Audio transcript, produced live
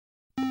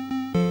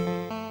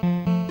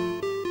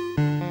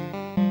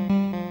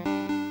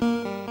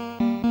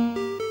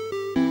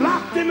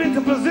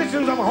into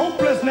positions of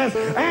hopelessness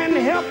and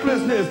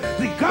helplessness.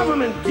 The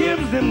government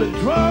gives them the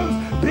drugs,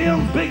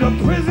 builds bigger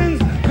prisons,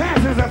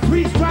 passes a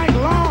 3-strike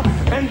law,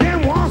 and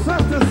then wants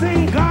us to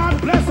sing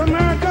God Bless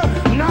America.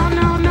 No,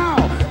 no, no.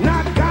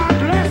 Not God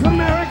Bless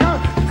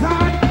America.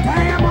 God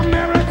damn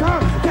America.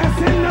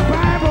 That's in the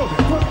Bible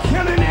for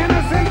killing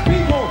innocent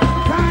people.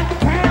 God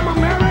damn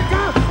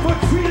America for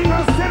treating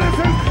us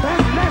citizens as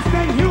less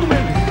than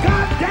human.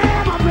 God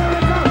damn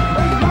America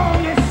as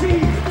long as she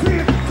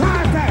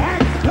tries to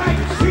act like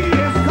she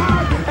is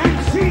God and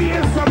she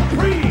is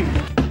supreme.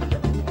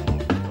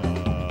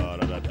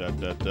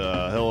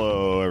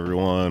 Hello,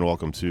 everyone.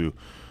 Welcome to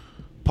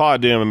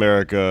Pod Damn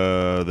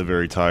America, the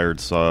very tired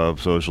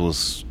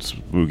socialist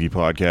spooky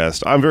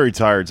podcast. I'm very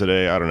tired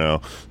today. I don't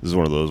know. This is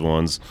one of those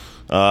ones.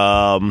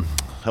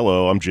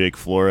 Hello, I'm Jake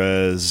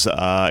Flores.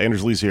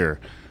 Anders Lee's here.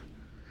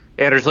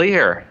 Anders Lee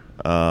here.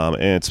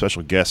 And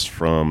special guest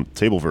from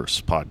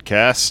Tableverse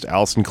podcast,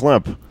 Allison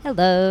Klemp.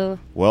 Hello.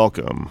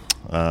 Welcome.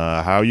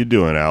 How you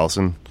doing,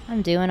 Allison?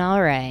 I'm doing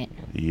all right.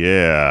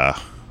 Yeah.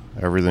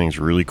 Everything's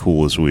really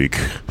cool this week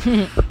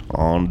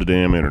on the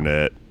damn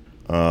internet.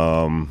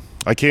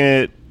 I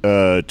can't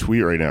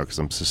tweet right now because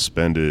I'm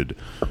suspended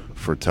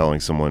for telling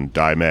someone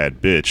 "die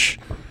mad, bitch."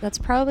 That's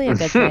probably a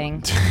good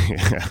thing.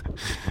 Yeah.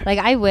 Like,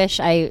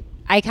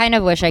 I kind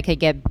of wish I could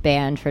get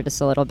banned for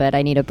just a little bit.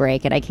 I need a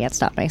break, and I can't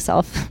stop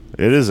myself.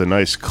 It is a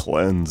nice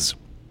cleanse.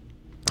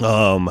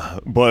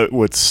 But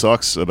what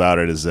sucks about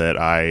it is that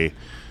I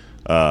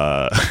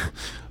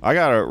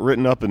got it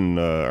written up in,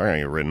 I didn't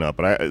get written up,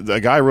 but a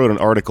guy wrote an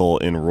article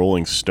in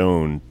Rolling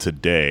Stone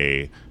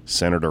today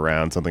centered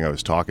around something I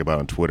was talking about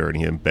on Twitter, and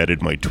he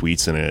embedded my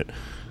tweets in it.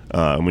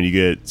 And when you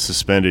get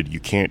suspended, you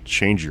can't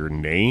change your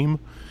name.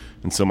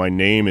 And so my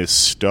name is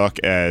stuck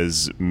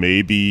as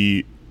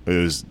TV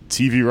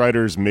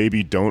writers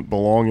maybe don't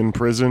belong in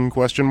prison, ?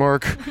 Which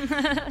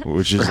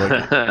is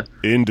like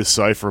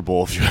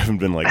indecipherable if you haven't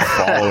been like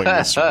following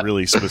this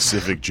really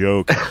specific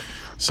joke.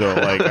 So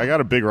like I got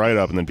a big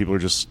write-up, and then people are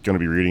just going to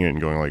be reading it and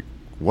going like,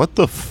 what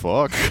the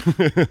fuck?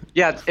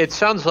 Yeah, it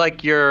sounds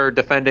like you're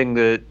defending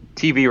the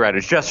TV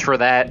writers just from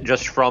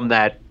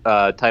that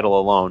title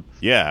alone.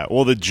 Yeah,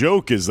 well, the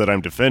joke is that I'm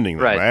defending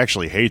them. Right. I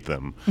actually hate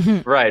them.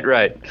 Right.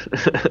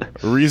 The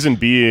reason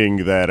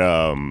being that,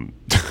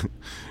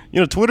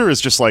 Twitter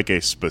is just like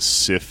a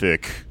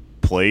specific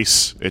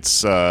place.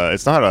 It's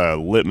not a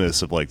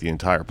litmus of like the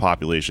entire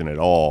population at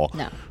all.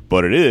 No.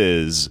 But it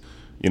is.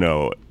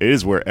 It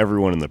is where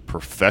everyone in the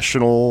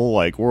professional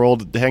like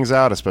world hangs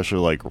out, especially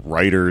like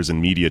writers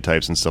and media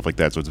types and stuff like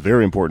that. So it's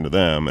very important to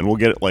them, and we'll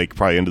get like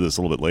probably into this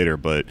a little bit later.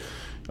 But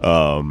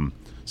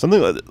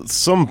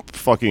some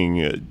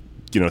fucking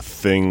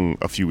thing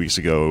a few weeks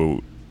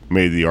ago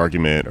made the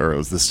argument, or it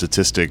was the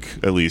statistic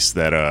at least,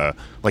 that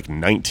like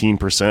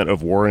 19%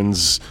 of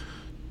Warren's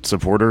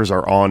supporters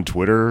are on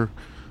Twitter,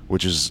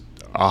 which is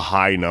a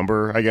high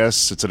number, I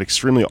guess. It's an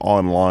extremely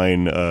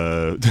online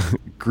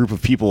group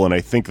of people, and I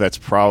think that's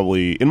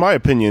probably, in my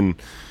opinion,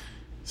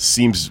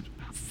 seems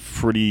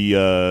pretty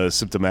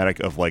symptomatic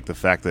of like the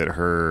fact that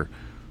her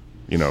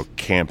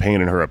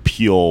campaign and her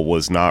appeal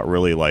was not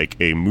really like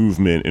a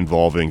movement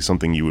involving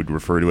something you would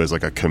refer to as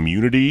like a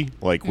community.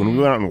 Like when we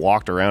went out and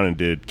walked around and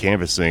did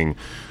canvassing,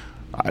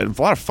 a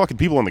lot of fucking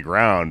people on the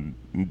ground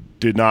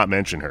did not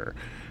mention her.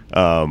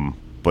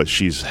 But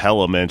she's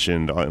hella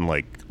mentioned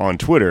on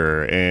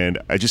Twitter, and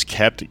I just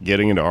kept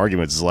getting into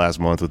arguments this last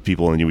month with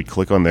people, and you would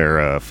click on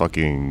their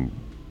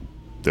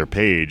their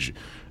page,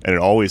 and it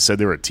always said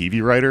they were a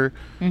TV writer.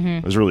 Mm-hmm.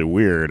 It was really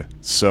weird.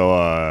 So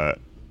I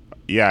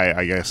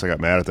guess I got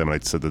mad at them, and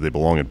I said that they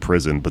belong in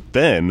prison. But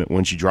then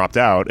when she dropped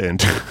out,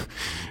 and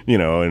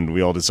and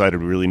we all decided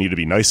we really need to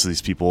be nice to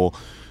these people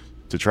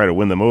to try to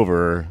win them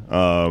over,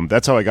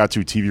 that's how I got to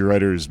TV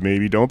writers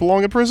maybe don't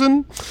belong in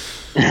prison.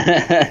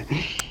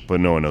 But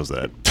no one knows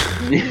that.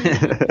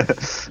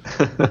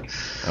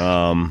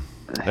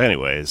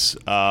 Anyways,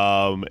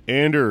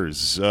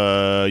 Anders,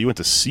 you went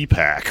to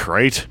CPAC,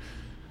 right?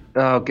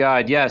 Oh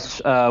God, yes.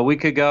 A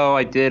week ago,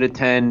 I did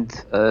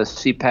attend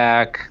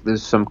CPAC.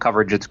 There's some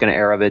coverage that's going to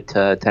air of it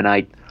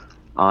tonight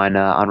on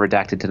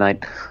Redacted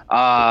tonight.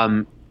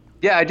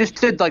 Yeah, I just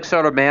did like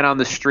sort of man on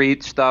the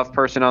street stuff,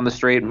 person on the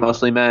street,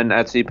 mostly men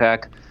at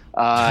CPAC,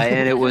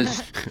 and it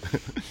was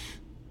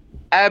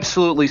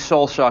absolutely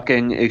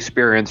soul-sucking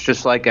experience,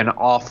 just like an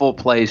awful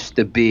place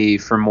to be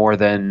for more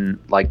than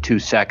like 2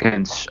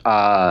 seconds.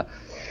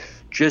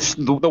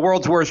 Just the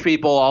world's worst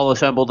people all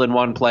assembled in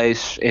one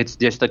place. It's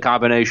just a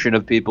combination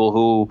of people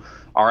who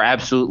are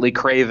absolutely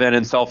craven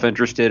and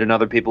self-interested, and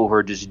other people who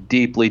are just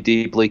deeply,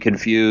 deeply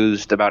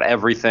confused about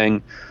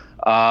everything.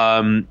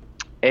 And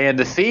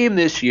the theme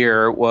this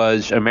year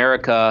was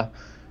America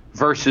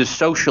versus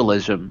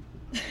socialism,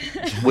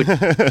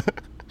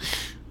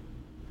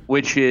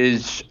 which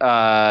is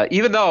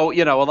even though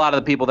a lot of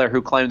the people there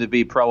who claim to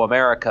be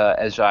pro-America,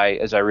 as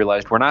I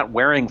realized, were not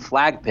wearing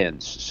flag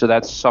pins. So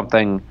that's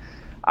something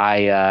I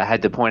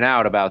had to point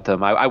out about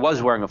them. I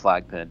was wearing a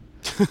flag pin.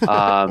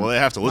 Well, they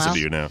have to listen to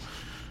you now.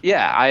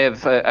 Yeah, I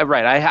have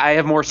right. I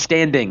have more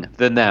standing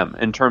than them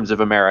in terms of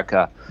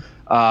America.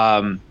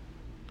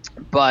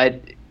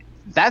 But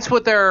that's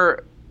what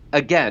they're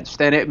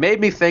against. And it made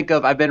me think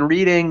of, I've been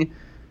reading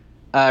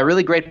a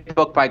really great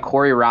book by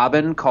Corey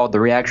Robin called The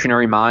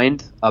Reactionary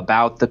Mind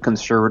about the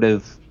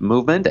conservative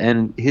movement.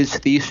 And his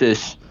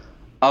thesis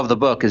of the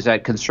book is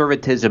that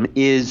conservatism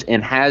is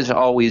and has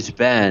always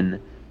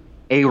been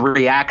a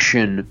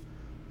reaction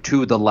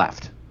to the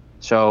left.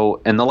 So,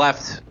 and the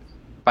left,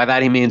 by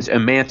that he means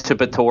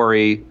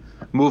emancipatory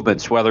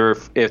movements, whether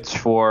it's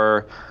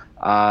for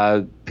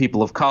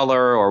people of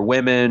color or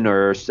women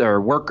or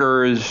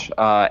workers,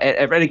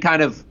 any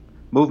kind of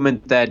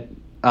movement that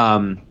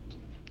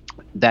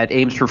that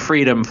aims for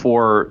freedom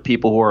for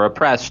people who are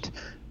oppressed.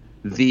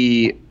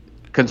 The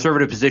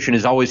conservative position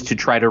is always to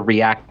try to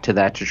react to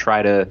that, to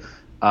try to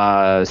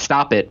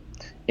stop it.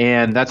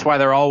 And that's why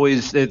they're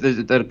always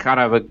the kind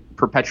of a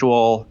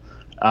perpetual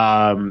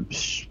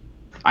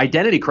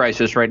identity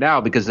crisis right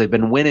now, because they've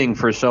been winning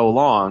for so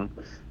long,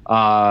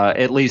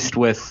 at least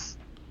with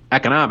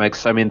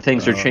economics. I mean,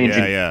 things are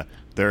changing. Yeah.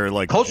 They're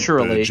like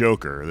culturally. The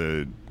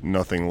Joker,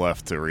 nothing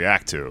left to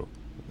react to.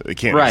 They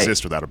can't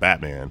exist without a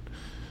Batman.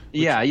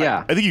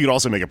 Yeah. I think you could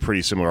also make a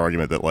pretty similar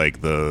argument that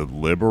like the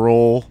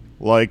liberal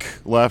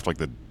left, like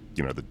the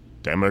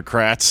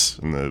Democrats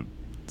and the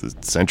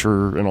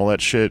center and all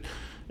that shit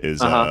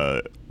is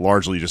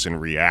largely just in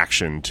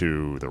reaction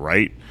to the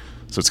right.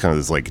 So it's kind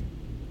of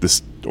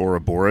this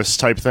Ouroboros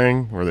type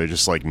thing where they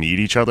just like need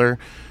each other.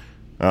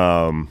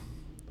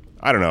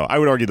 I don't know. I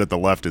would argue that the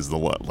left is the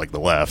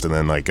left, and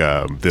then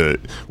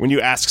when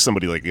you ask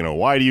somebody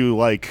why do you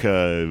like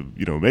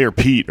Mayor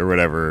Pete or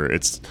whatever,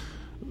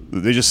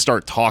 they just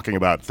start talking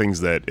about things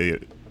that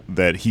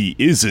he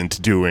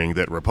isn't doing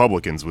that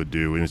Republicans would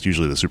do, and it's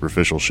usually the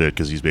superficial shit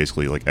because he's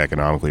basically like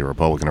economically a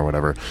Republican or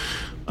whatever.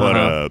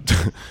 But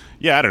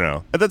yeah, I don't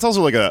know. That's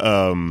also like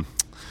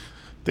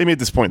they made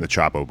this point in the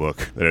Chapo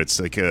book that it's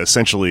like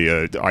essentially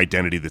an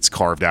identity that's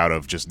carved out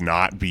of just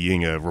not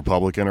being a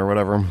Republican or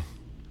whatever.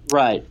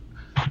 Right.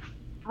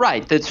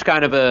 That's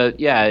kind of a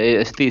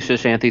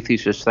thesis,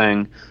 antithesis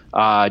thing,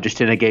 just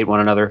to negate one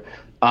another.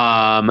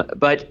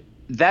 But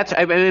that's,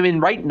 I mean,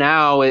 right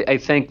now, I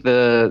think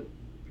as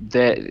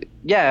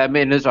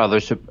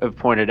others have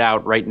pointed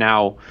out, right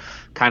now,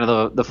 kind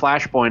of the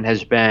flashpoint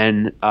has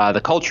been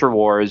the culture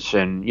wars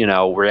and,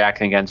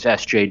 reacting against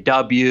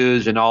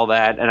SJWs and all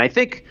that. And I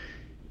think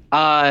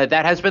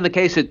that has been the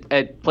case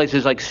at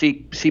places like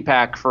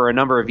CPAC for a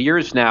number of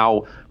years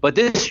now. But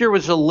this year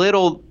was a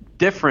little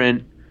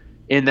different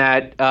in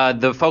that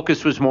the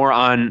focus was more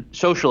on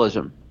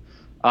socialism,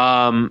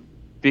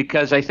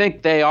 because I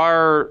think they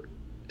are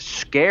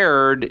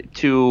scared,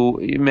 to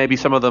maybe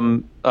some of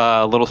them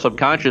a little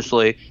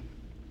subconsciously,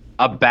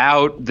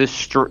 about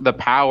the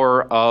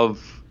power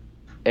of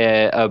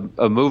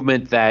a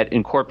movement that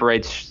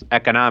incorporates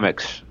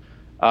economics,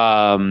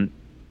 and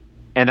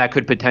that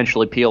could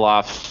potentially peel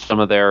off some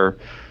of their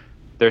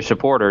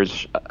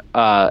supporters.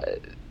 One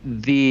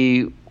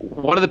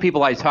of the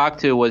people I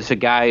talked to was a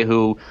guy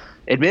who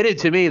admitted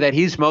to me that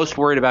he's most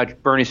worried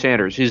about Bernie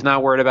Sanders. He's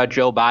not worried about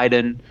Joe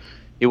Biden.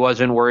 He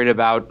wasn't worried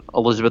about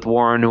Elizabeth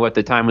Warren, who at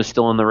the time was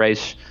still in the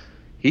race.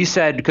 He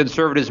said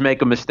conservatives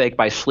make a mistake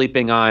by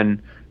sleeping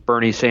on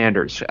Bernie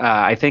Sanders.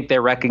 I think they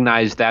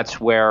recognize that's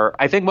where,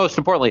 I think most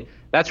importantly,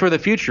 that's where the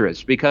future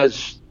is,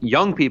 because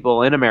young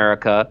people in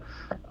America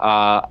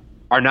are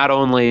not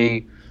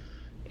only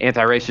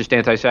anti-racist,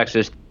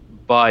 anti-sexist,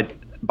 but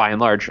by and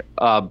large,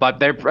 but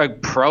they're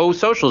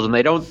pro-socialism.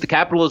 The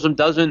capitalism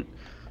doesn't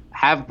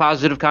have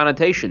positive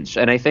connotations,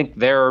 and I think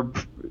they're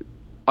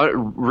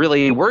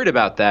really worried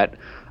about that.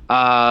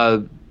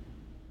 The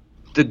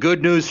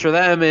good news for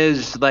them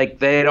is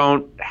they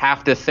don't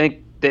have to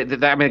think.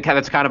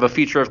 That's kind of a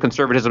feature of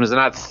conservatism, is they're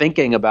not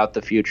thinking about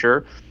the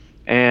future.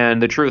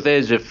 And the truth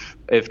is,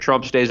 if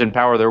Trump stays in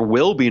power, there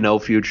will be no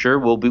future.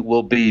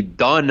 We'll be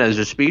done as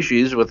a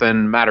species within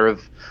a matter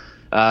of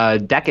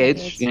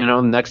decades.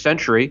 Next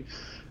century.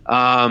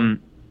 But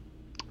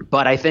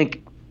I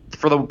think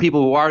for the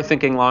people who are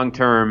thinking long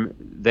term,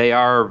 they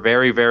are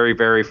very, very,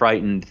 very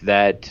frightened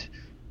that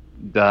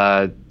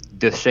the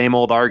same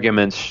old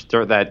arguments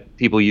that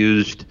people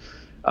used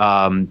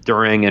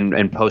during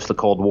and post the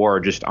Cold War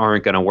just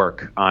aren't going to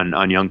work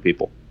on young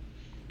people.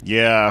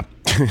 Yeah.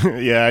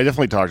 Yeah, I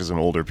definitely talked to some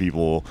older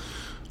people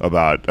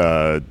about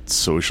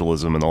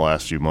socialism in the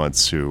last few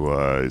months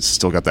who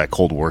still got that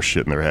Cold War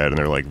shit in their head, and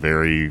they're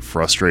very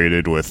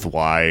frustrated with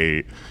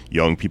why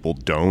young people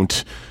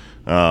don't.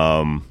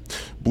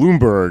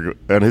 Bloomberg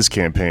and his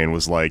campaign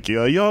was like,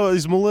 yo,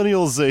 these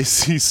millennials, they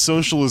see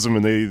socialism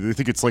and they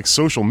think it's like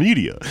social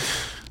media.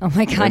 Oh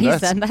my God, he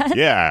said that?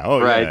 Yeah.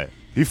 Oh, right. Yeah.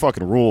 He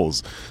fucking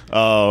rules.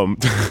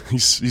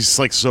 He's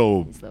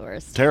so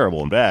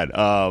terrible and bad.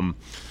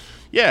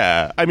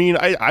 Yeah, I mean,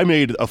 I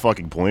made a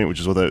fucking point, which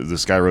is what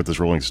this guy wrote this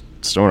Rolling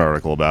Stone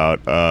article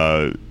about,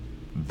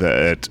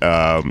 that,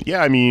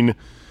 I mean,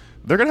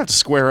 they're going to have to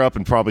square up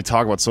and probably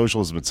talk about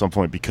socialism at some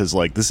point, because,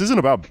 this isn't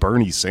about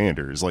Bernie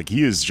Sanders.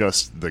 He is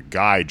just the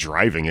guy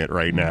driving it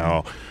right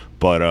now.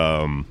 But,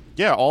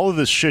 all of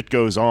this shit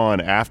goes on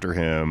after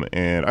him,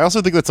 and I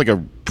also think that's,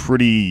 a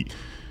pretty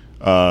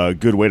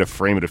good way to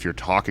frame it if you're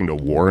talking to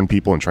Warren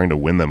people and trying to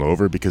win them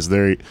over, because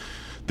they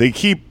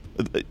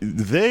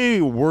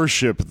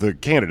worship the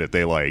candidate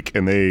they like,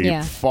 and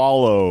they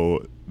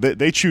follow.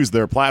 They choose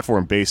their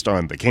platform based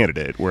on the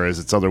candidate, whereas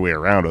it's the other way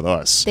around with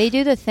us. They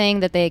do the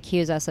thing that they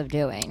accuse us of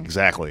doing.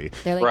 Exactly.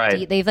 They're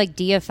like they've like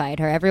deified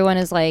her. Everyone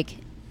is like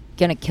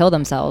gonna kill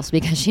themselves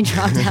because she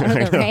dropped out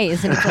of the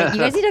race, and it's like,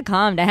 you guys need to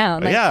calm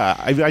down. Like,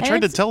 I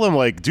tried to tell him,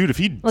 like, dude, if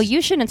he you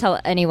shouldn't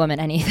tell any woman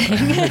anything.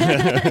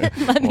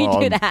 Let me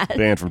do that. I'm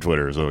banned from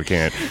Twitter, so I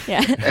can't.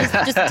 Yeah,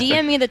 just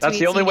DM me the tweets. That's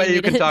the only way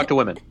you can talk to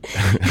women.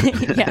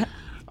 Yeah.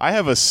 I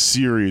have a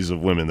series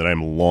of women that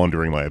I'm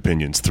laundering my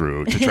opinions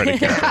through to try to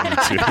get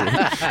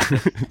them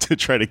to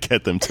try to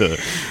get them to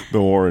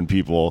the Warren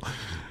people.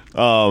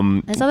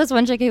 I saw this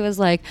one chick who was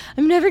like,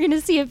 I'm never going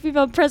to see a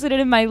female president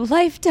in my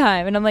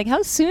lifetime. And I'm like,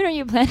 how soon are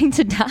you planning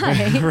to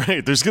die?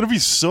 Right. There's going to be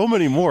so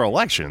many more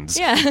elections.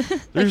 Yeah.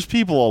 There's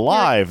people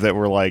alive that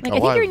were like I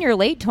think you're in your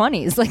late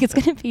 20s. Like, it's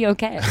going to be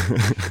okay.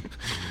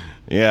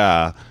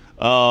 Yeah.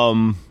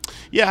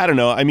 Yeah, I don't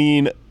know. I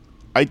mean,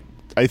 I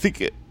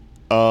think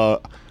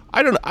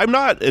I'm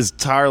not as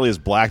entirely as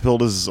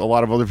black-pilled as a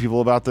lot of other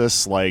people about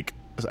this. Like,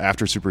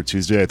 after Super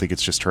Tuesday, I think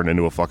it's just turned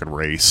into a fucking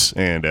race,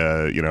 and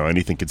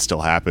anything could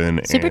still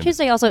happen. Super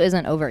Tuesday also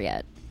isn't over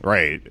yet.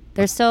 Right.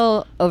 There's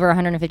still over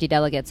 150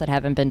 delegates that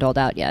haven't been doled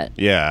out yet.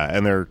 Yeah,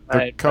 and they're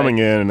coming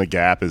in, and the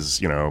gap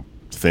is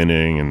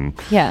thinning, and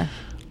yeah,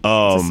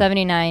 it's a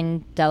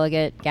 79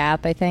 delegate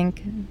gap, I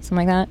think,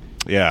 something like that.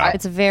 Yeah,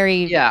 it's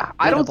very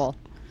beatable.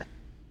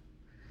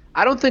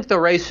 I don't think the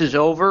race is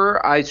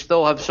over. I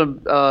still have some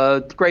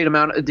great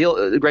deal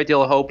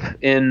of hope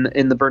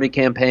in the Bernie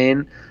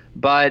campaign,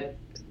 but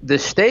the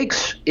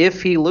stakes,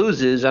 if he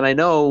loses, and I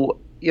know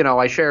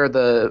I share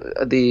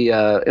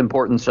the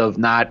importance of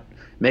not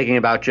making it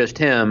about just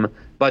him,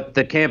 but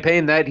the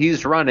campaign that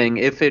he's running,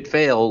 if it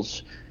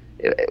fails,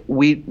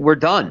 we're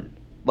done.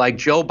 Like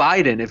Joe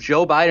Biden, if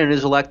Joe Biden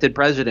is elected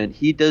president,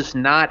 he is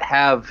not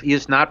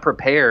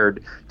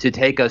prepared to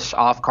take us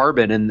off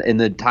carbon in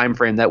the time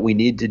frame that we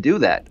need to do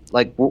that.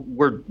 Like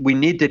we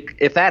need to,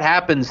 if that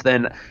happens,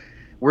 then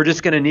we're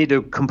just going to need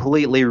to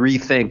completely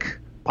rethink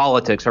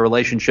politics, our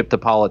relationship to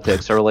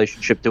politics, our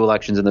relationship to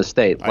elections in the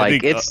state. Like, I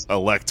think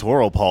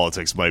electoral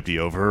politics might be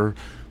over,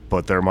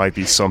 but there might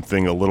be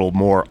something a little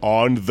more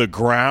on the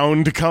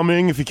ground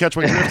coming, if you catch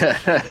my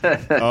drift.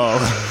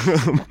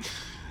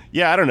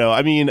 Yeah, I don't know.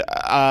 I mean,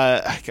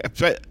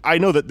 I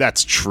know that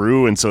that's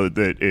true, and so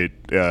that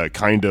it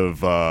kind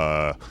of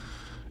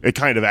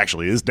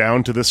actually is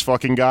down to this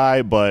fucking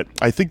guy. But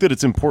I think that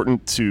it's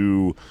important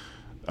to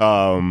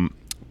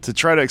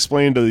try to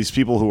explain to these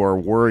people who are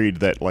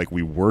worried that like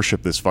we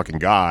worship this fucking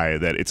guy,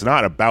 that it's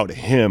not about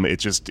him. It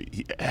just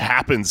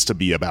happens to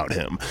be about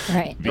him.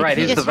 Right. Right.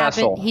 He's the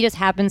vessel. He just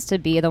happens to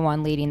be the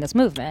one leading this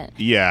movement.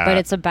 Yeah. But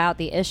it's about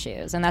the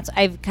issues, and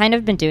I've kind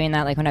of been doing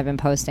that, like when I've been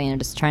posting and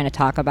just trying to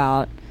talk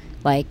about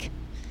like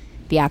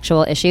the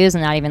actual issues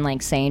and not even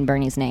like saying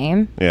Bernie's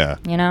name. Yeah.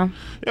 Yeah,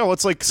 well,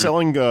 it's like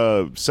selling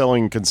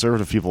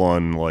conservative people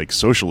on like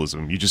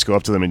socialism. You just go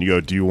up to them and you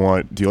go, do you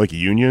like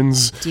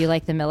unions? Do you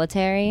like the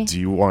military? Do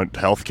you want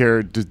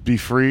healthcare to be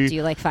free? Do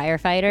you like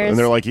firefighters? And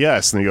they're like,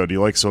 yes. And you go, do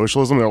you like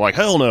socialism? They're like,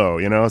 hell no.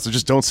 So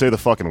just don't say the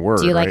fucking word.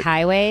 Do you right? like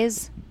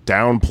highways?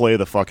 Downplay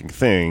the fucking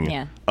thing.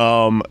 Yeah.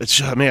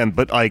 Man,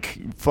 but like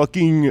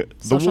fucking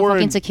Social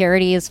fucking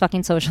security is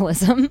fucking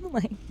socialism.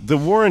 Like, the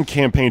Warren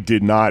campaign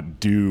did not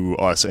do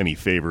us any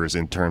favors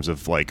in terms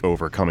of like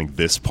overcoming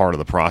this part of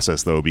the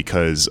process, though,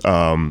 because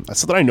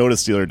something I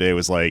noticed the other day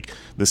was like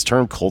this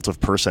term cult of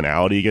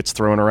personality gets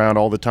thrown around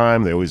all the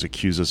time. They always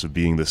accuse us of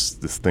being this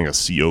thing, a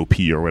COP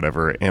or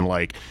whatever, and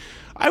like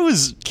I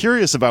was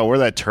curious about where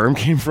that term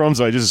came from,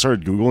 so I just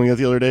started Googling it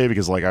the other day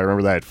because, like, I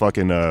remember that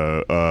fucking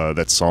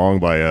that song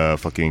by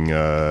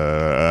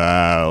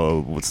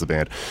what's the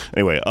band?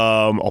 Anyway,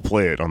 I'll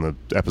play it on the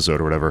episode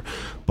or whatever.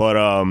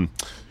 But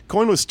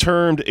coin was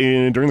termed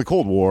during the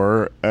Cold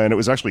War, and it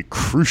was actually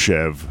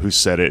Khrushchev who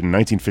said it in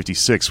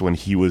 1956 when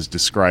he was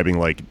describing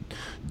like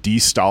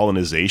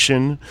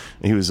de-Stalinization.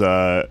 He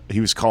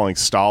was calling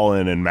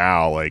Stalin and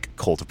Mao like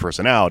cult of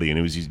personality, and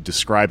he was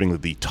describing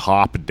the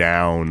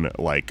top-down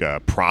like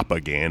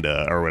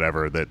propaganda or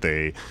whatever that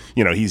they,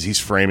 he's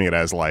framing it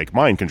as like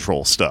mind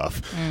control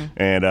stuff.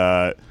 And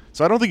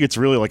so I don't think it's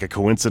really like a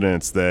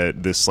coincidence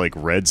that this like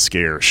Red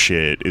Scare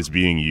shit is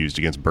being used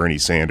against Bernie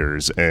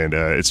Sanders, and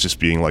it's just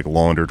being like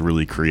laundered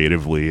really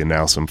creatively, and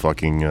now some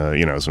fucking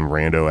some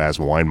rando ass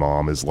wine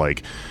mom is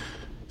like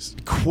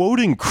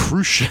quoting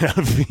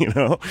Khrushchev,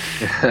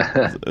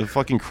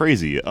 fucking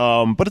crazy.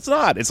 But it's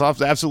not. It's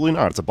absolutely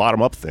not. It's a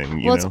bottom up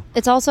thing.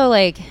 It's also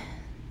like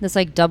this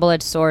like double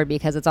edged sword,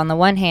 because it's on the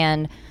one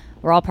hand,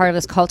 we're all part of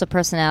this cult of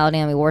personality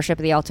and we worship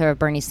the altar of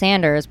Bernie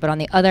Sanders, but on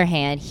the other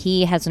hand,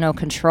 he has no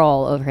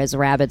control over his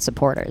rabid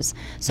supporters.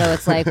 So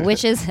it's like,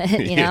 which is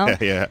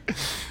it,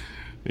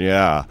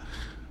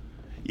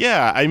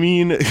 Yeah. I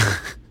mean.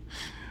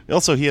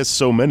 Also, he has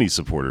so many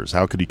supporters.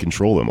 How could he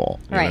control them all?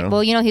 Right.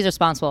 Well, he's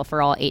responsible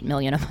for all 8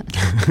 million of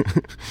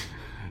them.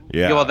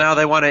 Yeah. Well, now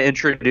they want to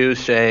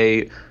introduce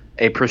a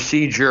a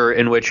procedure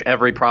in which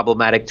every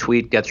problematic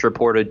tweet gets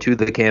reported to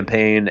the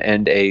campaign,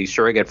 and a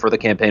surrogate for the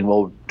campaign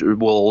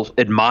will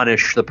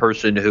admonish the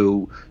person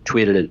who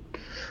tweeted it.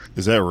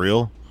 Is that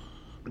real?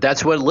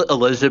 That's what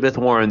Elizabeth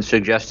Warren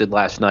suggested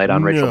last night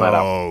on Rachel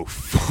Maddow. Oh,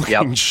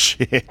 fucking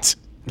shit.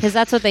 Because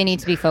that's what they need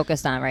to be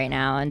focused on right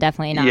now, and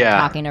definitely not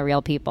talking to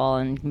real people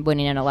and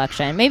winning an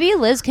election. Maybe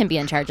Liz can be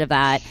in charge of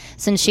that,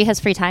 since she has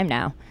free time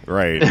now.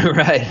 Right.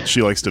 Right.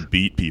 She likes to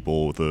beat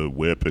people with a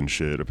whip and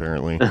shit,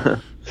 apparently.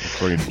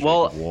 According to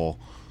Wall.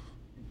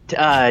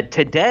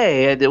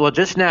 Today,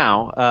 just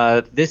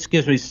now, this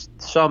gives me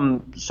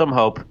some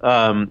hope.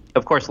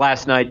 Of course,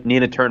 last night,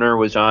 Nina Turner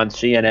was on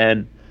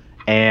CNN,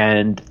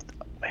 and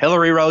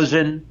Hillary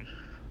Rosen,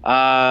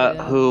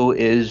 who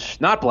is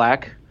not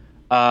black,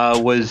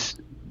 was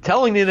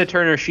telling Nina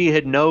Turner she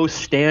had no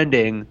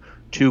standing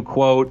to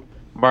quote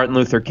Martin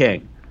Luther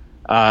King.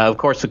 Of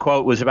course, the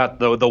quote was about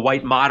the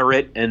white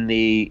moderate and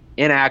the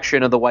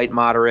inaction of the white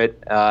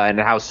moderate, and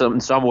how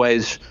in some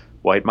ways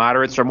white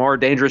moderates are more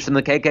dangerous than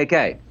the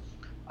KKK.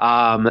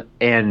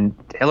 And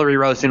Hillary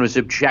Rosen was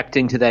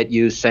objecting to that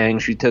use, saying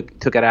she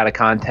took it out of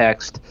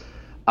context.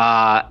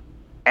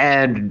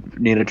 And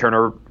Nina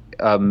Turner,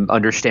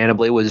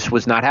 understandably,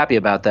 was not happy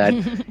about that.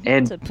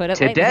 And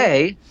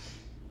today,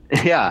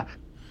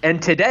 and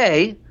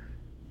today,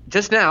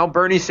 just now,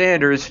 Bernie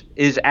Sanders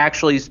is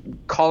actually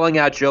calling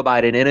out Joe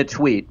Biden in a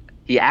tweet.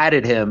 He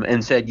added him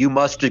and said, "You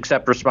must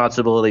accept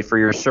responsibility for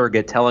your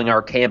surrogate," telling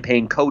our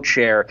campaign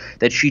co-chair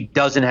that she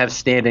doesn't have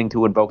standing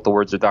to invoke the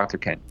words of Dr.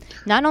 King.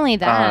 Not only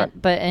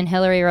that, but in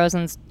Hillary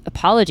Rosen's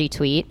apology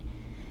tweet,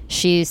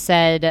 she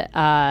said,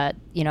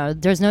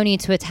 there's no need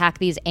to attack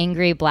these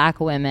angry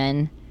black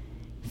women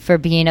for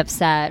being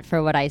upset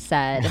for what I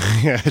said.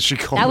 Yeah,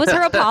 that was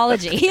her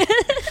apology.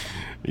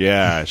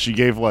 Yeah, she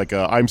gave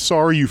 "I'm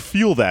sorry you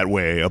feel that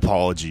way"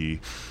 apology.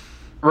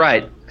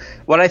 Right.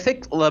 What I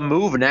think the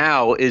move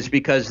now is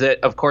because that,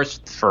 of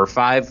course, for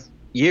 5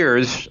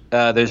 years,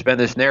 there's been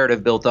this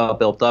narrative built up.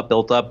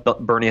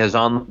 Bernie has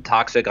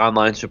toxic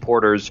online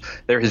supporters.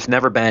 There has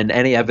never been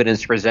any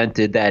evidence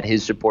presented that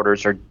his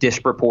supporters are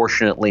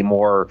disproportionately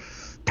more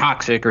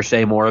toxic or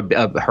say more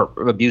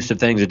abusive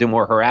things or do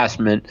more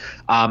harassment.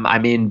 I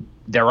mean,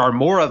 there are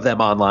more of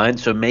them online,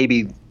 so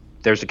maybe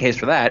there's a case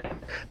for that,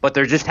 but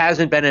there just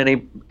hasn't been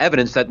any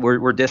evidence that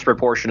we're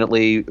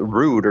disproportionately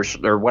rude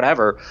or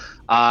whatever.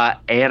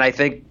 And I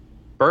think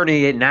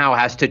Bernie now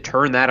has to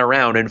turn that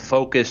around and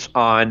focus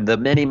on the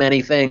many,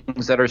 many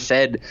things that are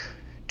said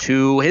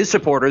to his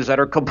supporters that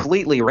are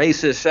completely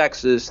racist,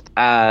 sexist,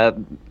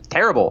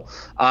 terrible.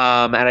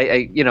 And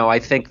I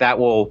think that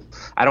will.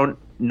 I don't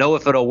know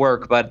if it'll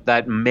work, but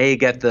that may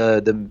get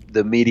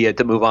the media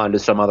to move on to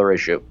some other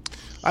issue.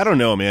 I don't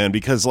know, man,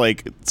 because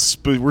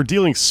we're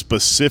dealing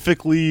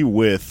specifically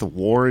with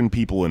Warren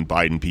people and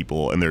Biden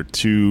people, and they're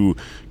two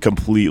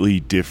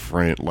completely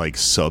different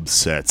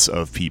subsets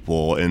of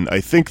people. And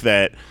I think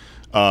that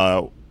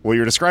what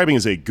you're describing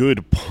is a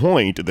good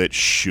point that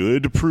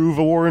should prove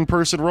a Warren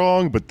person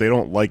wrong, but they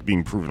don't like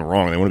being proven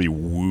wrong. They want to be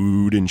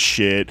wooed and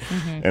shit,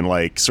 and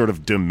sort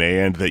of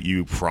demand that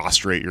you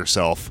prostrate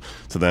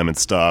yourself to them and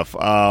stuff.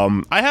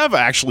 I have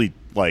actually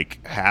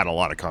had a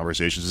lot of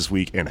conversations this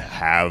week and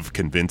have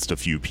convinced a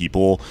few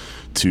people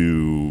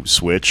to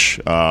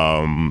switch,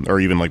 or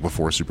even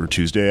before Super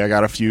Tuesday, I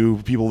got a few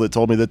people that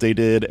told me that they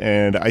did.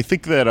 And I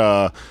think that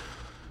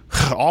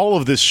all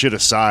of this shit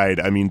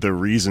aside, I mean, the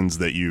reasons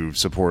that you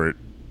support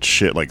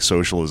shit like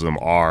socialism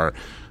are,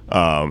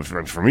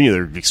 for me,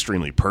 they're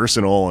extremely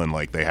personal, and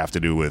they have to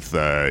do with,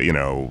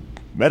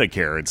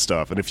 Medicare and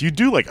stuff. And if you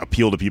do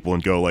appeal to people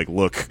and go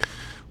look,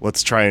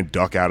 let's try and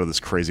duck out of this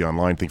crazy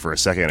online thing for a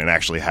second and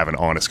actually have an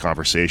honest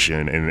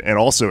conversation and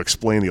also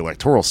explain the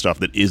electoral stuff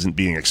that isn't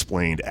being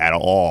explained at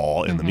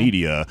all in the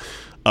media.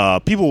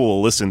 People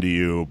will listen to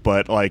you,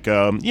 but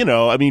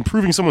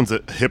proving someone's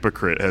a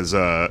hypocrite has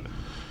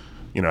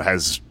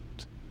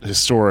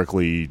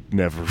historically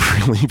never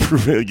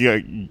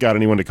really got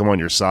anyone to come on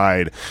your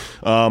side.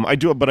 I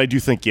do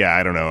think,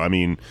 I don't know. I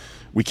mean,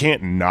 we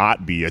can't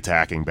not be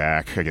attacking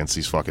back against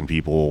these fucking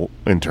people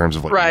in terms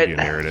of media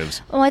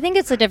narratives. Well, I think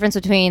it's the difference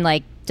between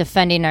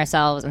defending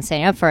ourselves and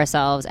standing up for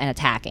ourselves and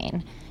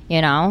attacking,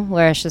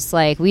 where it's just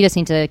we just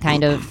need to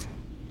kind of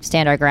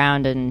stand our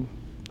ground and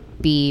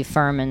be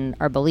firm in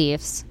our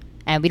beliefs.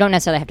 And we don't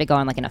necessarily have to go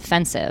on an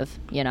offensive,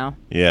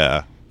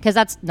 Yeah. Because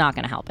that's not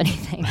going to help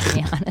anything, to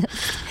be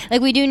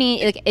honest. We do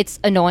need, it's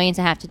annoying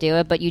to have to do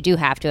it, but you do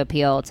have to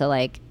appeal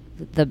to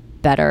the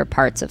better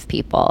parts of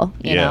people,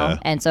 you know?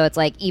 And so it's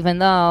even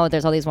though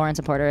there's all these Warren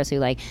supporters who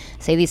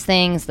say these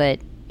things that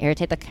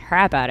irritate the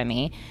crap out of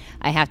me,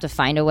 I have to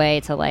find a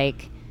way to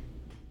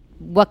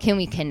what can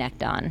we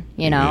connect on,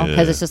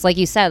 because it's just like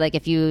you said,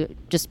 if you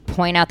just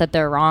point out that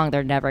they're wrong,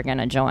 they're never going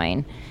to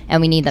join,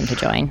 and we need them to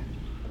join.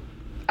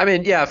 I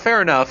mean, yeah,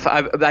 fair enough.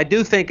 I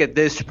do think at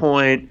this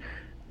point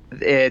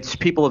it's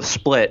people have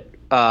split.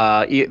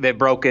 They've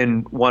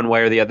broken one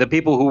way or the other. The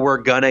people who were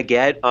gonna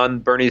get on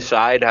Bernie's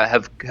side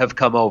have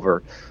come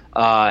over,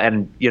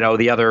 and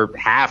the other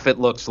half, it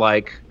looks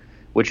like,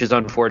 which is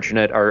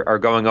unfortunate, are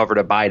going over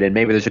to Biden.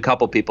 Maybe there's a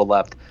couple people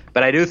left.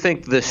 But I do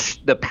think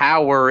the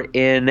power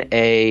in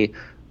a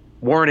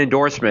Warren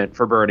endorsement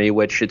for Bernie,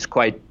 which it's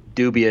quite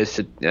dubious.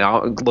 It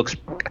looks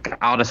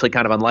honestly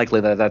kind of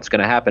unlikely that that's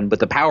going to happen. But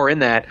the power in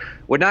that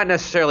would not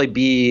necessarily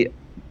be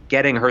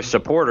getting her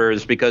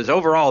supporters, because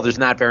overall there's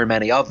not very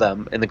many of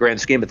them in the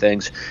grand scheme of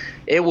things.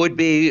 It would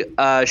be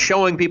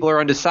showing people who are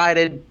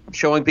undecided,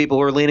 showing people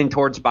who are leaning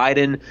towards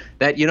Biden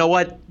that, you know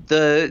what,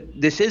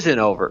 this isn't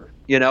over.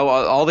 You know,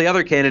 all the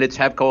other candidates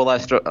have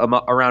coalesced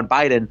around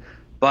Biden,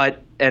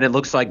 and it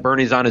looks like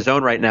Bernie's on his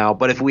own right now.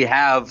 But if we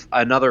have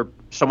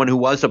someone who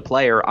was a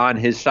player on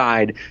his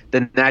side,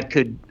 then that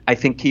could, I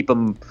think, keep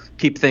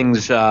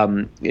things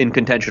in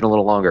contention a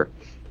little longer.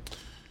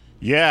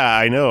 Yeah,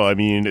 I know. I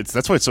mean,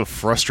 that's why it's so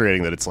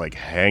frustrating that it's like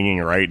hanging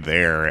right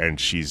there, and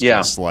she's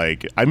just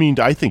like, I mean,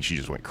 I think she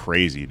just went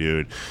crazy,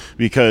 dude.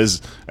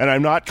 Because, and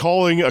I'm not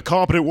calling a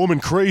competent woman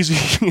crazy.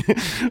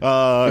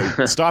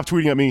 Stop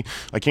tweeting at me.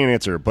 I can't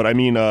answer. But I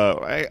mean,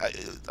 I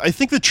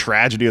think the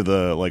tragedy of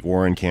the like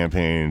Warren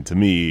campaign to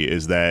me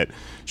is that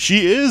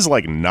she is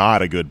like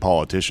not a good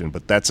politician,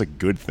 but that's a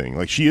good thing.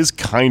 Like, she is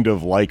kind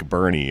of like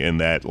Bernie in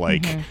that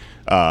like. Mm-hmm.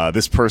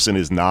 This person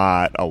is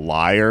not a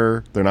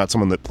liar. They're not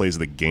someone that plays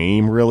the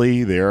game,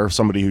 really. They're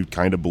somebody who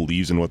kind of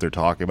believes in what they're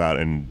talking about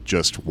and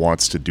just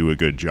wants to do a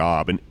good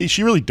job. And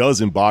she really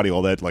does embody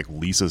all that, like,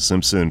 Lisa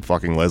Simpson,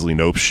 fucking Leslie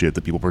Knope shit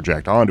that people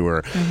project onto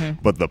her.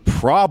 Mm-hmm. But the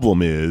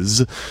problem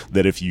is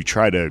that if you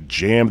try to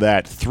jam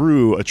that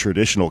through a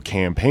traditional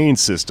campaign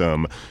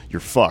system, you're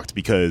fucked.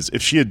 Because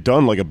if she had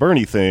done, like, a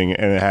Bernie thing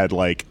and it had,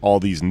 like, all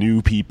these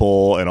new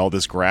people and all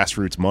this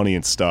grassroots money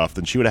and stuff,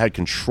 then she would have had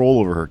control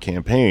over her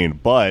campaign.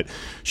 But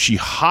she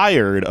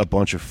hired a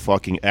bunch of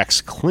fucking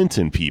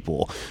ex-Clinton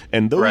people,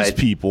 and those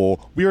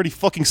people, we already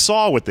fucking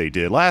saw what they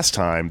did last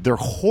time. They're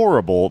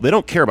horrible. They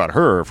don't care about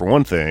her, for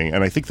one thing,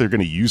 and I think they're going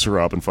to use her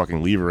up and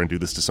fucking leave her and do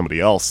this to somebody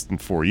else in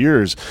 4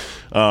 years.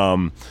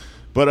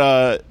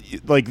 But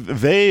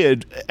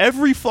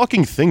every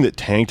fucking thing that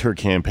tanked her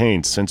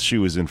campaign since she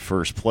was in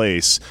first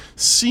place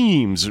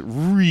seems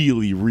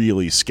really,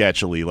 really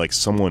sketchily like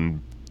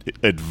someone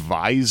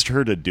advised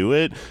her to do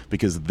it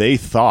because they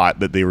thought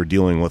that they were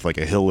dealing with like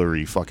a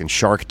Hillary fucking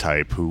shark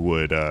type who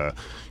would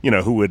be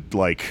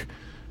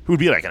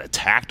like an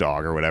attack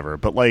dog or whatever.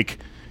 But like,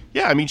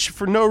 yeah, I mean, she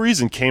for no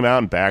reason came out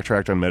and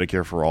backtracked on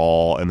Medicare for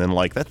All, and then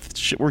like that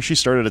shit where she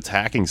started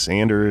attacking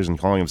Sanders and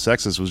calling him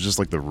sexist was just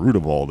like the root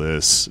of all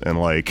this. And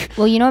like,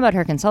 well, you know about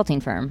her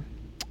consulting firm.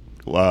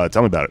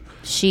 Tell me about it.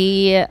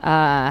 She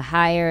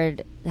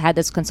had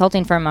this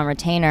consulting firm on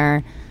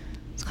retainer.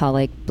 It's called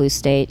like Blue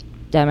State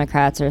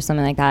Democrats or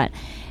something like that,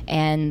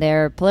 and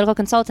their political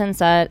consultants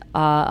that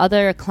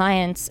other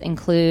clients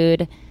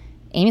include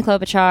Amy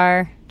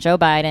Klobuchar, Joe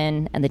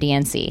Biden, and the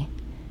DNC.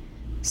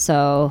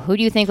 So who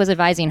do you think was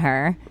advising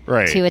her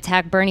to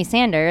attack Bernie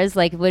Sanders?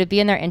 Like, would it be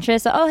in their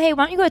interest? Oh, hey,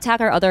 why don't you go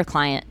attack our other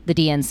client, the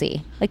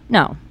DNC? Like,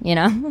 no, you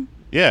know?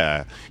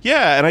 Yeah,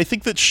 and I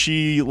think that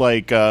she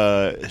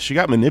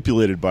got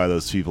manipulated by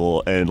those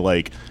people, and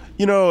like,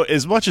 you know,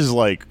 as much as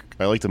like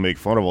I like to make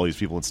fun of all these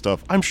people and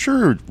stuff, I'm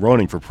sure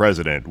running for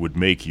president would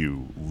make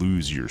you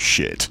lose your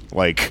shit.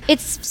 Like, it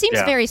seems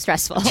very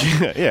stressful.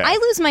 Yeah. I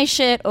lose my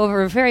shit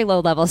over very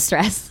low level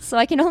stress, so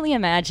I can only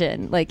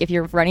imagine like if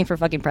you're running for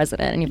fucking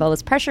president and you have all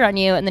this pressure on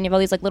you, and then you have all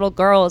these like little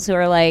girls who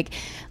are like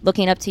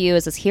looking up to you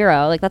as this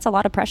hero. Like, that's a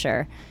lot of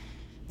pressure.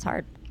 It's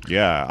hard.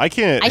 Yeah, I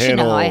can't. I should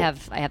know. I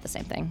have the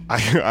same thing.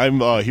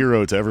 I'm a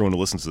hero to everyone who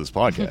listens to this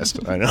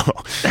podcast. I know,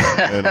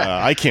 and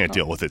I can't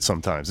deal with it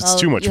sometimes. It's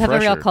too much pressure. You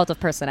have a real cult of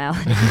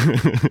personality.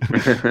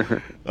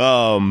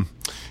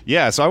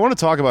 Yeah, so I want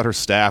to talk about her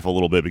staff a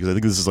little bit because I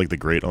think this is like the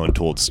great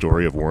untold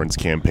story of Warren's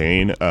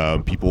campaign.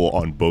 People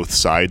on both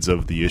sides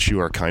of the issue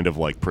are kind of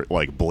like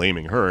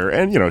blaming her,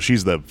 and you know,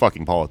 she's the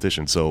fucking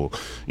politician, so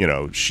you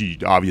know, she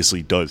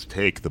obviously does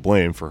take the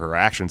blame for her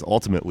actions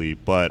ultimately,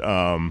 but.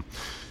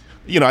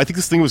 You know, I think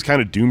this thing was kind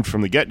of doomed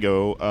from the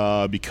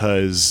get-go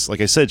because,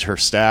 like I said, her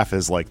staff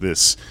has like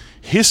this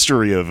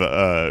history of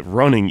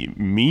running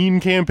mean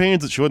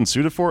campaigns that she wasn't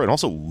suited for and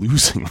also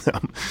losing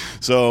them.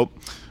 So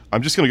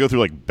I'm just going to go through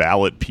like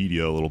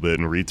Ballotpedia a little bit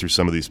and read through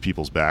some of these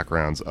people's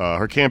backgrounds.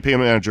 Her campaign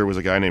manager was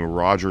a guy named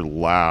Roger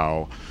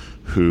Lau,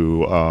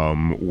 who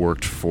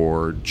worked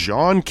for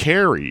John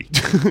Kerry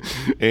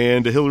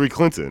and Hillary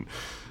Clinton.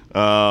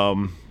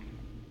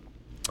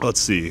 Let's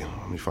see.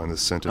 Let me find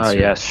this sentence. Oh,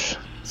 yes.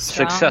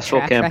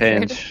 Successful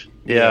campaigns.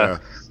 Yeah.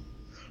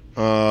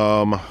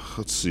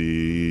 Let's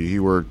see. He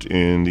worked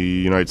in the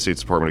United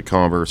States Department of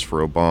Commerce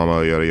for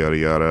Obama, yada, yada,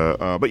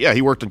 yada. But yeah,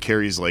 he worked on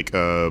Kerry's like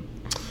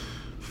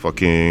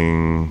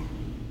fucking...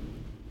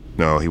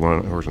 No, he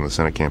worked on the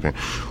Senate campaign.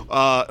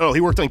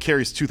 He worked on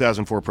Kerry's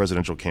 2004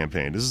 presidential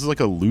campaign. This is like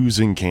a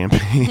losing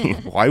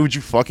campaign. Why would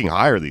you fucking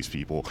hire these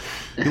people?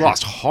 He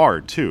lost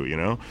hard, too, you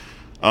know?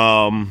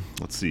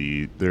 Let's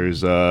see.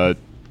 There's...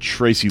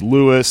 Tracy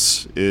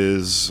Lewis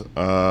is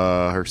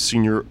her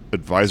senior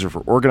advisor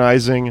for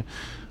organizing.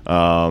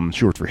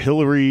 She worked for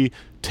Hillary,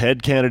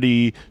 Ted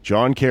Kennedy,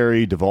 John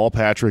Kerry, Deval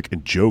Patrick,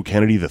 and Joe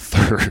Kennedy III.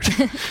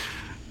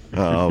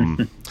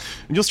 And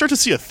you'll start to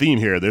see a theme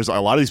here. There's a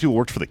lot of these people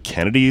worked for the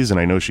Kennedys, and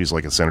I know she's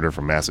like a senator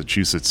from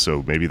Massachusetts,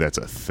 so maybe that's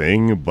a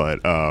thing.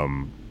 But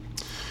well,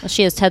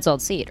 she has Ted's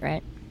old seat,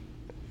 right?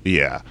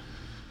 yeah.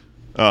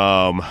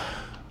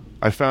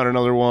 I found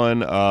another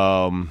one.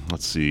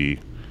 Let's see.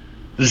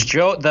 This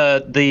Joe,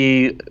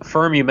 the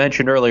firm you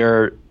mentioned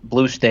earlier,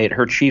 Blue State,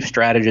 her chief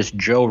strategist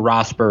Joe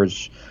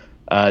Rospers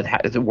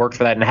worked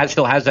for that and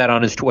still has that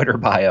on his Twitter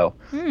bio.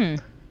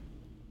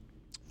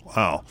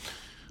 Wow.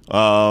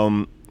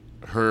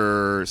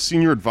 Her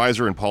senior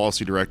advisor and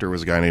policy director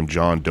was a guy named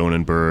John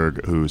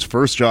Donenberg, whose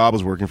first job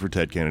was working for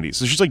Ted Kennedy.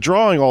 So she's like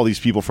drawing all these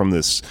people from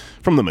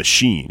the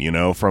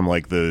machine, from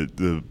like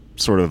the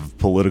sort of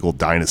political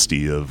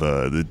dynasty of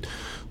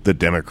the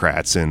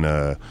Democrats in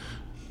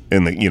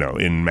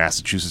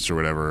Massachusetts or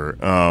whatever.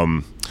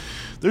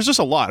 There's just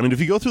a lot. I mean, if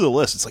you go through the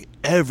list, it's like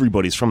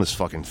everybody's from this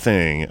fucking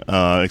thing,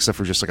 except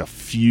for just like a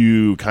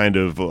few kind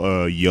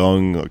of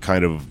young,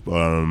 kind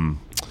of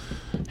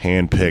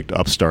hand-picked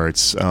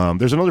upstarts.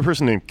 There's another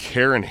person named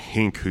Karen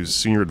Hink, who's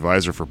senior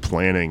advisor for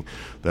planning,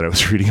 that I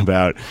was reading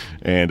about,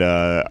 and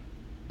a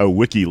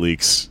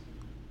WikiLeaks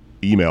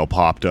email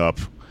popped up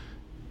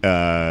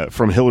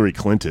from Hillary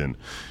Clinton,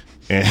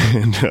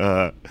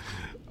 and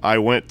I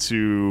went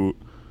to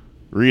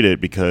read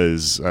it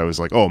because I was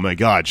like, oh my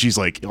god, she's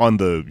like on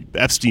the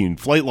Epstein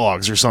flight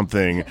logs or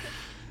something.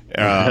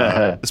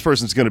 This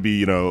person's going to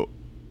be,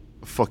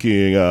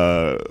 fucking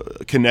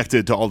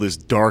connected to all this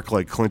dark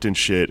like Clinton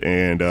shit,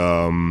 and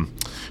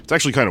it's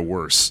actually kind of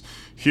worse.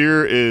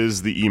 Here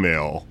is the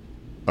email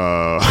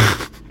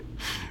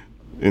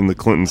in the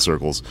Clinton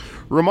circles.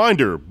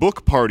 Reminder,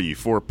 book party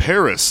for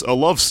Paris, a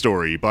love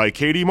story by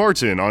Katie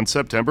Martin on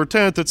September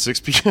 10th at 6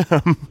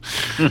 p.m.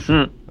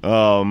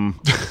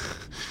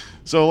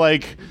 So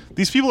like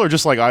these people are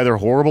just like either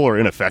horrible or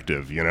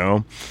ineffective,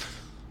 No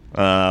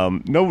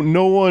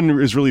one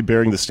is really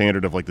bearing the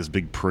standard of like this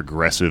big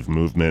progressive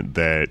movement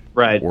that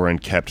Warren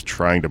kept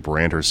trying to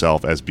brand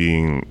herself as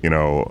being,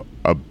 a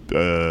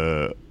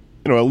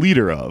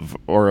leader of,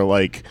 or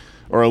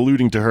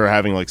alluding to her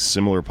having like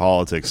similar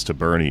politics to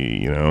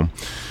Bernie,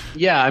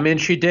 Yeah, I mean,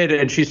 she did,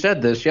 and she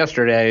said this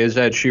yesterday, is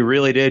that she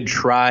really did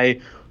try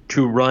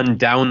to run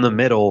down the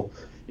middle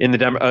in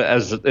the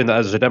as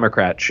a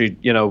Democrat. She,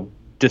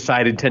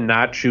 decided to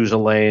not choose a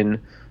lane,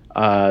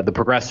 the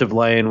progressive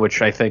lane,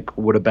 which I think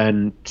would have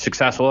been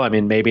successful. I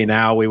mean, maybe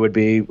now we would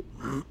be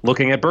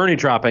looking at Bernie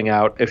dropping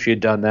out if she had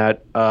done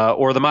that,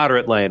 or the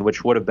moderate lane,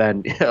 which would have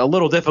been a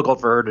little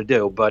difficult for her to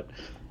do, but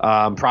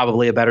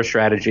probably a better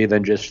strategy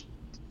than just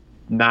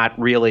not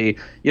really.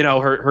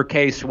 Her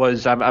case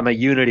was I'm a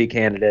unity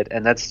candidate,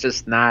 and that's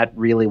just not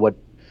really what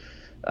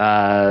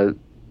that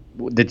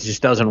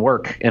just doesn't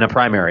work in a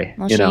primary.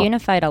 Well, she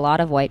unified a lot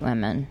of white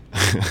women.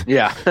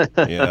 Yeah.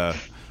 Yeah.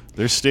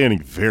 They're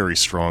standing very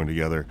strong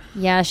together.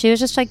 Yeah, she was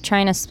just like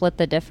trying to split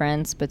the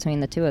difference between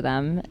the two of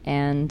them,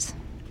 and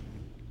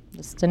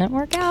just didn't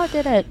work out,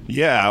 did it?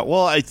 Yeah,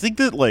 well, I think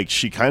that like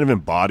she kind of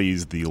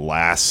embodies the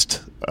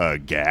last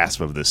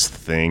gasp of this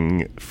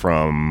thing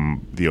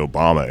from the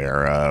Obama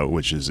era,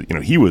 which is,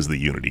 he was the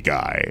unity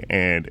guy,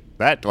 and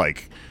that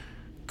like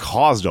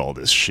caused all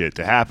this shit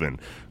to happen,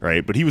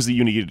 right? But he was the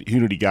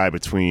unity guy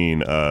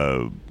between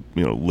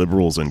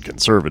liberals and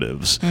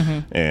conservatives,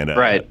 and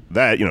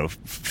that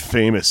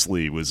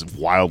famously was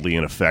wildly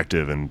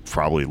ineffective and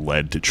probably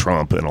led to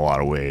Trump in a lot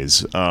of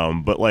ways.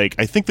 But like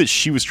I think that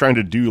she was trying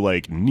to do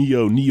like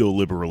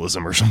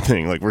neoliberalism or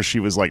something, like where she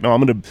was like, no,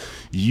 I'm going to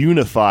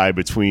unify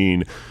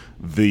between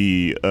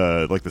the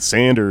like the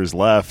Sanders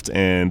left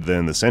and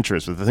then the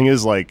centrists. But the thing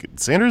is, like,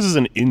 Sanders is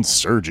an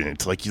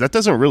insurgent. Like, that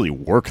doesn't really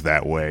work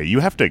that way.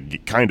 You have to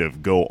kind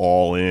of go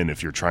all in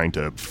if you're trying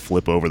to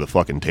flip over the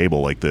fucking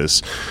table like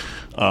this.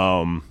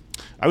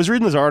 I was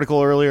reading this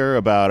article earlier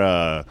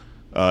about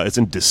it's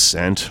in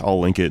Dissent. I'll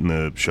link it in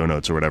the show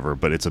notes or whatever,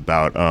 but it's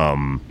about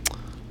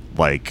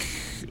like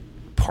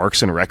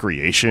Parks and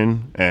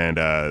Recreation, and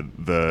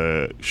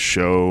the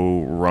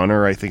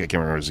showrunner, I think, I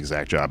can't remember his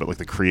exact job, but like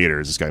the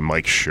creator is this guy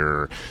Mike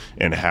Schur,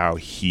 and how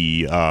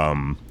he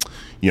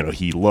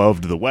he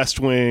loved The West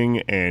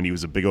Wing, and he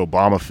was a big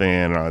Obama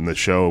fan, and the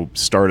show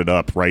started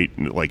up right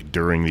like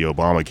during the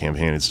Obama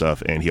campaign and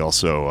stuff. And he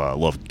also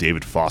loved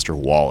David Foster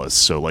Wallace,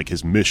 so like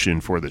his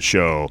mission for the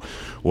show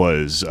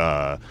was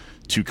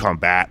to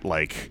combat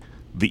like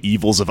the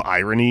evils of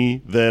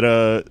irony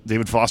that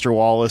David Foster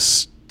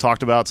Wallace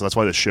talked about. So that's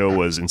why the show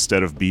was,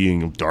 instead of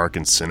being dark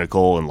and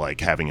cynical and like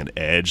having an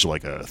edge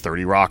like a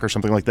 30 Rock or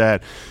something like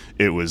that,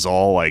 it was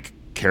all like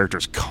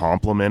characters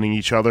complimenting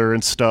each other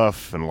and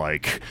stuff, and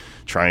like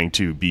trying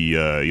to be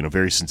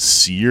very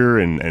sincere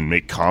and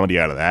make comedy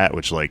out of that,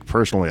 which like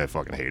personally I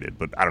fucking hated,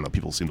 but I don't know,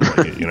 people seem to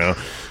like it,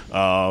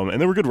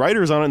 and there were good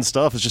writers on it and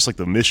stuff. It's just like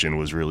the mission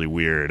was really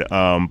weird,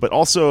 but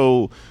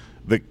also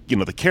the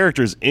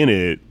characters in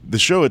it, the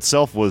show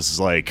itself was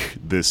like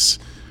this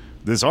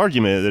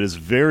argument that is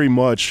very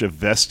much a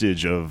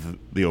vestige of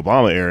the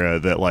Obama era,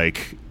 that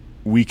like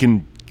we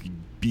can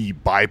be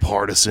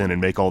bipartisan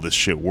and make all this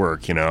shit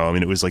work. I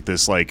mean, it was like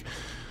this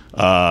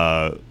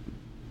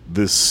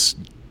this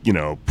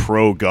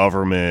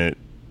pro-government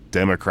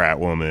Democrat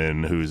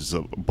woman whose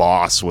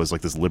boss was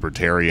like this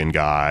libertarian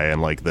guy,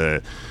 and like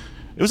it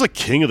was like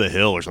King of the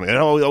Hill or something. It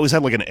always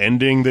had like an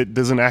ending that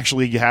doesn't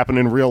actually happen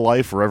in real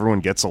life where everyone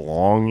gets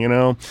along,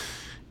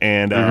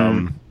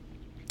 and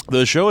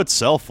the show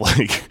itself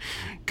like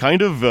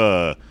kind of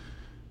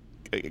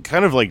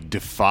like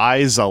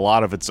defies a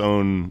lot of its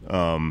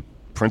own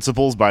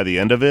principles by the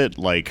end of it.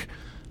 Like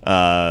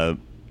I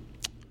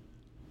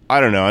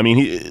don't know, I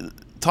mean,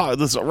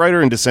 this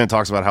writer in Dissent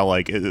talks about how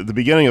like at the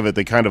beginning of it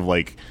they kind of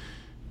like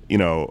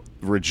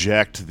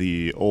reject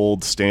the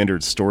old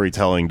standard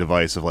storytelling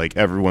device of like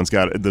everyone's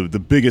got the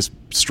biggest,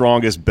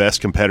 strongest, best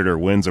competitor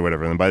wins or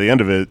whatever. And by the end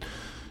of it,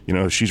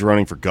 she's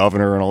running for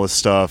governor and all this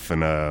stuff.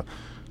 And I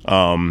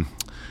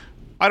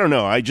don't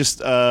know. I just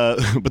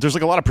but there's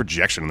like a lot of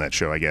projection in that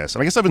show, I guess.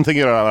 And I guess I've been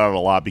thinking about it a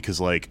lot because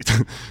like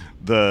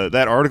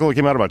that article that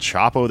came out about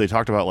Chapo, they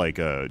talked about like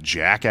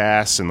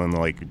Jackass, and then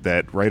like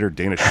that writer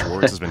Dana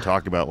Schwartz has been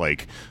talking about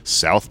like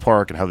South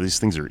Park and how these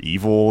things are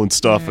evil and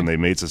stuff, and they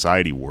made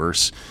society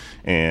worse.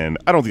 And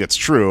I don't think that's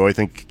true. I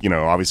think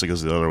obviously it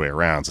goes the other way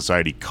around.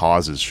 Society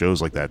causes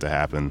shows like that to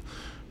happen.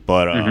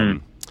 But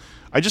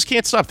I just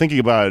can't stop thinking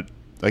about,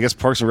 I guess,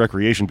 Parks and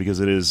Recreation, because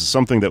it is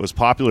something that was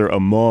popular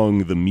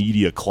among the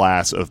media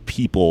class of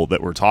people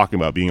that were talking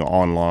about being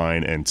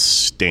online and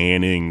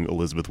standing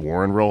Elizabeth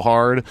Warren real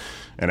hard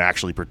and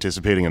actually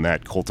participating in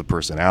that cult of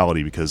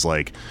personality, because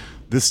like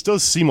this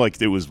does seem like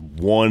it was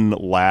one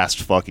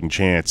last fucking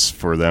chance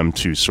for them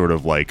to sort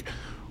of like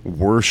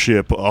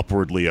worship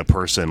upwardly a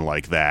person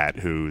like that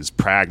who's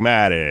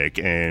pragmatic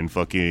and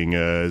fucking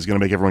is going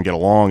to make everyone get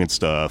along and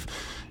stuff.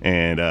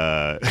 And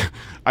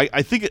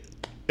I think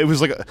it was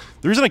like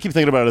the reason I keep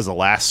thinking about it as a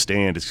last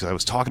stand is because I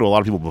was talking to a lot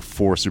of people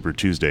before Super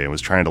Tuesday and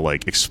was trying to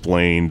like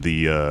explain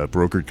the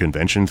brokered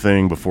convention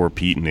thing before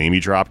Pete and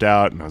Amy dropped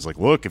out. And I was like,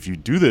 look, if you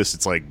do this,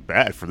 it's like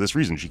bad for this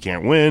reason. She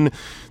can't win.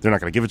 They're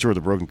not going to give it to her, the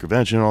broken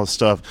convention and all this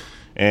stuff.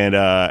 And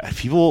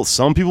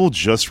some people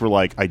just were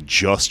like, I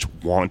just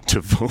want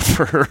to vote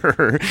for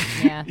her,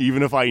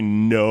 even if I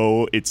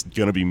know it's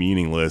going to be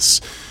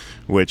meaningless,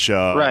 which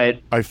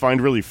I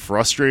find really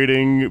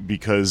frustrating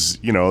because,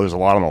 there's a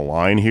lot on the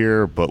line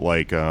here. But,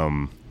 like,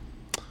 I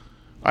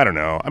don't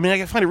know. I mean,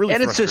 I find it really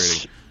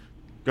frustrating.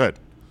 Go ahead.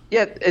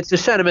 Yeah, it's a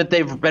sentiment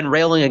they've been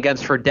railing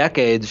against for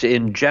decades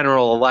in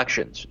general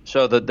elections.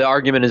 So the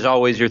argument is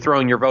always you're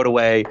throwing your vote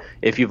away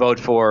if you vote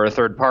for a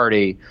third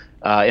party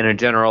in a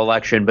general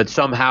election, but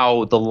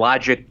somehow the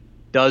logic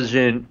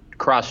doesn't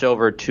cross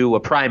over to a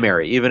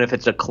primary, even if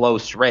it's a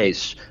close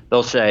race.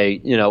 They'll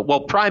say, well,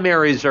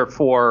 primaries are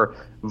for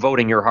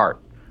voting your heart.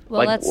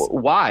 Well, like,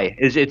 why?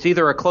 It's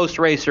either a close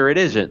race or it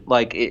isn't.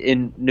 Like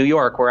in New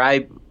York, where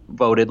I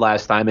voted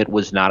last time, it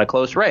was not a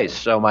close race,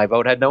 so my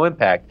vote had no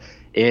impact.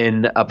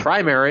 In a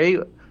primary,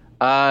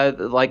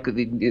 like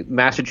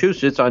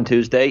Massachusetts on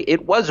Tuesday,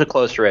 it was a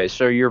close race.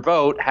 So your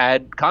vote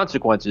had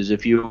consequences.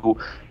 If you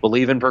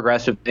believe in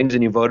progressive things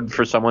and you voted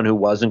for someone who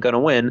wasn't going to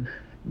win,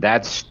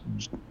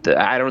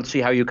 I don't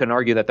see how you can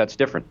argue that that's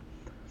different.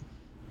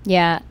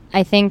 Yeah,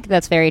 I think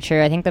that's very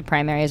true. I think the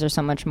primaries are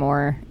so much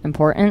more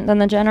important than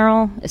the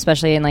general,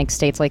 especially in like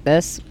states like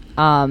this.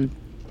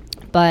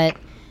 But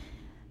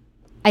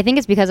I think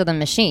it's because of the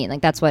machine.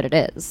 Like that's what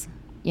it is,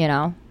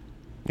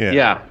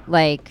 Yeah.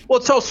 Like, well,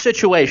 it's all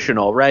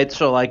situational, right?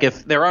 So, like,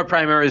 if there are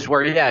primaries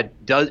where,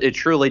 it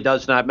truly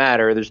does not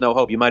matter, there's no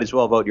hope, you might as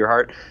well vote your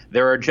heart.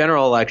 There are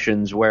general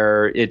elections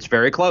where it's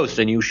very close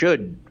and you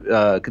should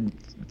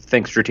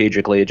think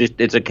strategically.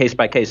 It's a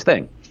case-by-case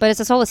thing. But it's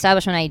this whole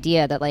establishment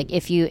idea that, like,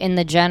 if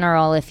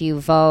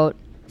you vote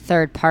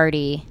third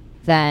party,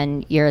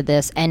 then you're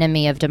this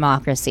enemy of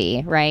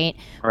democracy, right?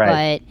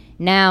 Right. But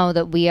now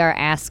that we are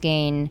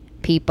asking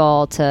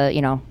people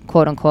to,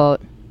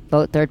 quote-unquote,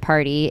 vote third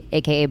party,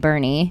 a.k.a.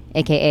 Bernie,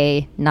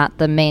 a.k.a. not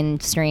the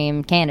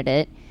mainstream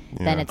candidate,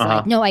 then it's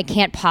like, no, I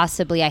can't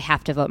possibly, I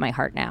have to vote my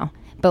heart now.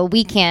 But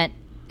we can't,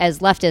 as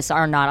leftists,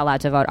 are not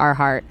allowed to vote our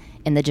heart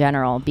in the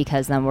general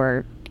because then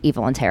we're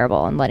evil and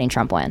terrible and letting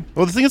Trump win.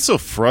 Well, the thing that's so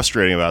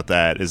frustrating about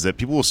that is that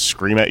people will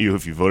scream at you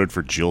if you voted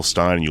for Jill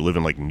Stein and you live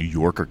in like New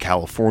York or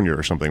California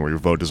or something where your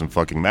vote doesn't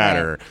fucking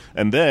matter. Right.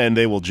 And then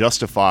they will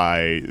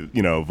justify,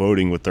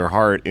 voting with their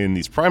heart in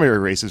these primary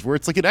races where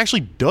it's like it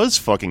actually does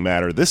fucking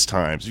matter this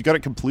time. So you got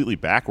it completely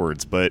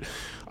backwards. But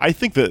I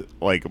think that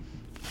like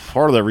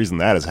part of the reason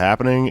that is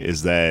happening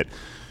is that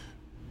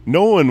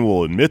no one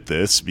will admit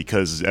this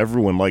because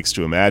everyone likes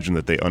to imagine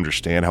that they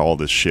understand how all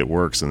this shit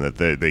works and that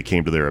they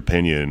came to their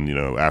opinion,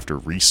 after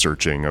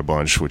researching a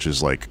bunch, which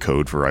is like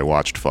code for I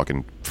watched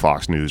fucking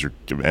Fox News or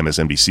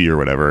MSNBC or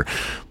whatever.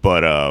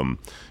 But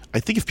I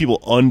think if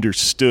people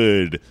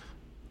understood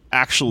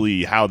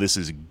actually how this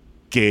is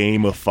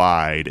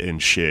gamified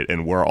and shit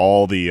and where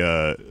all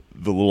the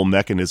little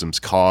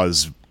mechanisms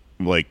cause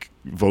like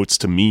votes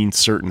to mean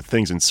certain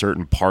things in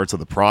certain parts of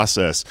the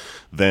process,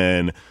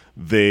 then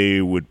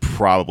they would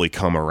probably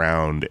come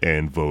around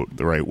and vote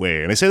the right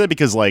way. And I say that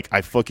because like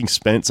I fucking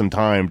spent some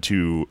time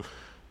to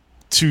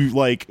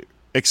like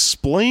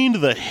explained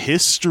the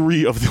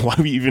history of why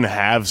we even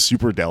have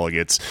super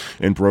delegates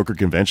and broker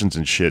conventions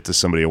and shit to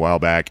somebody a while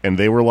back, and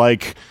they were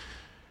like,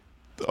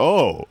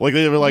 oh, like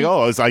they were like,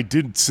 oh, I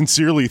did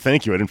sincerely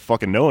thank you. I didn't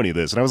fucking know any of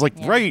this. And I was like,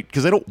 right,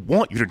 because they don't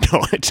want you to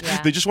know it.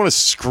 Yeah. They just want to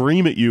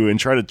scream at you and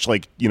try to,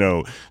 like, you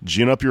know,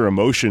 gin up your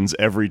emotions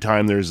every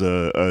time there's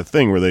a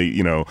thing where they,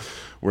 you know,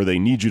 where they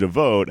need you to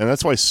vote. And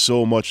that's why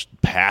so much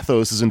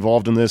pathos is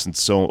involved in this. And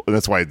so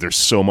that's why there's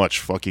so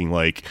much fucking,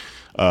 like,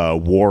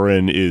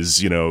 Warren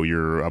is, you know,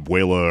 your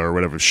abuela or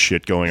whatever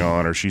shit going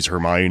on, or she's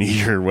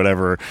Hermione or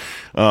whatever.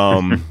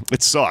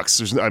 It sucks.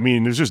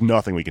 There's just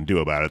nothing we can do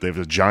about it. They have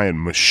a giant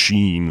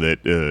machine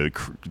that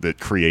that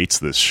creates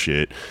this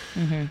shit.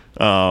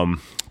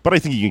 But I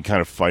think you can kind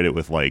of fight it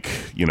with, like,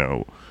 you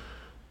know,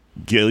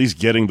 at least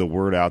getting the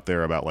word out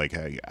there about, like,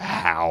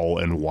 how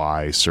and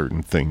why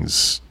certain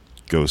things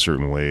go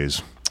certain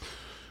ways.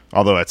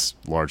 Although that's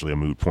largely a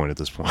moot point at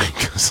this point,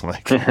 because,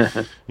 like,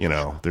 you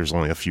know, there's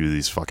only a few of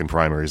these fucking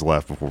primaries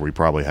left before we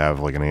probably have,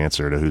 like, an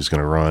answer to who's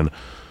going to run.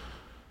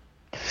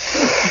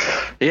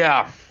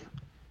 Yeah.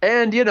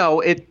 And, you know,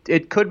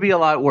 it could be a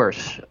lot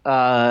worse.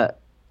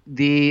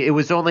 It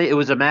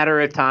was a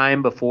matter of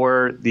time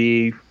before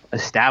the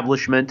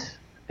establishment,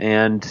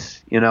 and,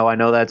 you know, I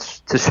know that's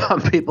to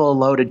some people a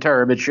loaded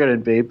term. It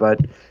shouldn't be, but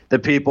the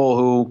people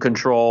who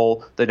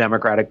control the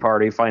Democratic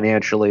Party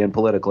financially and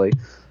politically,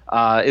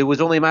 it was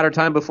only a matter of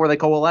time before they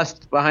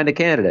coalesced behind a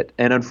candidate.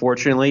 And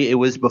unfortunately, it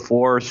was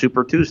before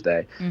Super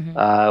Tuesday.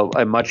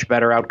 A much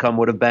better outcome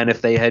would have been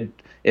if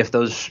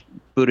those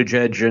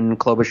Buttigieg and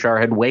Klobuchar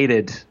had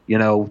waited, you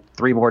know,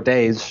 3 more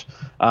days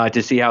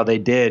to see how they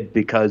did,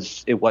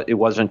 because it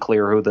wasn't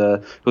clear who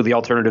the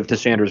alternative to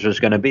Sanders was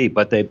going to be.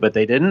 But they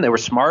didn't. They were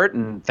smart,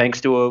 and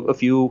thanks to a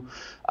few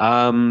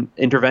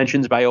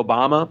interventions by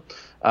Obama,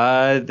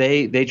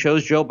 they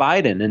chose Joe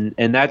Biden,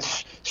 and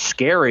that's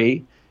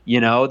scary. You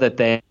know,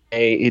 that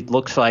it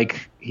looks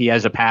like he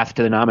has a path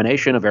to the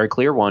nomination, a very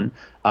clear one,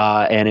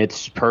 and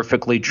it's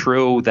perfectly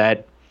true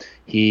that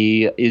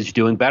he is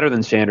doing better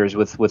than Sanders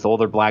with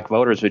older black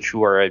voters,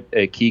 who are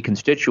a key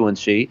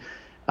constituency.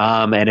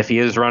 And if he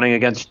was running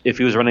against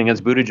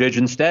Buttigieg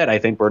instead, I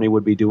think Bernie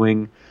would be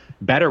doing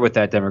better with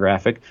that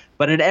demographic.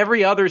 But in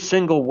every other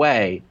single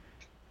way,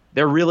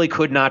 there really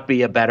could not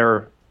be a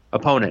better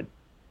opponent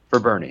for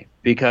Bernie,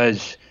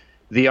 because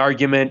the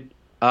argument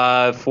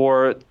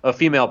for a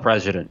female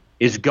president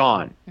is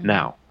gone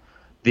now.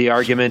 The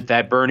argument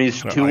that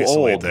Bernie's too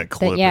old. That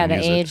clip the and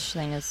use age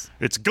thing is...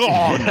 It's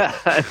gone.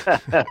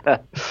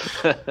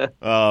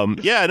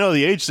 Yeah, no,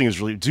 the age thing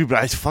is really... Dude, but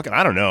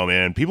I don't know,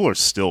 man. People are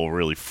still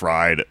really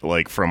fried,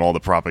 like, from all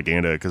the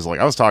propaganda. Because, like,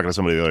 I was talking to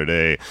somebody the other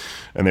day,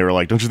 and they were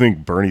like, don't you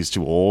think Bernie's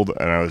too old?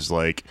 And I was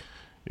like,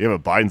 yeah,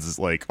 but Biden's,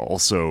 like,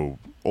 also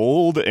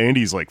old, and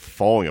he's, like,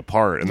 falling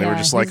apart. And they were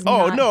just like,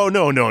 oh, no.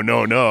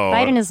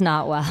 Biden is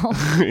not well.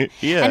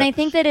 Yeah. And I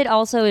think that it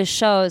also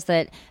shows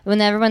that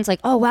when everyone's like,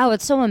 oh, wow,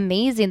 it's so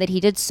amazing that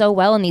he did so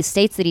well in these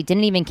states that he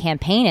didn't even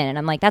campaign in. And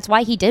I'm like, that's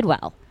why he did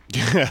well.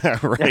 Yeah,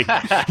 right.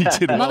 He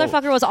did well.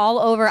 Motherfucker was all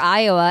over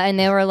Iowa, and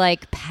they were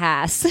like,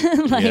 pass.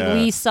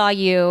 We saw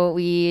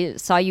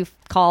you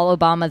call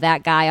Obama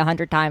that guy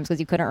 100 times because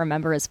you couldn't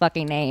remember his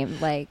fucking name.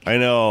 Like, I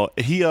know.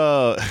 He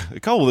a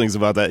couple of things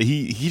about that.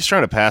 He's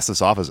trying to pass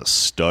this off as a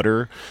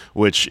stutter,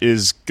 which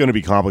is going to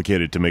be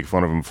complicated to make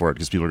fun of him for it,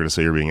 because people are going to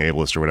say you're being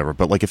ableist or whatever.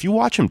 But, like, if you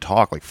watch him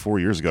talk, like, 4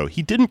 years ago,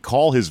 he didn't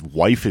call his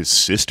wife his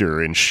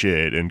sister and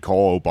shit, and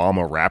call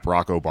Obama Rap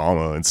Rock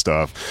Obama and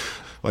stuff.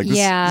 Like, this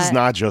is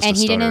not just and a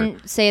he stutter.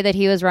 didn't say that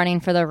he was running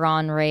for the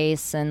Ron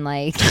race, and,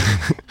 like,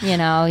 you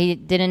know, he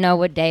didn't know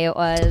what day it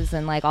was,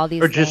 and, like, all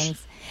these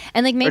things.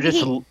 And, like,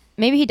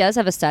 maybe he does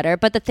have a stutter,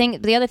 but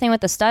the other thing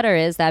with the stutter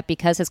is that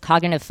because his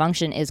cognitive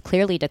function is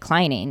clearly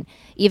declining,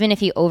 even if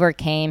he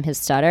overcame his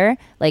stutter,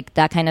 like,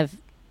 that kind of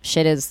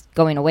shit is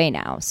going away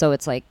now. So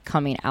it's, like,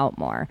 coming out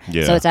more.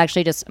 Yeah. So it's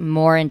actually just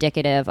more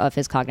indicative of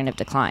his cognitive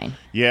decline.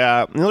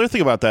 Yeah. The other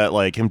thing about that,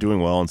 like, him doing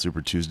well on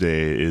Super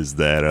Tuesday is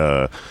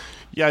that,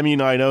 yeah, I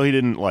mean, I know he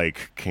didn't,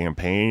 like,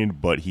 campaign,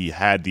 but he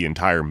had the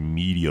entire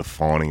media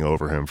fawning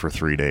over him for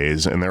 3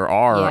 days. And there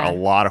are a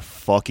lot of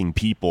fucking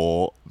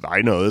people,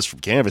 I know this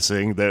from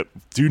canvassing, that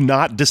do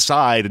not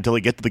decide until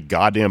they get to the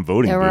goddamn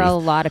voting booth. There were a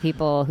lot of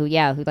people who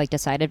like,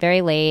 decided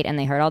very late, and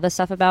they heard all this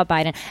stuff about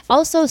Biden.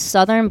 Also,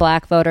 Southern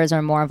black voters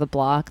are more of a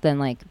block than,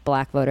 like,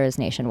 black voters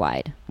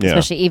nationwide,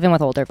 especially even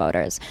with older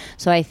voters.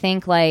 So I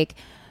think, like,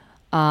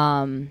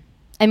 I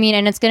mean,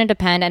 and it's going to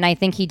depend, and I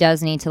think he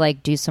does need to,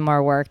 like, do some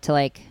more work to,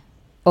 like,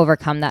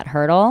 overcome that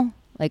hurdle,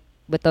 like,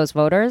 with those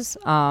voters.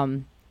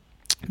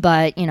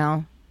 But, you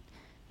know,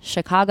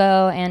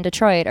 Chicago and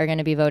Detroit are going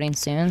to be voting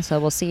soon, so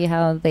we'll see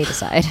how they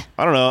decide.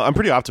 I don't know. I'm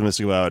pretty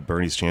optimistic about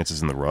Bernie's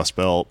chances in the Rust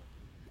Belt.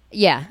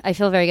 Yeah, I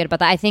feel very good about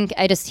that. I think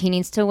he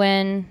needs to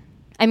win.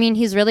 I mean,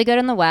 he's really good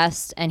in the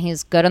West, and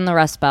he's good in the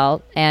Rust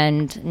Belt.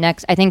 And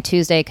I think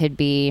Tuesday could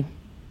be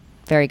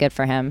very good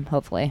for him,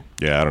 hopefully.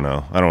 Yeah, I don't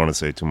know. I don't want to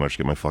say too much,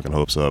 get my fucking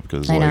hopes up,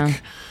 because,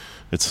 like,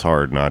 It's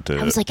hard not to.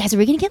 I was like, guys, are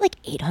we going to get like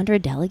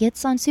 800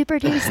 delegates on Super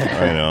Tuesday?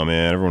 I know,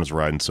 man. Everyone's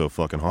riding so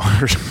fucking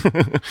hard.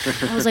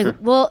 I was like,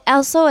 well,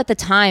 also at the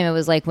time, it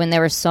was like when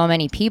there were so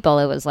many people,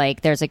 it was like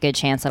there's a good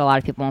chance that a lot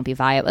of people won't be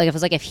viable. Like, it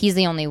was like if he's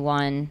the only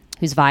one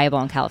who's viable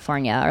in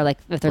California, or like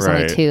if there's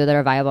only two that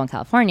are viable in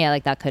California,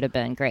 like that could have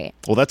been great.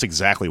 Well, that's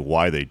exactly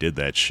why they did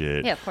that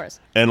shit. Yeah, of course.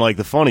 And like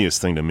the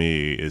funniest thing to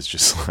me is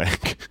just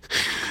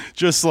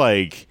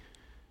like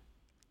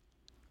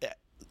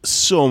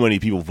so many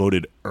people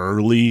voted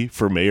early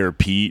for Mayor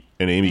Pete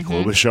and Amy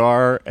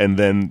Klobuchar, and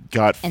then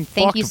got and fucked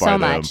thank you by so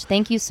them. much.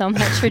 Thank you so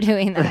much for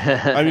doing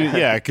that. I mean,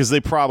 yeah, because they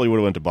probably would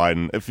have went to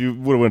Biden. If you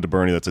would have went to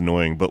Bernie, that's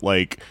annoying. But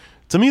like,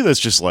 to me, that's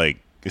just like,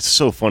 it's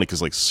so funny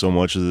because like so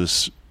much of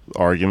this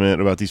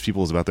argument about these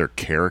people is about their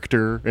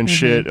character and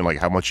shit, and like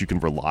how much you can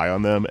rely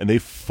on them, and they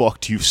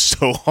fucked you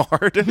so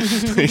hard.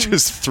 They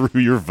just threw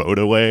your vote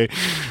away.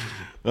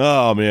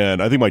 Oh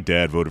man, I think my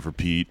dad voted for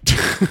Pete.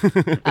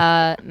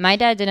 My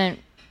dad didn't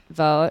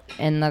vote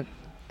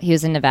he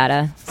was in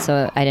Nevada,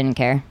 so I didn't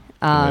care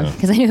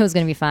because I knew it was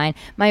going to be fine.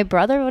 My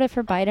brother voted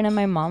for Biden and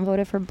my mom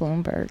voted for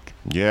Bloomberg.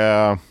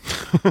 Yeah.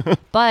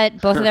 But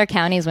both of their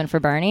counties went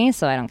for Bernie,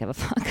 so I don't give a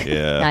fuck.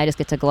 Yeah. Now I just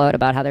get to gloat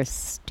about how they're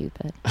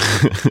stupid.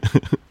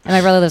 And my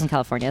brother lives in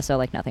California, so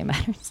like nothing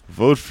matters.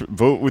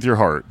 Vote with your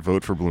heart.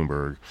 Vote for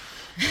Bloomberg.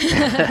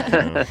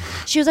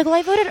 She was like, well,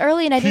 I voted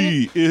early and I didn't.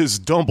 He is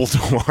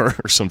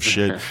Dumbledore or some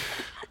shit.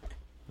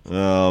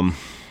 Voldemort.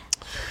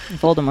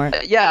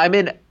 Yeah, I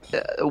mean,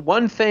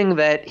 one thing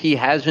that he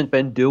hasn't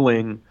been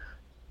doing,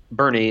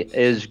 Bernie,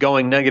 is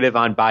going negative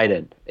on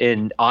Biden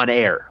on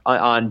air,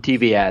 on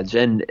TV ads.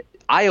 And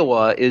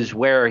Iowa is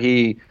where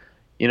he,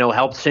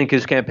 helped sink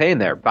his campaign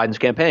there, Biden's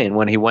campaign,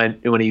 when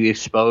he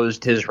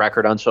exposed his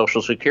record on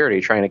Social Security,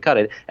 trying to cut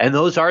it. And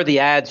those are the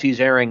ads he's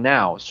airing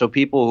now. So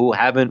people who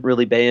haven't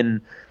really been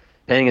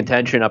paying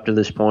attention up to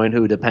this point,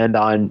 who depend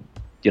on,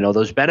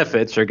 those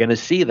benefits, are going to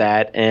see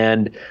that.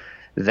 And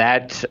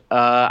that,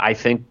 I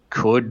think,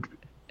 could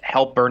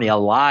help Bernie a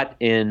lot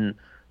in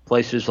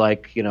places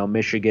like,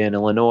 Michigan,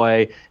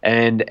 Illinois,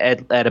 and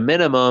at a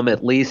minimum,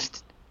 at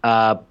least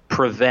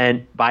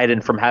prevent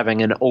Biden from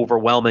having an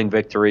overwhelming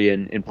victory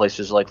in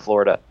places like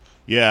Florida.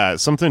 Yeah,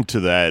 something to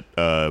that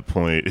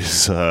point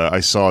is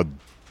I saw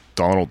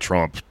Donald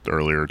Trump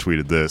earlier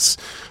tweeted this.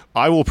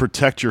 I will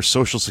protect your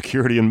Social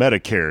Security and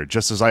Medicare,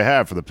 just as I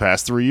have for the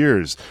past 3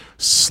 years.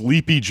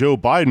 Sleepy Joe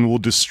Biden will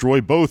destroy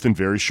both in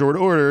very short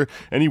order,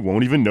 and he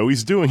won't even know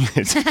he's doing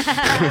it.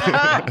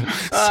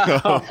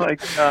 Oh, my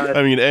God.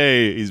 I mean,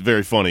 A, he's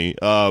very funny,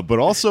 but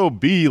also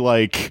B,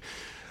 like,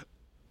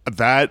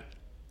 that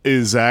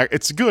is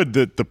it's good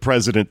that the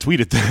president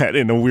tweeted that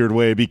in a weird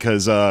way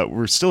because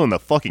we're still in the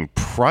fucking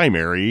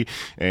primary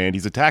and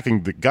he's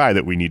attacking the guy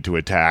that we need to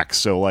attack.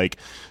 So like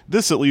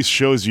this at least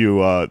shows you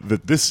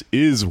that this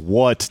is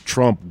what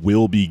Trump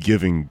will be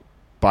giving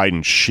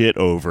Biden shit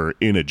over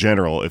in a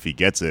general if he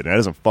gets it. And that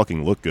doesn't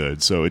fucking look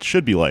good. So it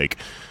should be like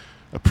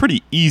a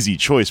pretty easy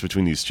choice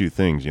between these two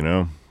things,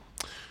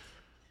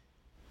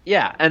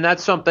 Yeah, and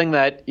that's something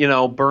that,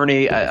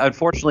 Bernie,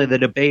 unfortunately the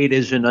debate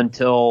isn't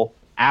until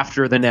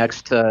after the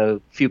next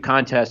few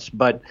contests,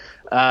 but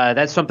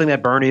that's something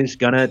that Bernie's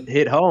gonna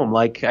hit home.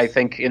 Like I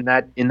think in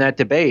that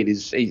debate,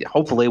 he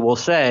hopefully will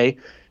say,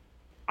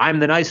 "I'm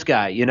the nice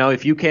guy."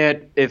 If you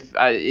can't,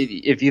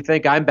 if you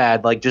think I'm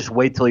bad, like just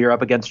wait till you're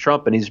up against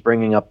Trump and he's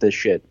bringing up this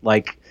shit.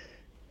 Like,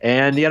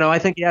 and I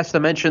think he has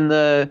to mention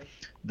the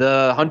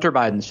Hunter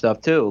Biden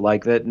stuff too,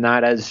 like that,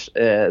 not as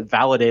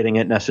validating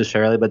it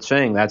necessarily, but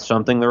saying that's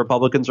something the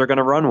Republicans are going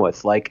to run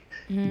with. Like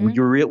we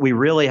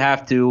really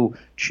have to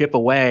chip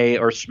away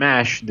or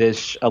smash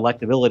this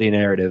electability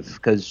narrative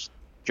because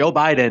Joe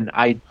Biden,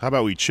 how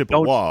about we chip a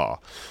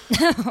wall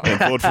and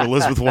vote for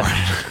Elizabeth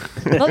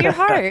Warren? Vote your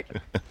heart.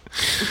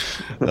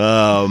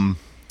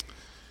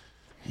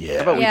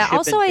 Yeah.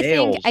 Also,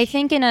 I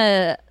think in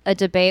a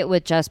debate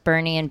with just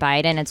Bernie and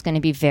Biden, it's going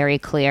to be very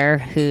clear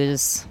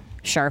who's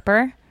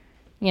sharper,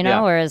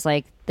 whereas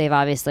like they've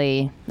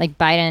obviously like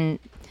Biden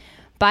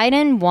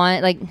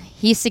won, like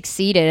he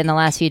succeeded in the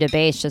last few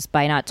debates just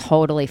by not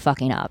totally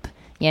fucking up,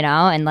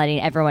 and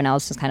letting everyone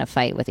else just kind of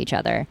fight with each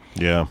other.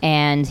 Yeah.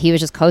 And he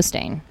was just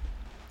coasting.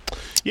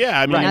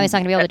 Yeah, I mean, now he's not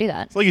gonna be able to do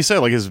that. Like you said,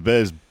 like his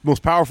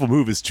most powerful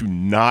move is to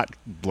not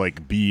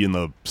like be in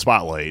the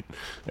spotlight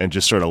and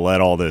just sort of let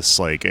all this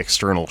like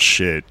external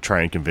shit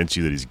try and convince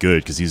you that he's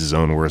good because he's his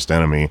own worst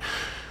enemy.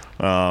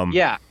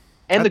 Yeah.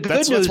 And the good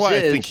news that's why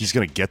is, I think he's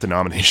going to get the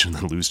nomination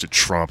and then lose to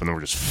Trump, and then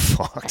we're just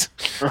fucked.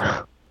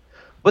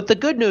 But the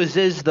good news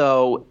is,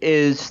 though,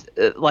 is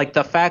like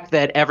the fact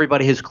that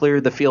everybody has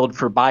cleared the field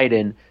for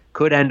Biden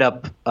could end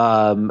up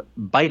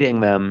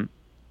biting them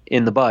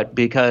in the butt,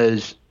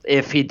 because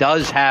if he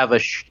does have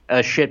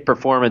a shit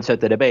performance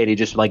at the debate, he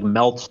just like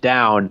melts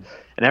down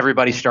and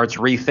everybody starts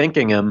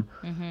rethinking him,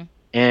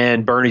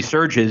 and Bernie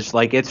surges,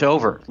 like it's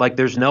over. Like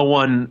there's no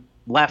one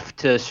left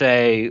to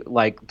say,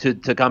 like to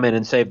come in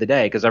and save the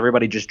day because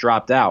everybody just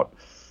dropped out.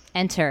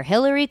 Enter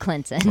Hillary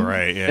Clinton.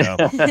 Right, yeah.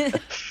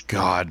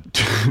 God.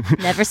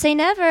 Never say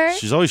never.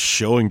 She's always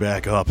showing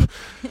back up.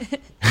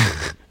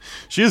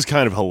 She is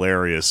kind of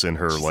hilarious in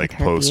her She's like like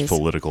herpes.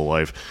 post-political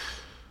life.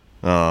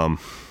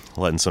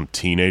 Letting some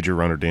teenager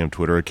run her damn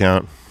Twitter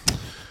account.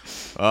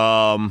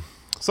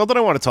 Something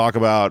I want to talk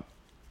about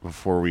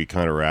before we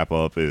kind of wrap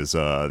up is the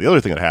other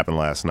thing that happened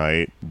last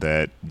night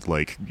that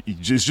like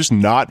is just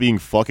not being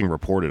fucking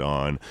reported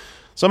on.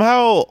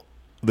 Somehow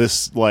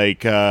this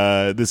like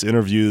this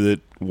interview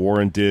that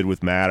Warren did with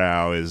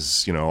Maddow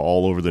is, you know,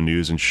 all over the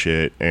news and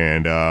shit,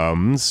 and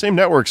the same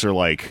networks are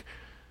like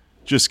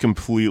just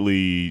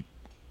completely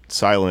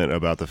silent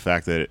about the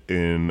fact that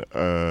in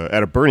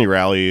at a Bernie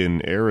rally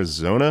in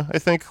Arizona, I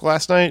think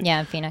last night, Yeah,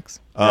 in Phoenix.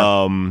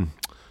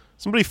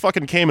 somebody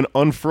fucking came and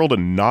unfurled a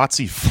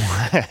Nazi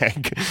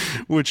flag,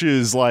 which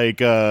is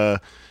like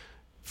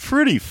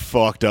pretty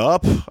fucked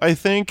up, I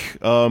think,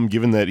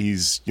 given that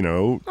he's, you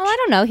know, Well, I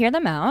don't know. Hear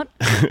them out.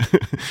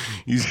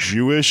 he's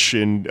Jewish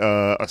and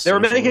a They're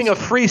making a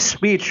socialist. free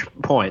speech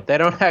point. They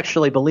don't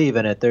actually believe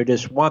in it. They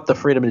just want the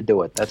freedom to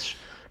do it. That's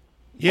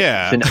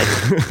Yeah.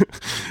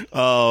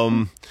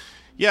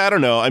 Yeah, I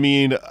don't know. I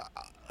mean,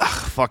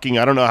 fucking,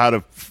 I don't know how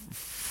to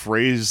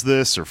phrase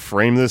this or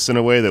frame this in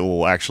a way that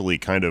will actually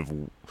kind of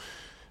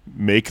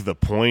make the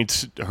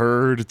point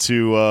heard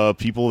to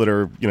people that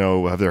are, you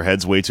know, have their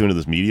heads way too into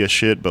this media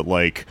shit. But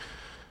like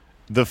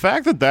the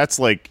fact that that's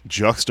like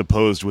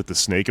juxtaposed with the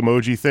snake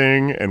emoji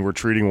thing, and we're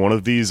treating one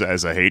of these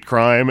as a hate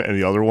crime and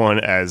the other one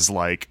as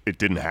like it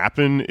didn't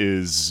happen,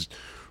 is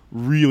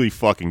really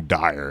fucking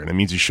dire. And it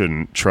means you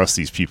shouldn't trust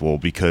these people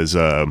because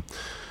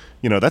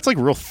you know, that's like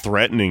real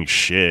threatening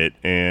shit.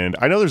 And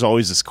I know there's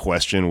always this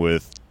question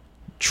with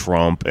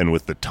Trump and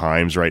with the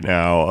times right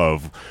now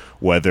of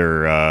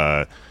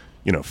whether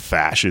you know,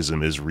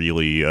 fascism is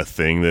really a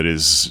thing that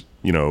is,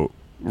 you know,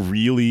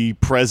 really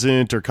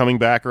present or coming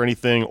back or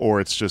anything,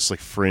 or it's just like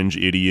fringe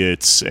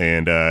idiots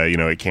and you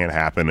know, it can't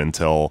happen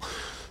until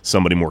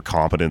somebody more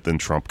competent than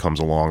Trump comes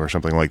along or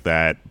something like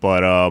that.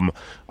 But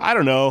I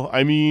don't know.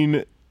 I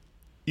mean,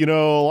 you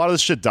know, a lot of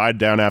this shit died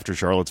down after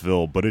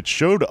Charlottesville, but it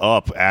showed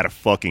up at a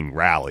fucking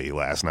rally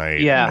last night.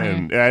 Yeah.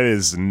 And that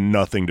is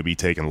nothing to be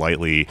taken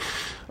lightly.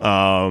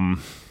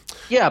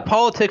 Yeah,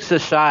 politics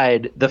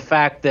aside, the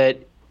fact that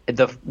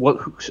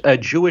a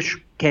Jewish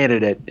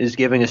candidate is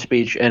giving a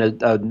speech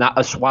and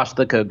a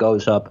swastika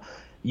goes up,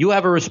 you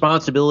have a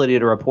responsibility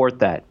to report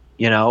that,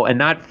 you know, and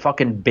not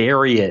fucking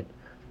bury it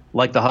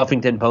like the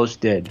Huffington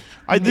Post did.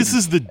 This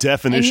is the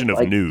definition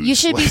of news. You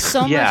should be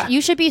so Yeah. much. You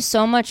should be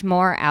so much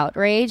more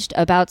outraged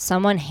about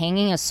someone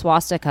hanging a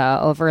swastika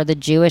over the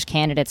Jewish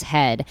candidate's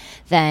head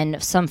than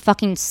some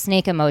fucking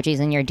snake emojis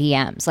in your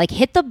DMs. Like,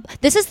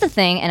 This is the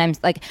thing, and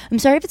I'm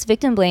sorry if it's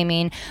victim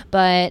blaming,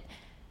 but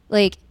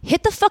like,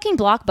 hit the fucking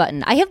block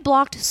button. I have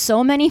blocked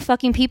so many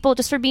fucking people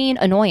just for being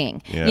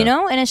annoying, Yeah. you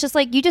know? And it's just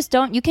like,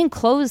 you can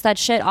close that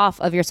shit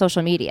off of your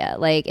social media.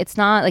 Like, it's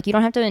not like you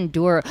don't have to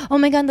endure, oh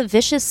my God, the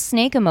vicious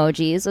snake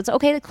emojis. It's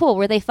okay, cool.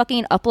 Were they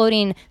fucking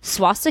uploading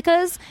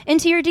swastikas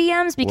into your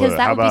DMs? Because Well,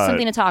 that how would be about-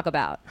 something to talk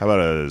about. How about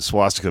a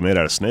swastika made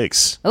out of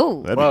snakes?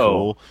 Oh. That'd be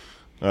Whoa.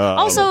 cool.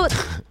 Also,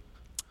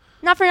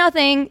 not for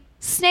nothing,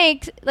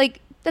 snake,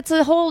 like, that's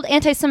a whole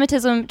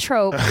anti-Semitism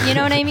trope. You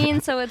know what I mean?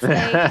 So it's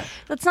like,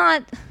 let's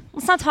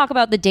not talk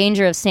about the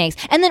danger of snakes.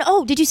 And then,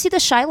 did you see the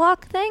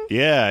Shylock thing?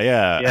 Yeah.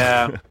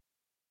 Yeah.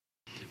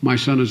 My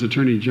son is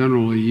Attorney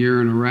General a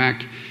year in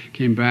Iraq,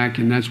 came back,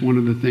 and that's one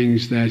of the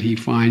things that he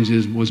finds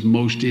was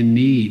most in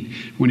need.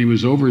 When he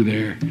was over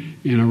there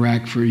in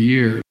Iraq for a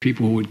year,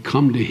 people would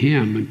come to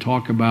him and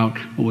talk about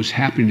what was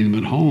happening to them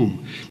at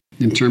home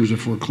in terms of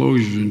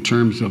foreclosures, in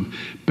terms of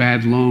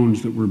bad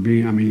loans that were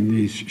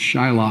these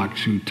Shylocks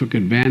who took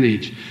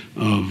advantage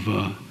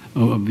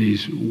of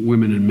these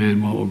women and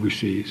men while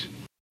overseas.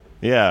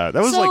 Yeah,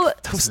 that was So-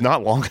 that was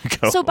not long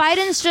ago. So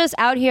Biden's just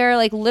out here,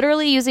 like,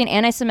 literally using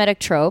anti-Semitic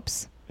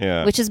tropes,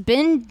 yeah. which has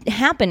been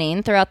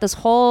happening throughout this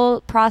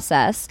whole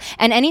process.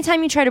 And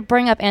anytime you try to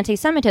bring up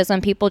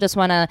anti-Semitism, people just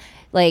want to,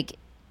 like,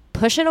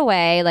 push it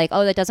away, like,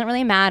 oh, that doesn't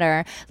really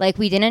matter. Like,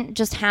 we didn't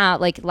just have,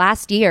 like,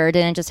 last year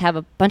didn't just have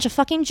a bunch of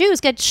fucking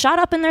Jews get shot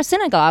up in their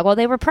synagogue while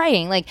they were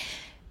praying. Like,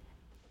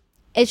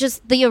 it's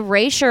just the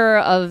erasure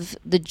of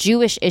the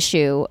Jewish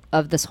issue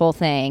of this whole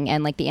thing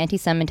and, like, the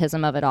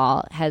anti-Semitism of it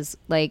all has,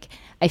 like,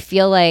 I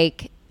feel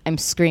like I'm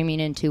screaming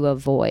into a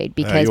void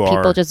because you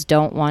people are. just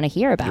don't want to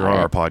hear about You're on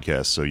our it.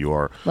 podcast, so you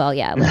are. Well,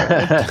 yeah,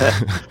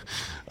 literally.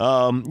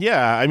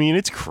 Yeah, I mean,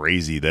 it's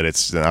crazy that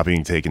it's not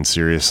being taken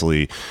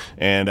seriously.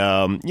 And,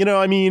 you know,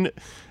 I mean,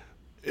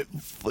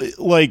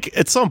 like,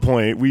 at some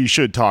point, we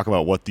should talk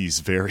about what these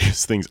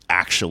various things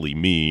actually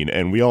mean.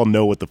 And we all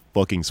know what the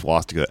fucking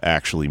swastika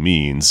actually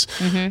means.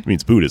 It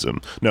means Buddhism.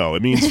 No,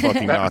 it means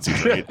fucking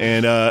Nazis, right?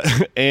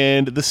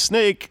 And the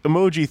snake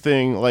emoji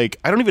thing, like,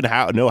 I don't even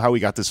know how we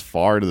got this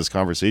far into this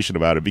conversation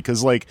about it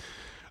because, like,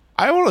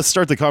 I want to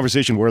start the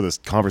conversation where this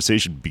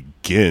conversation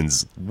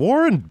begins.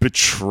 Warren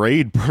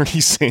betrayed Bernie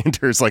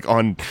Sanders like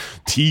on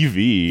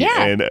TV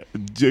and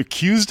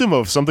accused him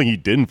of something he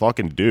didn't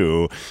fucking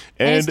do.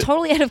 And it's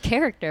totally out of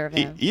character of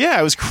him. Yeah,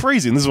 it was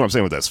crazy. And this is what I'm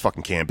saying with those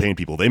fucking campaign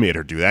people. They made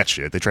her do that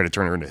shit. They tried to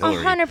turn her into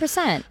Hillary.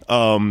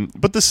 100%.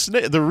 But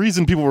the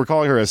reason people were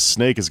calling her a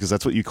snake is because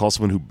that's what you call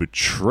someone who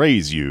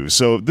betrays you.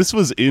 So this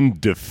was in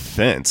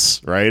defense,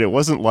 right? It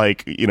wasn't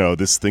like,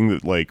 this thing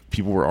that like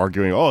people were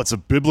arguing, oh, it's a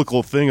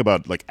biblical thing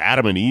about like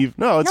Adam and Eve.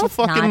 No, it's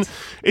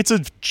it's a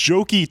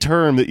jokey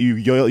term that you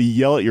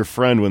yell at your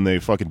friend when they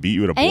fucking beat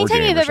you at a board game.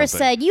 Anytime you've ever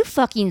said, you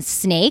fucking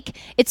snake,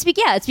 it's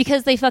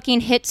because they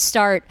fucking hit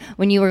start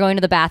when you were going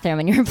to the bathroom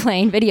and you were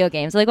playing video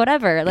games. Like,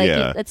 whatever. Like,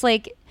 it's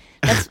like,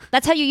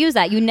 that's how you use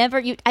that.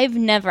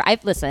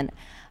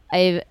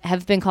 I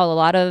have been called a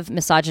lot of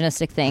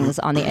misogynistic things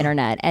on the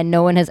internet, and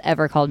no one has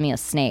ever called me a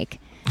snake.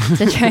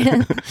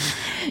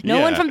 No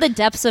one from the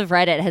depths of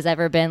Reddit has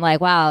ever been like,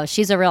 wow,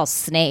 she's a real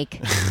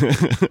snake.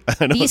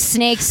 These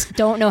snakes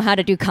don't know how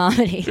to do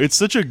comedy. It's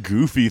such a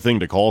goofy thing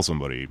to call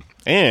somebody,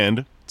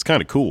 and it's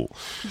kind of cool.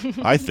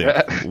 I think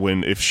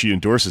if she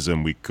endorses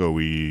him, we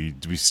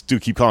still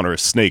keep calling her a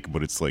snake,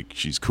 but it's like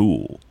she's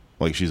cool.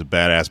 Like she's a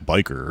badass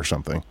biker or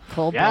something.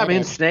 Yeah, I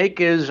mean, Snake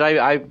is,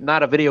 I'm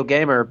not a video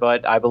gamer,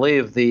 but I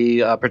believe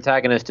the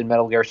protagonist in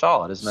Metal Gear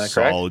Solid, isn't that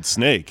correct? Solid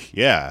Snake,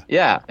 yeah.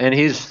 Yeah, and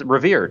he's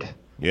revered.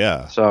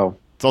 Yeah. So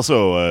it's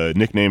also a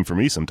nickname for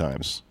me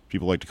sometimes.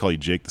 People like to call you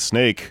Jake the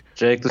Snake.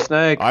 Jake the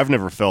Snake. I've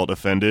never felt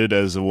offended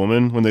as a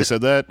woman when they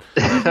said that.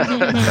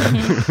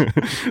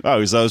 I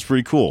always thought it was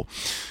pretty cool.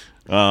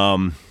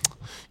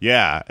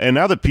 Yeah, and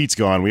now that Pete's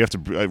gone, we have to.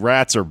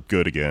 Rats are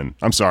good again.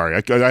 I'm sorry,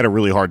 I had a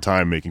really hard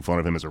time making fun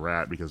of him as a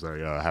rat because I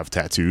have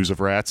tattoos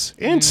of rats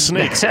and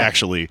snakes.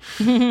 Actually,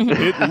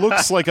 it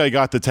looks like I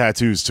got the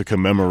tattoos to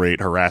commemorate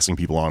harassing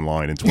people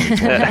online in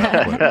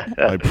 2020. But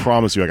I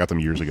promise you, I got them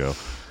years ago.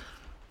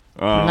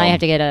 Now you have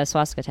to get a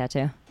swastika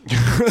tattoo. It's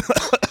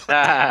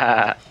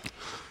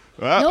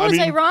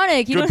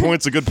ironic. Good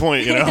point's a good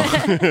point,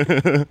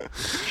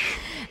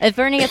 If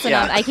Bernie gets the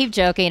I keep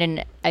joking,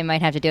 and I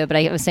might have to do it, but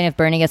I was saying if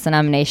Bernie gets the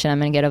nomination, I'm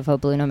going to get a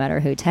vote blue no matter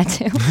who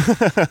tattoo.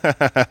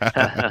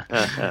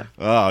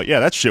 Oh,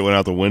 yeah, that shit went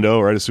out the window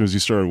right as soon as you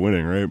started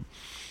winning, right?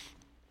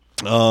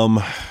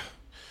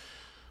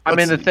 I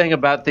mean, the thing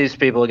about these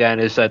people, again,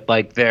 is that,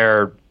 like,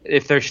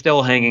 if they're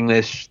still hanging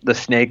the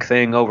snake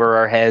thing over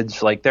our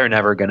heads, like, they're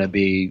never going to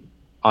be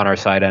on our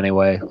side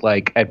anyway.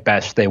 Like, at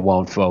best, they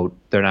won't vote.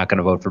 They're not going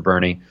to vote for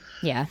Bernie.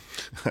 Yeah.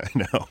 I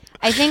know.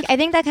 I think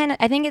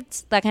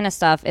it's that kind of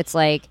stuff. It's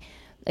like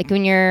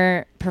when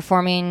you're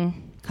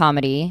performing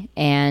comedy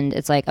and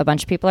it's like a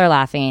bunch of people are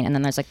laughing and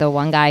then there's like the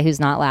one guy who's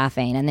not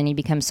laughing and then you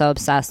become so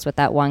obsessed with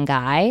that one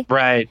guy.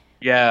 Right.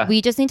 Yeah.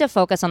 We just need to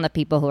focus on the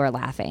people who are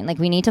laughing. Like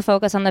we need to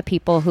focus on the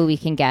people who we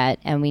can get,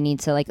 and we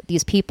need to like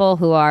these people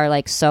who are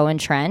like so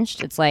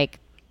entrenched. It's like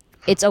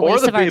it's a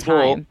waste of our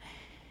time.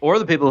 Or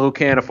the people who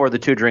can't afford the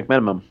 2-drink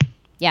minimum.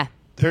 Yeah.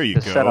 There you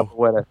go. Set up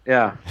with it.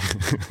 Yeah.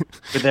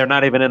 They're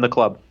not even in the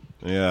club.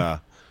 Yeah.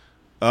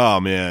 Oh,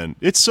 man.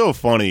 It's so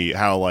funny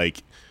how,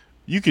 like,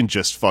 you can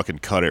just fucking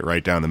cut it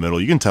right down the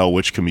middle. You can tell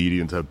which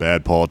comedians have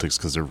bad politics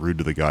because they're rude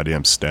to the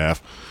goddamn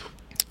staff.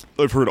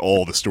 I've heard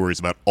all the stories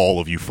about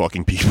all of you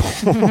fucking people.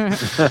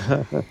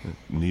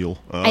 Neil.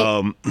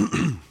 Go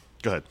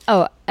ahead.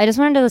 Oh, I just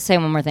wanted to say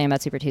one more thing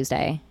about Super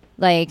Tuesday.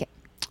 Like,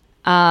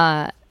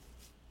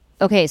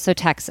 okay, so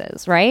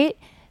Texas, right?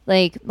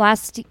 Like,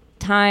 last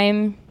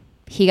time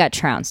he got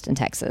trounced in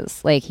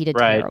Texas. Like, he did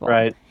terrible.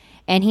 Right.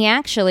 And he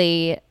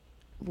actually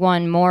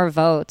won more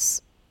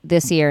votes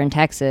this year in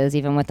Texas,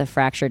 even with the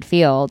fractured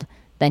field,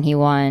 than he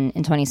won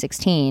in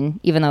 2016,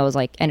 even though it was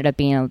like ended up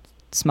being a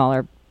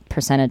smaller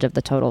percentage of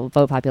the total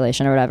vote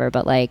population or whatever.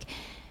 But like,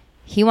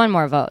 he won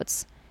more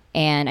votes.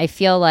 And I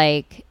feel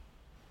like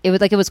it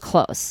was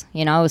close,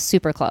 it was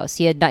super close.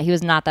 He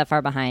was not that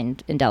far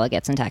behind in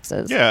delegates in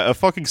Texas. Yeah, a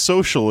fucking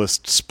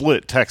socialist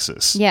split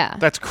Texas. Yeah.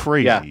 That's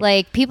crazy. Yeah.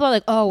 Like, people are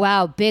like, oh,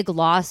 wow, big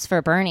loss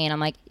for Bernie. And I'm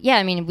like, yeah,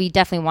 I mean, we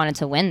definitely wanted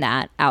to win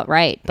that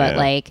outright. But,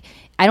 like,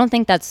 I don't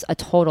think that's a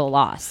total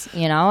loss,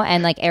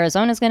 And, like,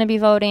 Arizona's going to be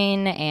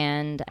voting,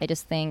 and I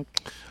just think...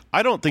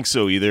 I don't think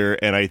so either,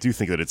 and I do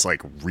think that it's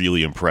like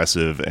really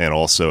impressive, and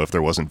also if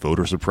there wasn't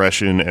voter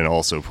suppression, and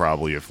also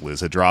probably if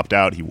Liz had dropped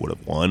out, he would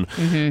have won.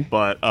 Mm-hmm.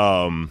 But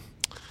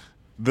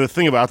the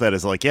thing about that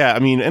is like, yeah, I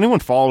mean, anyone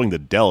following the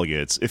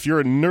delegates, if you're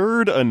a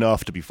nerd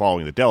enough to be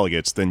following the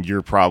delegates, then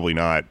you're probably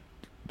not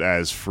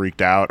as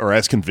freaked out or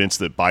as convinced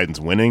that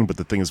Biden's winning. But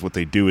the thing is, what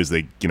they do is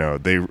they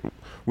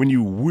when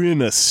you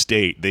win a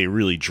state, they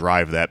really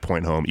drive that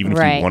point home, even if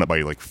you won it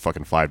by like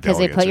fucking 5 delegates.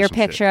 Because they put your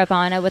picture up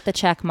on it with the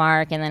check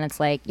mark, and then it's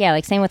like, yeah,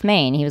 like same with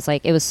Maine. He was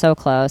like, it was so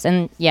close.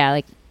 And yeah,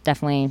 like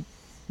definitely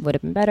would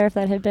have been better if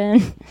that had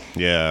been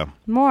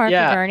more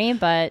for Bernie,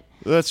 but...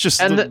 That's just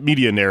the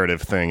media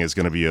narrative thing is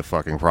going to be a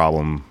fucking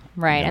problem.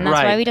 Right, and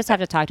that's why we just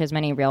have to talk to as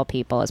many real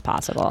people as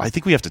possible. I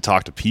think we have to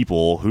talk to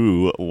people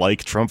who,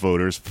 like Trump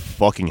voters,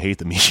 fucking hate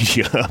the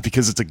media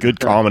because it's a good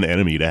common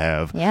enemy to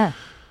have. Yeah.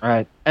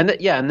 Right. And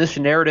and this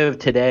narrative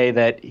today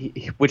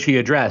which he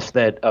addressed,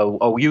 that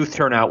youth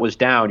turnout was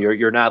down.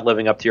 You're not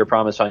living up to your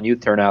promise on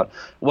youth turnout.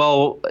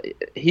 Well,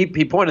 he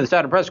pointed this out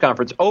in a press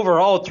conference.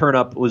 Overall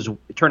turnout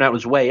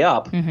was way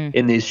up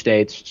in these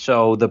states.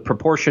 So the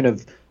proportion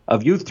of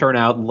youth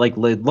turnout it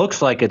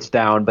looks like it's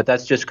down, but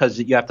that's just because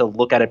you have to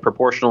look at it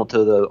proportional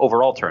to the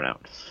overall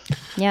turnout.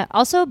 Yeah.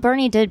 Also,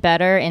 Bernie did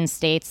better in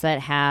states that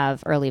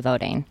have early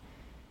voting,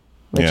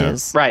 which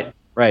is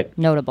Right.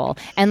 notable.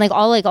 And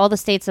all the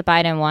states that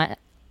Biden want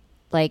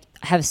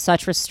have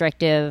such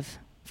restrictive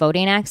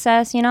voting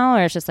access,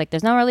 or it's just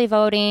there's no early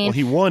voting. Well,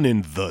 he won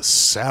in the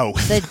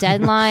South. The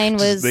deadline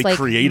was they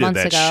created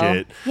months that ago.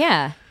 shit.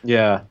 Yeah.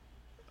 Yeah.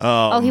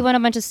 He won a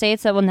bunch of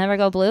states that will never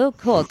go blue?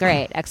 Cool,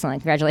 great,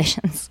 excellent,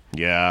 congratulations.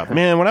 Yeah,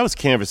 man, when I was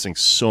canvassing,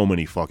 so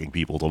many fucking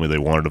people told me they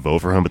wanted to vote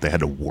for him, but they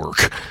had to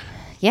work.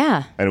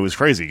 Yeah. And it was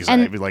crazy because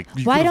I'd be like,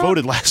 you could have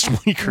voted last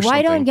week or something.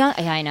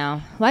 I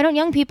know. Why don't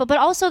young people, but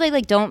also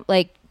they don't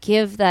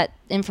give that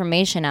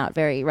information out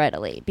very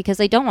readily because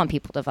they don't want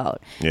people to vote.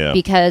 Yeah.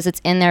 Because it's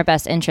in their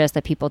best interest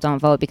that people don't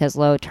vote because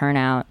low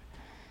turnout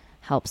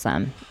helps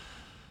them.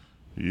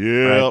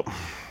 Yep.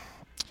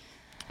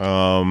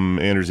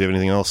 Anders, do you have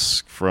anything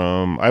else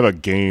I have a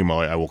game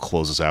I will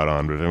close this out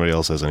on, but if anybody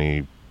else has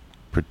any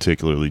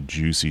particularly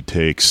juicy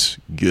takes,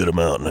 get them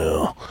out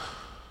now.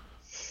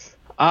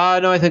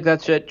 No, I think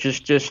that's it.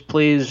 Just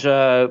please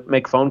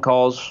make phone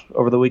calls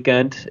over the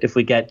weekend. If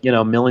we get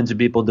millions of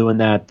people doing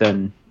that,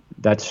 then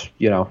that's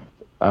can't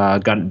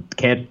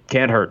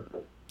hurt.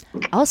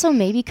 Also,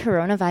 maybe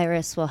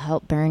coronavirus will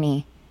help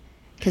Bernie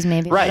because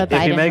maybe right. the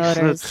Biden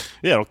voters.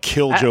 It'll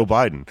kill Joe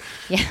Biden.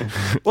 Yeah.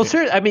 Well,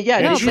 seriously, I mean,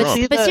 No,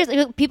 but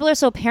seriously, people are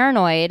so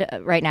paranoid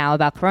right now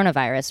about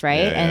coronavirus, right?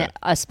 Yeah. And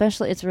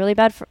especially, it's really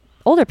bad for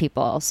older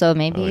people. So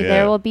maybe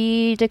there will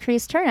be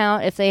decreased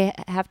turnout if they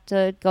have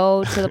to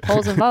go to the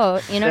polls and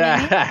vote. You know what I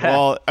mean?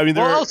 Well, I mean,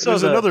 there's also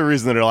another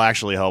reason that it'll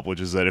actually help, which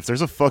is that if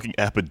there's a fucking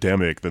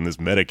epidemic, then this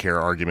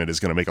Medicare argument is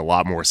going to make a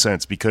lot more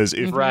sense. Because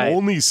if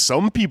only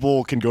some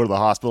people can go to the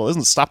hospital, it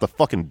doesn't stop the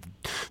fucking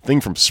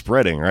thing from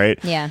spreading, right?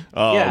 Yeah.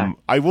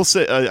 I will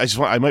say,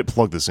 I might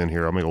plug this in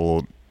here. I'll make a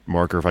little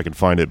marker if I can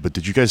find it. But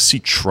did you guys see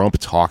Trump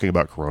talking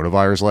about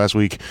coronavirus last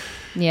week?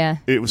 Yeah.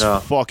 It was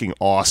fucking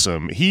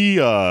awesome. He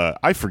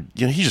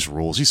he just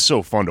rules. He's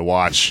so fun to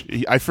watch.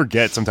 I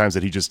forget sometimes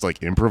that he just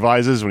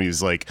improvises when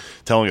he's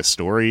telling a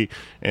story.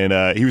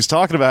 And he was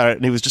talking about it,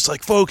 and he was just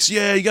like, folks,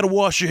 you got to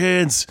wash your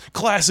hands.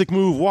 Classic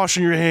move,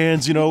 washing your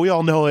hands. We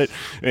all know it.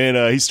 And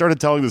he started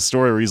telling the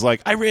story where he's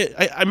like,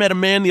 I met a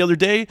man the other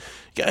day.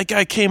 A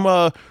guy came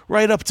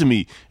right up to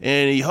me,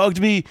 and he hugged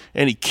me,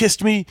 and he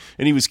kissed me,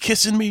 and he was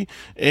kissing me.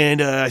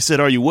 And I said,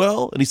 are you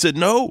well? And he said,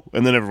 no.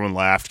 And then everyone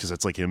laughed because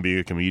that's him being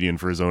a comedian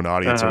for his own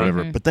audience or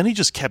whatever. But then he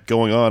just kept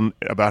going on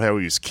about how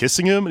he was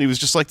kissing him, and he was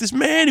just like, this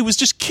man, he was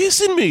just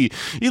kissing me.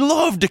 He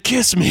loved to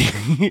kiss me.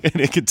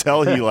 And I could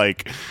tell he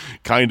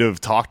kind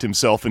of talked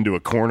himself into a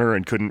corner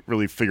and couldn't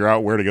really figure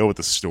out where to go with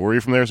the story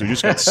from there. So he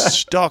just got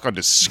stuck on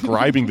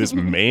describing this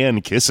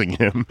man kissing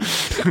him.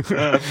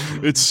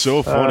 It's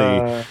so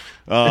funny.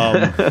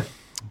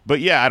 But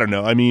yeah, I don't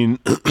know. I mean,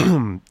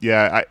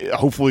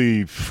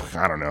 hopefully,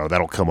 I don't know.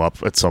 That'll come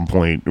up at some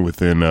point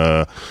within.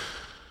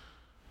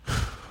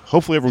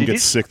 Hopefully, everyone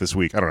gets sick this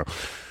week. I don't know.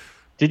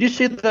 Did you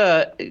see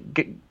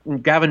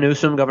Gavin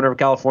Newsom, governor of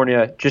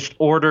California, just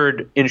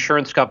ordered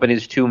insurance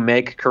companies to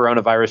make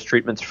coronavirus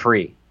treatments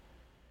free,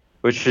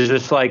 which is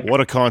just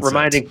what a concept.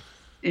 Reminding.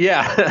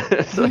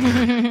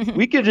 Yeah,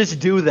 we could just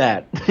do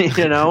that,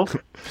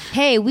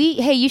 Hey,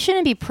 you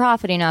shouldn't be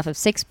profiting off of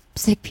sick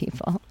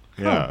people.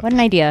 Yeah. Oh, what an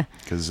idea.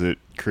 Because it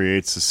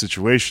creates a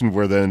situation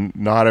where then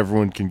not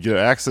everyone can get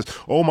access.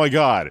 Oh, my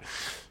God.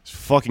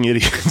 Fucking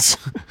idiots.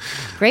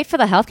 Great for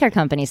the healthcare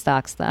company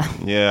stocks, though.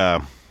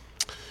 Yeah.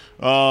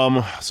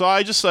 So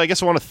I guess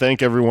I want to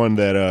thank everyone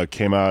that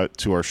came out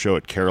to our show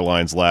at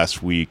Caroline's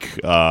last week.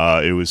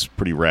 It was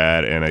pretty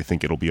rad, and I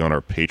think it'll be on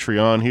our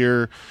Patreon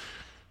here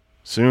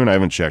soon. I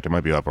haven't checked. It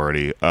might be up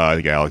already. I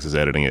think Alex is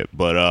editing it.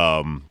 But,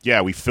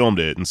 we filmed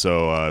it, and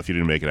so if you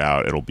didn't make it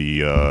out, it'll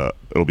be on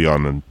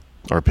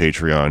our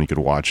Patreon. You could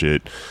watch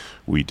it.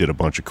 We did a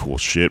bunch of cool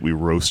shit. We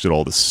roasted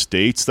all the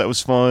states. That was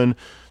fun.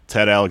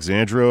 Ted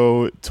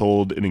Alexandro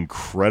told an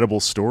incredible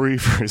story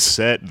for his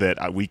set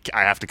that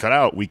I have to cut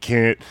out. We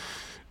can't.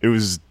 It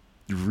was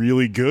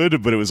really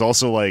good, but it was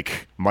also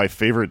my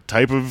favorite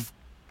type of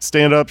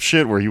stand-up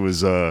shit where he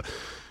was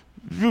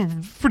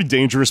pretty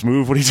dangerous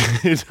move what he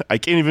did. I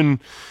can't even.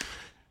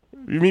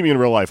 You meet me in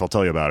real life, I'll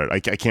tell you about it. I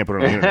can't put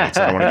it on the internet,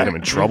 so I don't want to get him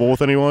in trouble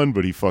with anyone.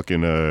 But he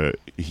fucking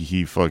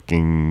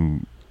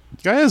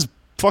guy has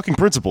fucking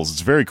principles.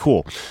 It's very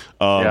cool.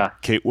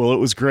 Kate Willett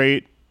was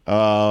great.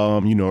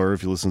 You know her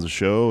if you listen to the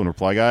show and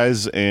Reply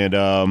Guys. And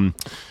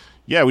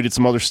we did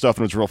some other stuff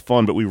and it was real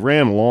fun. But we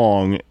ran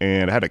long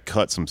and I had to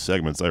cut some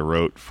segments I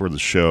wrote for the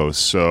show.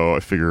 So I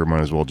figure I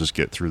might as well just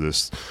get through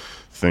this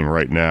thing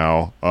right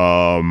now.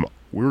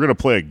 We were going to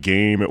play a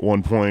game at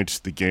one point.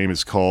 The game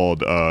is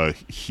called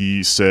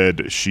He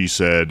Said, She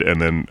Said,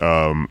 and then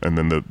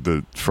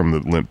the from the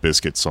Limp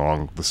Bizkit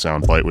song, the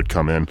soundbite would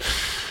come in.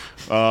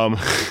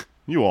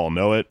 You all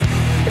know it.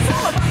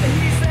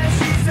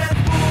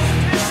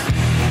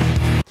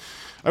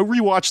 I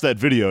rewatched that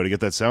video to get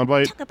that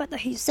soundbite. Talk about the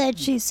he said,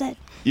 she said.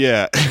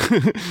 Yeah.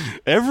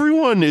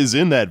 Everyone is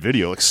in that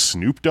video. Like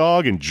Snoop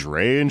Dogg and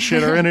Dre and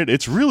shit are in it.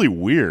 It's really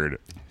weird.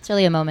 It's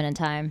really a moment in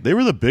time. They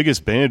were the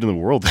biggest band in the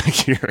world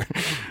that year.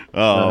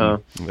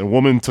 A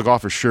woman took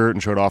off her shirt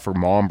and showed off her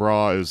mom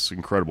bra. It was an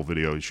incredible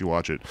video. You should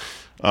watch it.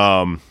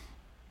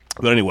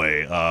 But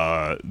anyway,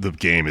 the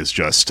game is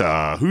just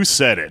who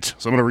said it.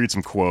 So I'm going to read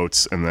some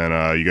quotes, and then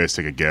you guys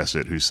take a guess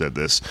at who said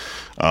this.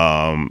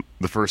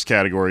 The first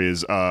category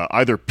is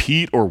either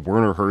Pete or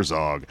Werner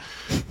Herzog.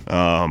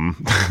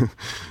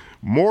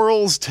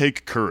 Morals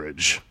take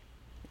courage.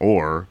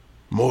 Or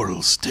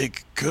morals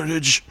take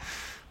courage.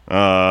 Do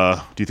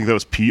you think that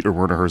was Pete or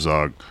Werner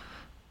Herzog?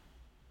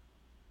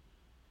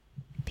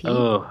 Pete.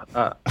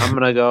 I'm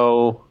gonna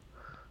go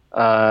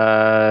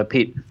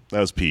Pete. That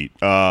was Pete.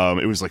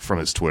 It was like from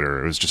his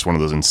Twitter. It was just one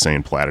of those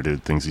insane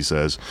platitude things he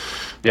says.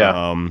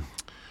 Yeah.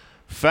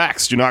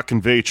 Facts do not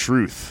convey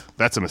truth.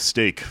 That's a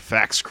mistake.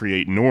 Facts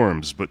create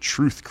norms, but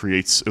truth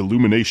creates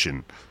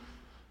illumination.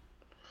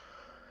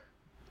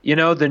 You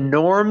know, the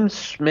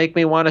norms make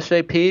me want to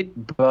say Pete,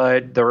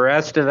 but the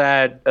rest of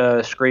that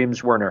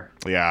screams Werner.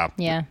 Yeah.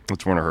 Yeah.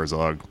 It's Werner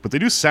Herzog. But they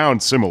do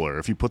sound similar.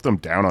 If you put them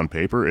down on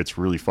paper, it's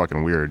really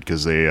fucking weird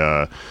because they,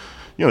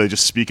 they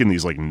just speak in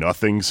these like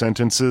nothing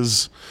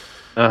sentences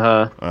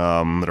that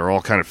are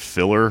all kind of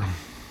filler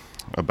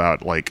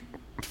about like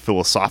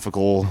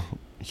philosophical,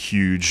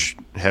 huge,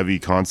 heavy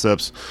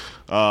concepts.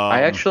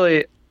 I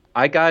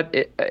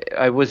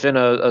was in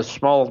a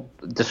small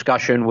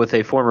discussion with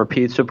a former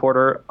Pete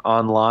supporter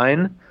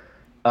online,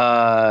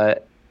 and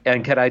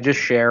could I just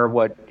share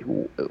what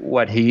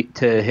he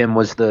to him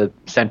was the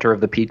center of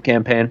the Pete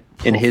campaign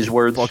in his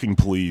words? Fucking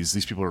please,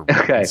 these people are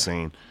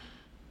insane.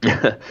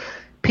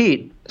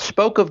 Pete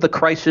spoke of the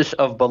crisis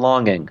of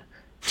belonging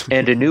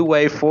and a new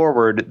way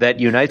forward that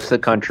unites the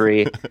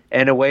country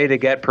and a way to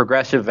get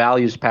progressive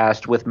values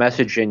passed with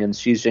messaging and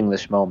seizing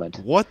this moment.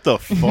 What the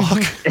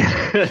fuck?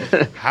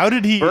 How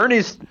did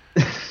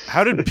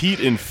Pete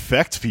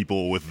infect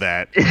people with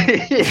that?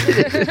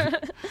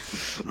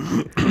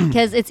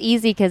 Because it's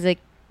easy because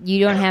you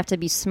don't have to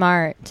be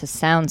smart to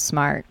sound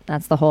smart.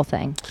 That's the whole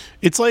thing.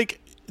 It's like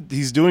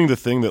he's doing the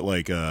thing that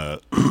like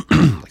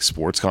like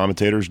sports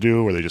commentators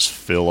do, where they just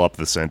fill up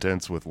the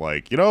sentence with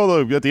like,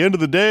 at the end of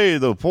the day,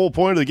 the whole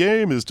point of the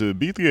game is to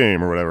beat the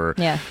game or whatever.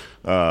 Yeah.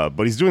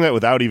 But he's doing that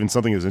without even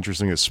something as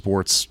interesting as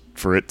sports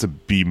for it to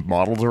be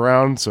modeled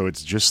around. So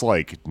it's just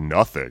like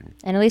nothing.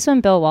 And at least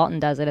when Bill Walton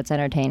does it, it's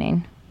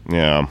entertaining.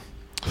 Yeah.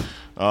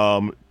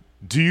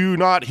 Do you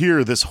not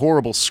hear this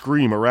horrible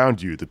scream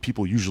around you that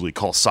people usually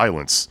call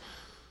silence?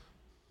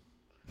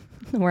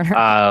 Werner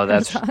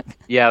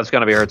it's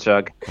going to be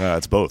Herzog.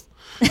 It's both.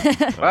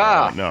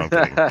 No,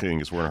 I'm kidding.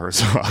 It's Werner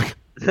Herzog.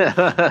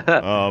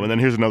 And then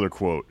here's another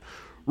quote.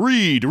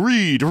 Read.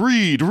 Ooh,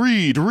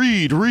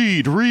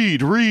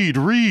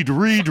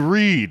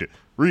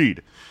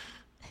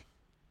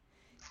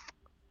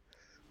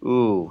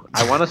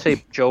 I want to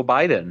say Joe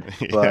Biden,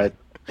 but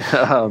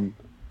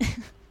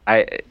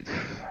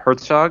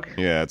Herzog?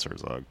 Yeah, it's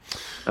Herzog.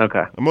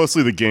 Okay.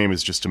 Mostly the game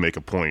is just to make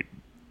a point.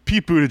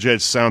 Pete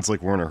Buttigieg sounds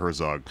like Werner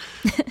Herzog.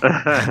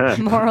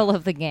 Moral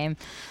of the game.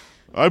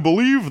 I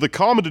believe the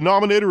common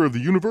denominator of the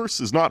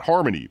universe is not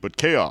harmony, but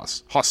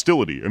chaos,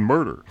 hostility, and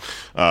murder.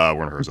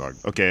 Werner Herzog.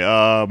 Okay,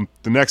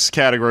 the next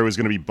category was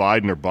going to be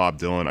Biden or Bob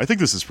Dylan. I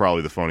think this is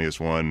probably the funniest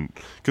one,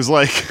 because,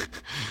 like,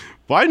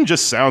 Biden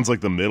just sounds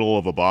like the middle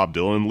of a Bob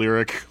Dylan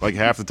lyric, like,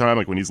 half the time,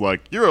 like when he's like,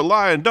 you're a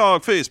lion,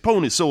 dog, face,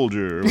 pony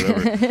soldier, or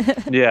whatever.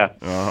 Yeah.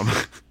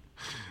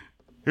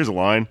 Here's a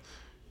line.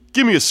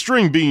 Give me a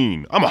string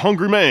bean. I'm a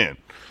hungry man.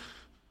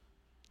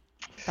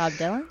 Bob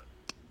Dylan?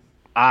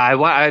 I'm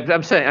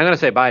going to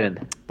say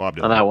Biden. Bob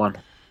Dylan. On that one.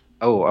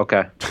 Oh,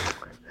 okay.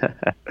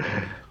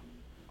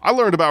 I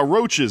learned about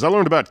roaches. I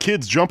learned about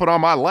kids jumping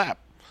on my lap.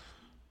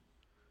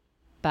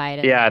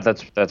 Biden. Yeah,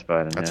 that's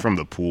Biden. That's from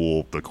the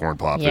Corn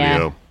Pop Yeah.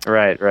 video.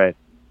 Right.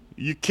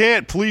 You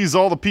can't please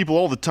all the people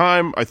all the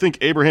time. I think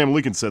Abraham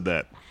Lincoln said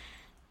that.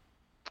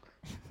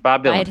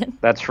 Bob Dylan. Biden.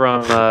 That's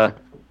from...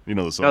 You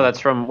know the song. No, that's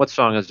from... What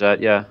song is that?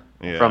 Yeah.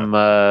 From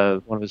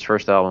one of his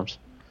first albums.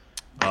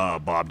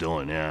 Bob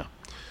Dylan, yeah.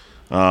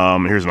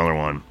 Here's another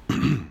one.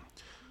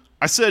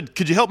 I said,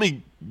 could you help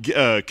me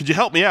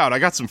out? I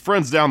got some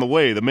friends down the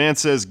way. The man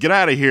says, get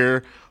out of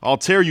here. I'll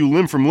tear you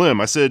limb from limb.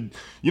 I said,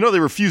 they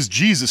refused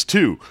Jesus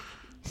too.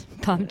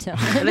 Bob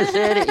Dylan. And I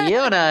said,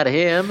 you're not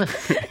him.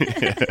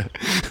 Yeah.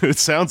 It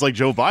sounds like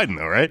Joe Biden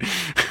though, right?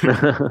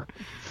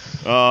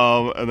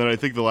 And then I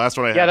think the last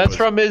one I had that's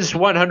from his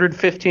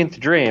 115th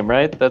Dream,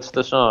 right? That's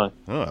the song.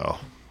 Oh,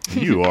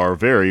 you are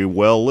very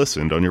well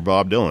listened on your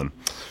Bob Dylan.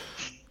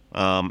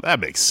 That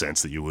makes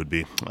sense that you would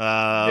be.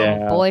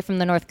 Boy from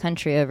the North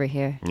Country over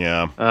here.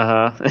 Yeah.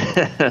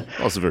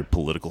 Also a very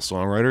political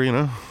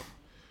songwriter,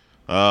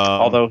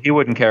 Although he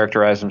wouldn't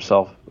characterize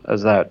himself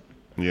as that.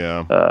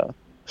 Yeah.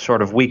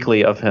 Sort of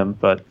weakly of him,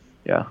 but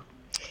yeah.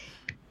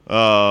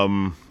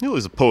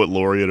 He's a poet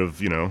laureate of,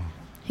 Who do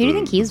you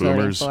think he's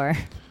voting for?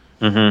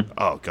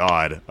 Oh,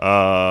 God.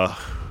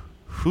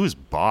 Who's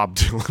Bob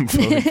Dylan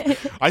voting?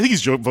 I think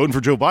he's voting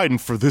for Joe Biden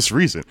for this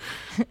reason.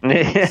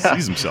 Yeah.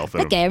 Sees himself in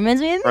That him. guy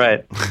reminds me of me.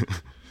 Right.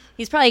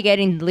 He's probably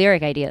getting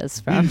lyric ideas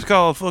from. He's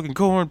called fucking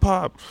corn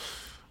pop.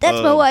 That's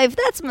my wife.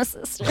 That's my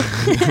sister.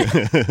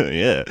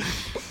 Yeah.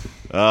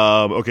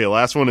 Okay,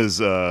 last one is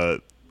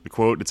the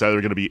quote. It's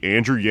either going to be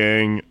Andrew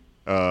Yang,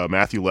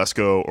 Matthew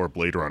Lesko, or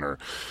Blade Runner.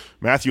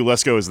 Matthew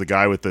Lesko is the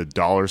guy with the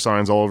dollar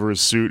signs all over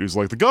his suit who's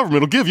like, the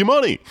government will give you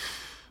money.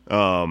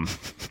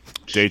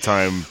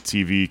 Daytime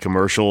TV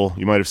commercial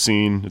you might have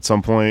seen at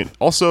some point.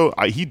 Also,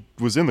 he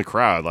was in the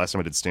crowd last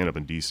time I did stand-up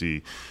in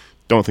D.C.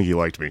 Don't think he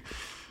liked me.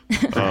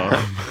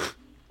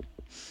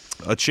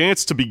 A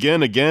chance to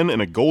begin again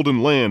in a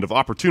golden land of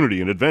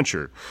opportunity and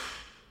adventure.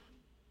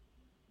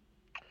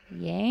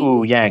 Yang?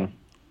 Ooh, Yang.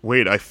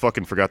 Wait, I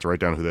fucking forgot to write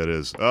down who that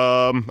is.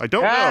 I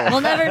don't know. We'll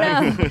never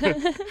know.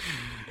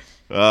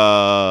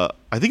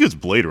 I think it was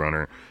Blade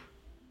Runner.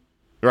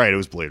 Right, it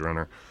was Blade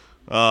Runner.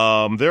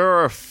 There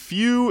are a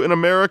few in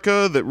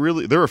America that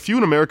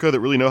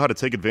really know how to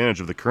take advantage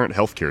of the current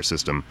healthcare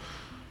system.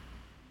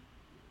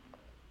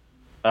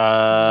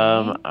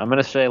 I'm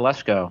gonna say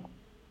Lesko.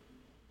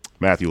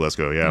 Matthew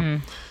Lesko, yeah.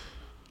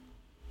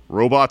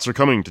 Robots are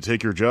coming to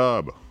take your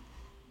job.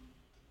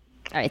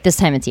 All right, this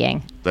time it's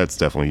Yang. That's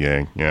definitely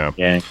Yang, yeah.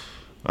 Yang.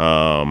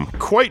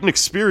 Quite an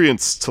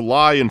experience to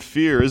lie in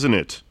fear, isn't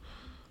it?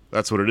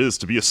 That's what it is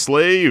to be a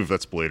slave.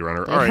 That's Blade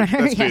Runner. All right,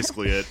 that's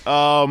basically it.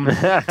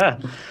 I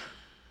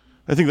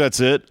think that's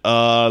it.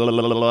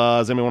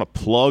 Does anyone want to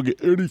plug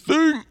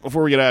anything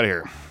before we get out of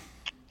here?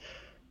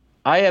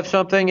 I have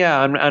something,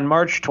 yeah. On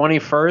March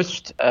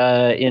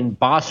 21st in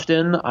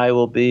Boston, I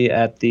will be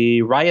at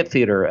the Riot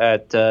Theater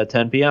at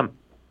 10 p.m.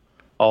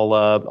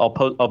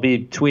 I'll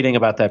be tweeting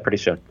about that pretty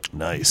soon.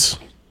 Nice.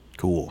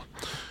 Cool.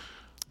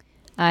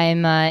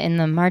 I'm in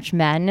the March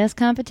Madness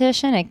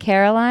competition at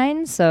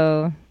Caroline,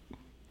 so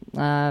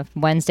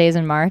Wednesdays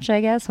in March,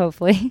 I guess,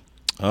 hopefully.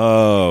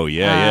 Oh,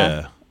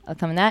 yeah. I'll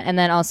come in that. And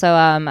then also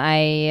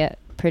I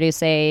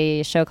produce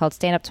a show called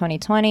Stand Up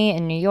 2020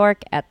 in New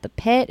York at the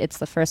Pit. It's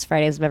the first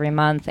Fridays of every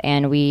month,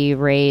 and we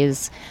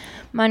raise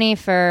money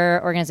for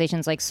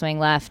organizations like Swing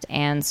Left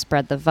and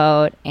Spread the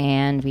Vote,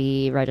 and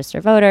we register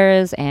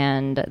voters.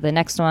 And the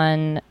next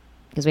one,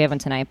 because we have one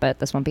tonight, but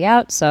this won't be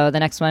out, so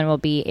the next one will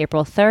be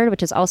April 3rd,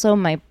 which is also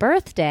my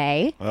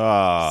birthday.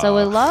 So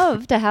we'd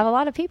love to have a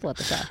lot of people at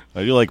the show.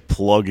 I feel like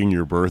plugging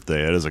your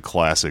birthday. That is a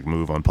classic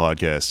move on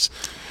podcasts.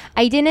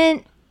 I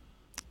didn't.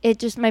 It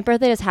just, my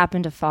birthday just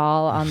happened to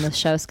fall on the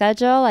show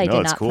schedule. I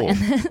did not plan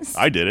this.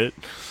 I did it.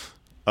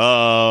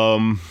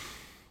 My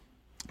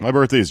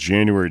birthday is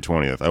January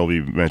 20th. I will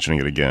be mentioning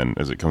it again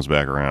as it comes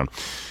back around.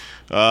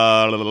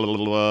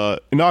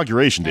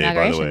 Inauguration day,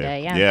 by the way.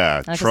 Day,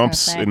 yeah.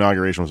 Trump's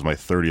inauguration was my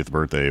 30th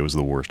birthday. It was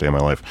the worst day of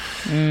my life.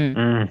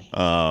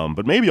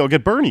 But maybe I'll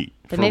get Bernie.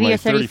 But maybe your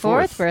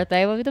 34th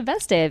birthday will be the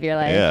best day of your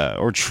life. Yeah,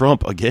 or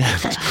Trump again.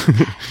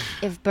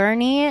 If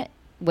Bernie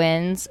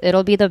wins,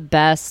 it'll be the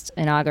best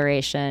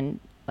inauguration,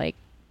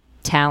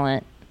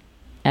 talent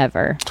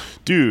ever.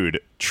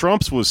 Dude,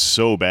 Trump's was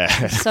so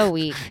bad. So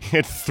weak. He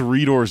had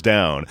 3 doors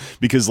down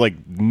because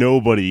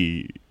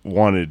nobody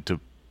wanted to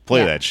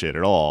play that shit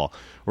at all.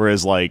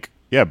 Whereas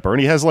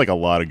Bernie has a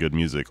lot of good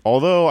music.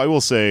 Although I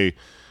will say,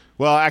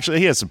 well, actually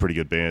he has some pretty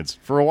good bands.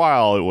 For a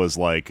while it was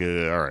all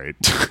right.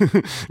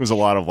 It was a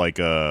lot of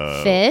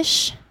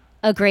Fish,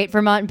 a great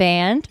Vermont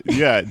band.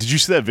 Yeah, did you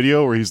see that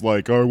video where he's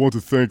like, I want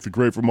to thank the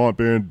great Vermont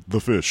band, The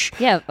Fish?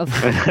 Yeah, are you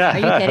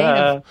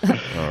kidding?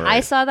 I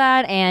saw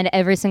that, and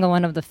every single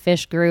one of the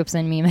Fish groups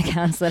and meme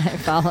accounts that I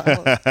follow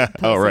posted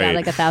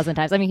that 1,000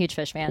 times. I'm a huge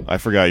Fish fan. I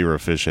forgot you were a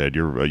fish head.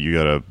 You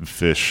got a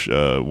fish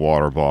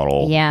water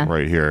bottle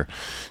right here.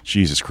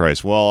 Jesus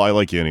Christ. Well, I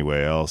like you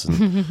anyway,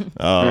 Allison.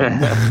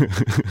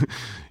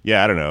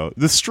 Yeah, I don't know.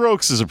 The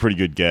Strokes is a pretty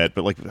good get,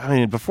 but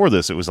before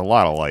this, it was a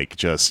lot of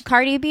just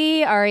Cardi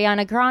B,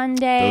 Ariana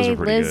Grande,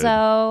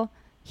 Lizzo,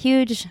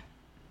 huge.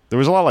 There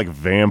was a lot of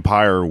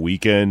Vampire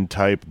Weekend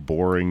type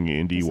boring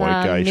indie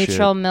white guy shit.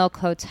 Neutral Milk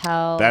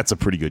Hotel. That's a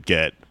pretty good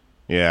get.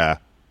 Yeah,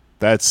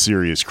 that's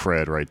serious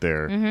cred right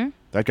there. Mm-hmm.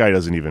 That guy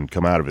doesn't even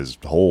come out of his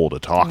hole to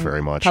talk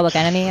very much. Public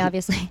Enemy,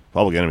 obviously.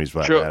 Public Enemy's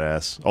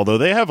badass. Although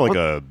they have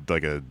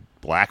a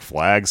Black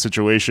Flag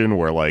situation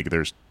where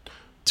there's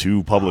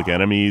 2 Public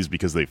Enemies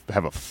because they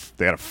had a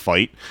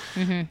fight.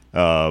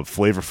 Mm-hmm.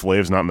 Flavor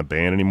Flav's not in the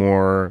band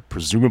anymore.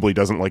 Presumably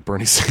doesn't like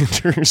Bernie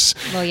Sanders.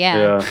 Well,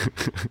 yeah.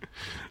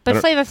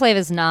 But Flavor Flav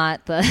is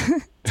not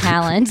the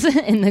talent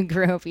in the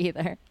group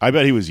either. I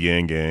bet he was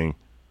Yang Gang.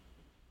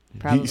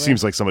 Probably. He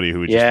seems like somebody who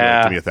would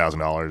just give me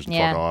 $1,000 and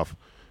fuck off.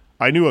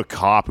 I knew a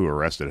cop who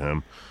arrested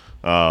him.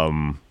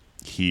 I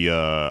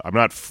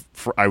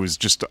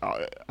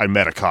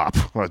met a cop.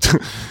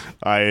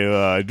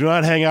 I do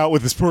not hang out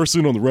with this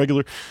person on the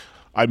regular.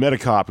 I met a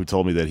cop who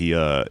told me that he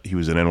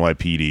was an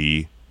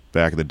NYPD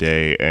back in the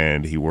day,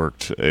 and he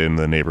worked in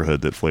the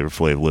neighborhood that Flavor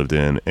Flav lived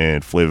in,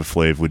 and Flavor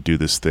Flav would do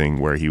this thing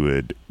where he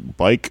would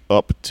bike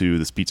up to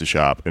this pizza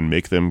shop and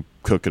make them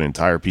cook an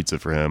entire pizza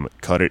for him,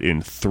 cut it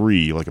in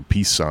 3 like a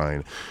peace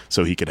sign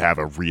so he could have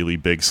a really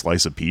big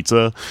slice of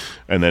pizza,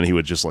 and then he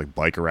would just like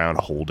bike around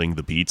holding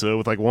the pizza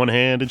with like one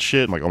hand and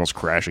shit, and like almost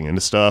crashing into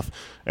stuff.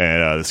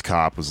 And this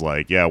cop was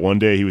like, yeah, one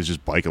day he was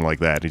just biking like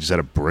that, and he just had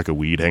a brick of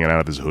weed hanging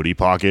out of his hoodie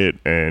pocket,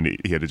 and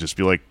he had to just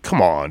be like,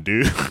 come on,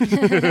 dude.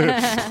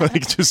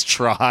 Like, just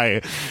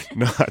try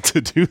not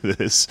to do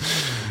this.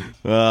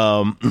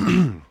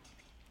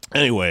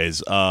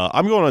 Anyways,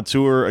 I'm going on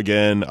tour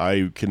again.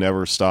 I can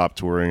never stop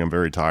touring. I'm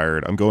very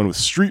tired. I'm going with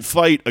Street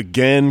Fight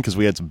again because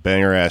we had some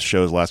banger-ass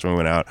shows last time we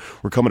went out.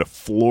 We're coming to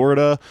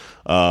Florida,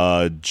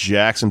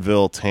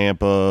 Jacksonville,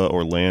 Tampa,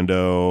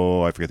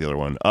 Orlando. I forget the other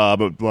one.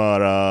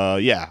 But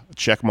yeah,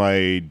 check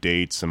my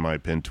dates and my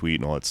pinned tweet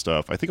and all that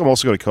stuff. I think I'm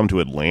also going to come to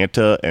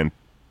Atlanta and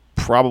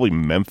probably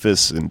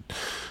Memphis and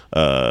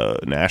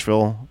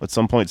Nashville at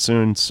some point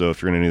soon. So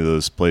if you're in any of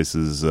those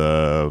places,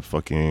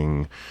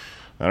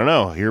 I don't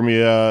know. Hear me.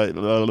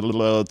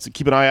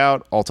 Keep an eye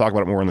out. I'll talk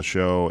about it more on the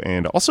show.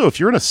 And also, if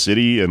you're in a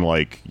city and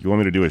like you want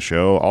me to do a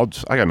show,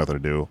 I got nothing to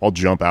do. I'll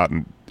jump out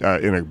and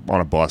on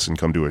a bus and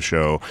come do a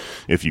show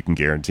if you can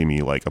guarantee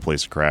me like a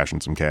place to crash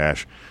and some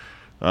cash.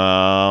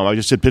 I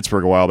just did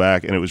Pittsburgh a while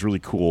back, and it was really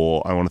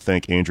cool. I want to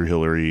thank Andrew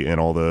Hillary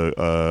and all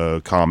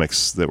the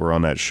comics that were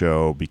on that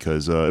show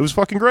because it was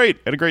fucking great.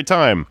 I had a great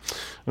time.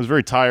 I was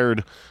very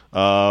tired,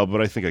 but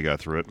I think I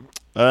got through it.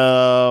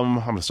 I'm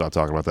gonna stop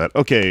talking about that.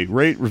 Okay,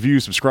 rate, review,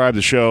 subscribe to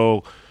the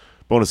show,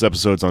 bonus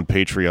episodes on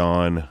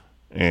Patreon,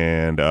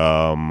 and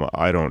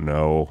I don't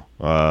know,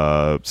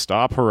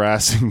 stop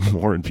harassing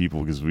Warren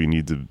people because we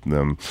need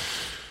them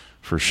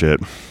for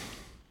shit.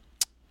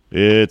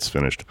 It's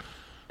finished.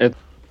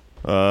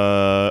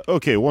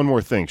 Okay, one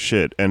more thing.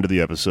 Shit, end of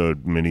the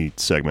episode mini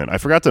segment. I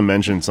forgot to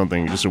mention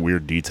something, just a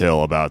weird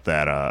detail about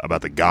that,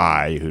 about the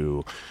guy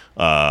who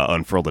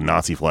unfurled the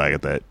Nazi flag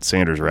at that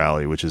Sanders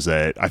rally, which is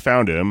that I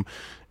found him,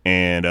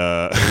 and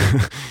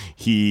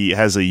he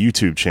has a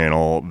YouTube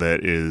channel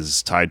that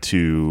is tied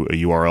to a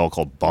URL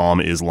called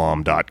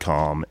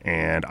bombislam.com,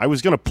 and I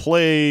was going to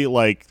play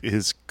like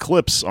his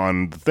clips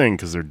on the thing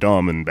because they're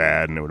dumb and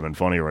bad and it would have been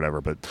funny or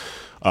whatever, but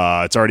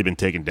it's already been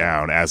taken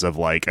down as of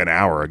like an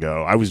hour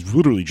ago. I was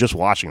literally just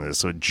watching this,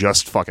 so it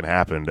just fucking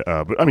happened.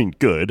 But I mean,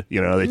 good,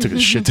 you know, they took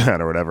his shit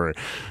down or whatever.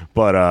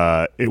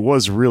 But it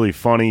was really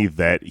funny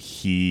that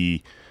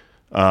he,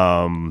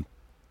 it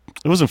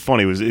wasn't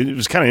funny. It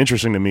was kind of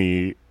interesting to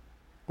me,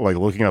 like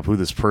looking up who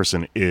this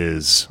person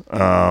is.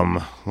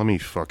 God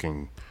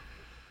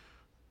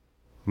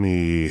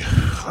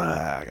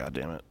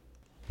damn it.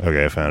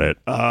 Okay, I found it.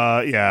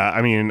 Yeah,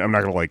 I mean, I'm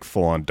not going to, like,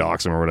 full-on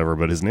dox him or whatever,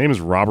 but his name is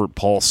Robert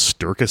Paul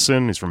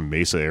Sturkison. He's from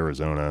Mesa,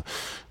 Arizona.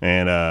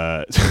 And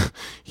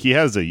he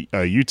has a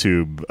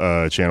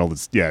YouTube channel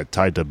that's, yeah,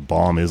 tied to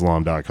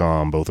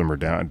bombislam.com. Both of them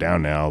are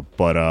down now.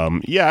 But,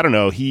 yeah, I don't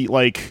know. He,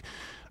 like,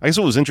 I guess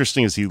what was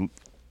interesting is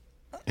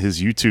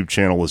his YouTube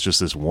channel was just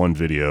this one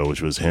video,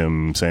 which was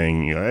him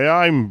saying, hey,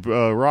 I'm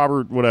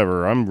Robert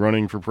whatever, I'm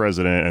running for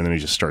president, and then he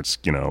just starts,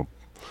 you know,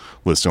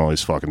 listing all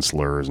these fucking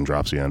slurs and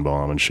drops the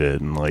N-bomb and shit,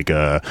 and like,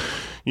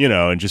 you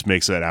know, and just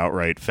makes that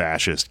outright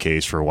fascist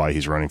case for why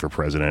he's running for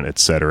president,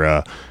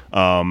 etc.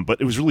 But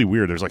it was really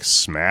weird. There's like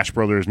Smash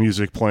Brothers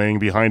music playing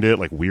behind it,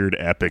 like weird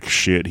epic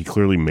shit. He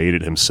clearly made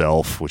it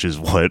himself, which is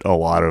what a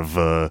lot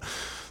of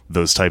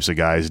those types of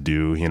guys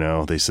do, you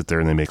know. They sit there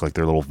and they make like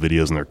their little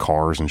videos in their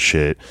cars and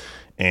shit.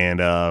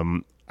 And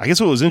I guess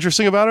what was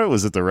interesting about it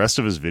was that the rest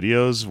of his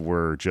videos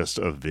were just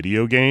of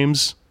video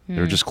games. They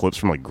were just clips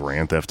from like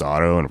Grand Theft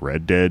Auto and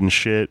Red Dead and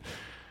shit.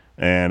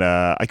 And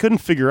I couldn't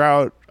figure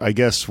out, I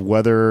guess,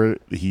 whether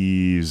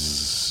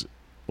he's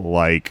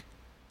like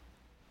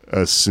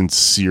a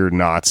sincere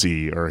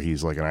Nazi or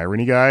he's like an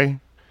irony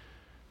guy.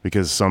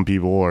 Because some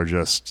people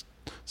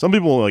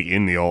like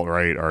in the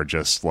alt-right are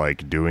just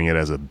like doing it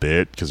as a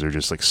bit because they're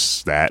just like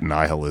that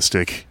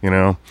nihilistic, you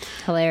know?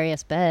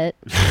 Hilarious bit.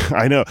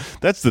 I know.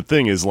 That's the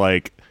thing is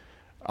like,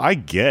 I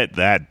get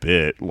that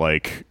bit.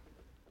 Like,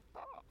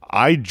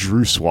 I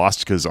drew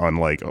swastikas on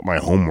like my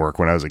homework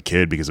when I was a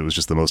kid because it was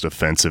just the most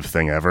offensive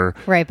thing ever.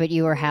 Right, but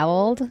you were how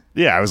old?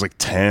 Yeah, I was like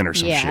 10 or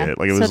some shit.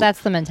 Like, so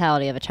that's the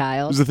mentality of a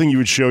child. It was the thing you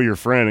would show your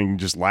friend and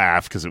just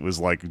laugh because it was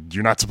like,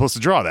 you're not supposed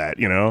to draw that,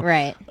 you know?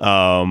 Right.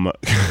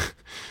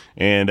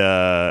 And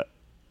yeah,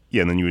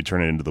 and then you would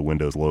turn it into the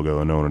Windows logo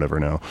and no one would ever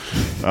know.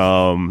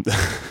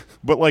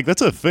 But like,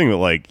 that's a thing that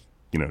like,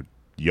 you know,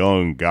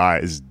 young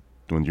guys,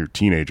 when you're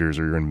teenagers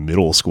or you're in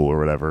middle school or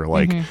whatever,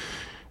 like,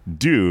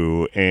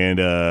 do. And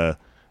but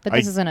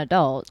this is an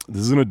adult.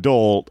 This is an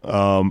adult.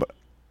 And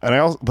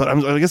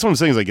I guess what I'm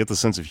saying is I get the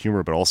sense of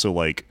humor, but also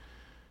like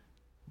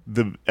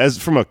as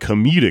from a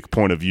comedic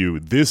point of view,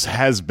 this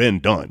has been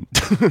done.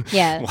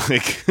 Yeah.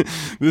 Like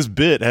this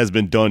bit has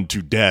been done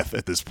to death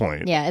at this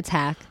point. Yeah, it's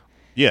hack.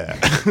 Yeah.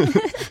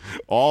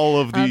 All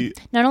of the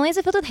not only is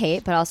it filled with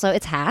hate, but also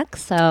it's hack.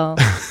 So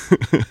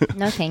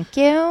no, thank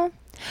you.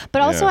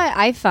 But also, Yeah.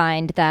 I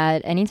find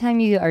that anytime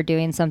you are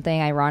doing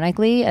something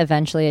ironically,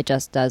 eventually it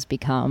just does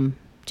become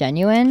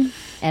genuine.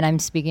 And I'm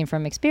speaking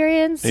from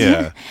experience.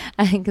 Yeah.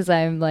 Because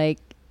I'm like,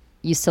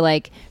 used to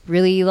like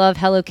really love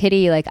Hello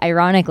Kitty, like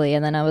ironically.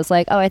 And then I was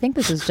like, oh, I think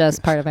this is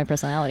just part of my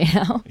personality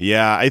now.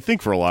 Yeah, I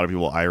think for a lot of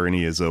people,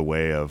 irony is a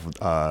way of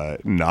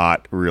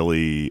not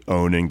really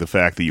owning the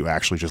fact that you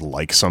actually just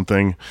like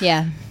something.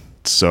 Yeah.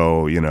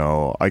 So,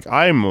 like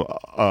I'm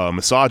a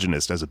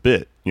misogynist as a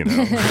bit, Well,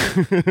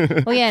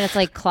 yeah. And it's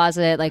like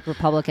closet, like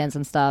Republicans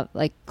and stuff,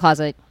 like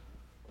closet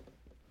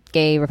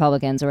gay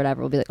Republicans or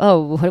whatever will be like,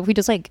 oh, what if we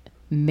just like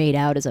made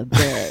out as a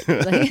bit?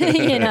 Like,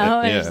 and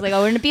Yeah. it's like,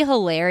 oh, wouldn't it be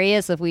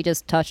hilarious if we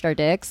just touched our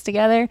dicks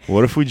together?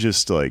 What if we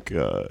just like,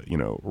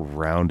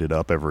 rounded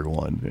up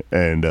everyone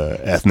and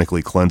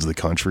ethnically cleanse the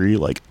country,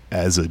 like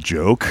as a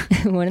joke?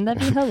 Wouldn't that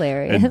be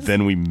hilarious? And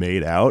then we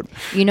made out?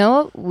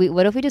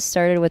 What if we just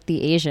started with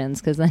the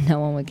Asians? Because then no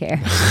one would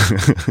care.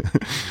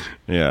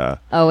 Yeah.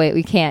 Oh, wait,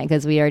 we can't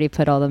because we already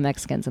put all the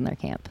Mexicans in their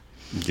camp.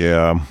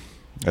 Yeah.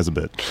 As a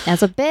bit.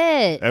 As a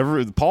bit.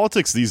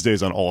 Politics these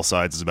days on all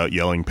sides is about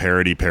yelling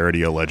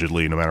parody,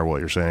 allegedly, no matter what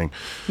you're saying.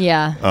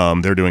 Yeah.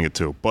 They're doing it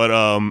too. But,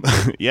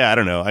 yeah, I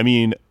don't know. I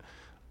mean,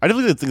 I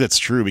definitely think that's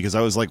true because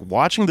I was like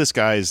watching this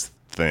guy's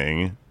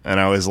thing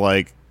and I was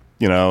like,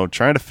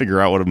 trying to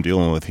figure out what I'm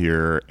dealing with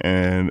here,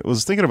 and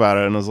was thinking about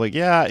it, and I was like,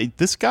 yeah,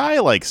 this guy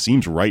like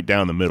seems right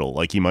down the middle.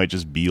 Like he might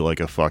just be like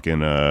a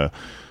fucking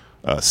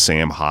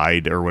Sam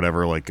Hyde or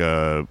whatever, like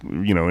an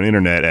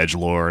internet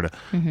edgelord.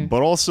 Mm-hmm.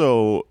 But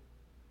also,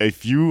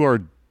 if you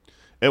are,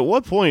 at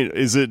what point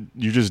is it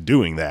you're just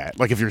doing that?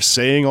 Like if you're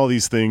saying all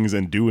these things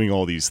and doing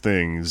all these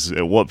things,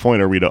 at what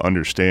point are we to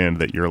understand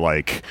that you're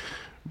like,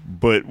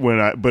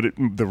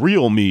 the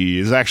real me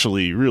is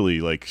actually really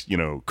like,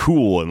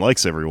 cool and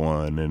likes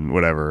everyone and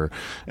whatever.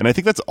 And I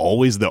think that's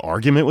always the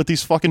argument with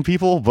these fucking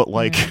people. But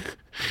like,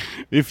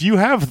 if you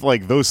have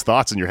like those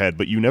thoughts in your head,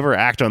 but you never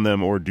act on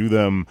them or do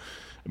them,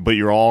 but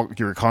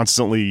you're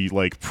constantly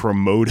like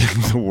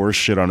promoting the worst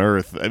shit on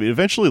earth. I mean,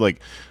 eventually, like,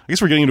 I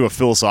guess we're getting into a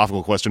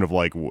philosophical question of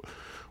like,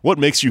 what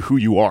makes you who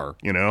you are,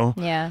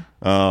 Yeah.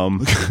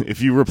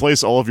 If you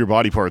replace all of your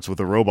body parts with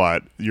a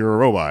robot, you're a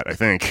robot, I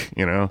think,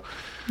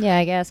 Yeah,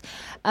 I guess.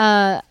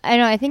 I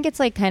know. I think it's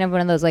like kind of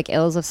one of those like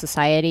ills of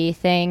society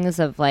things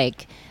of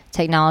like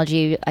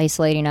technology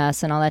isolating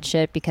us and all that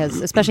shit. Because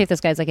especially if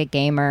this guy's like a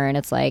gamer and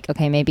it's like,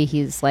 okay, maybe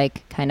he's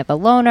like kind of a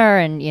loner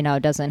and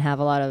doesn't have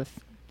a lot of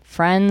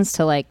friends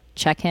to like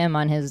check him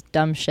on his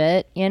dumb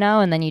shit,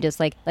 and then you just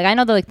like I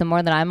know that like the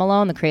more that I'm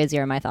alone, the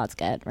crazier my thoughts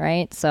get,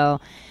 right?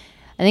 So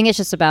I think it's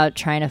just about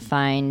trying to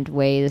find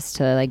ways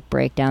to like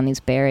break down these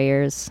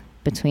barriers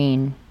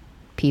between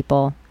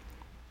people.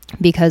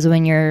 Because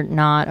when you're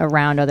not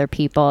around other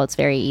people, it's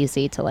very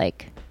easy to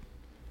like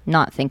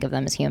not think of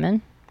them as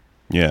human.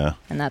 Yeah.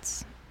 And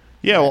that's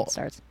where it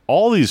starts.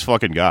 All these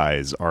fucking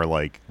guys are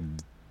like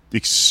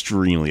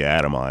extremely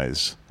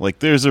atomized. Like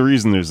there's a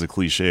reason there's the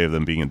cliche of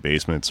them being in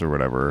basements or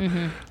whatever.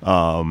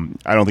 Mm-hmm.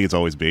 I don't think it's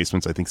always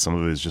basements. I think some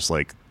of it is just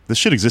like this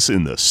shit exists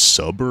in the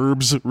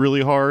suburbs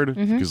really hard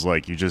because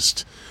like you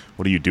just,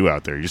 what do you do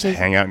out there? You just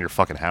hang out in your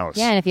fucking house.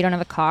 Yeah, and if you don't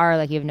have a car,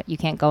 like you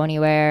can't go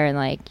anywhere, and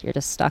like you're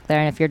just stuck there.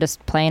 And if you're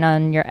just playing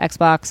on your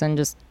Xbox and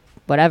just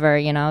whatever,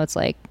 it's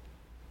like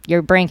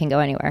your brain can go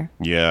anywhere.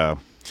 Yeah,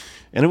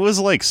 and it was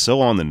like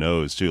so on the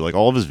nose too. Like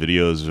all of his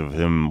videos of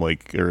him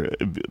like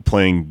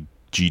playing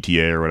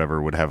GTA or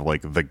whatever would have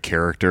like the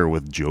character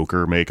with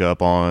Joker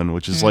makeup on,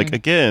 which is like,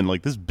 again,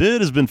 like this bit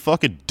has been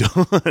fucking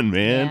done,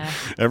 man. Yeah.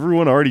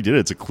 Everyone already did it.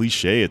 It's a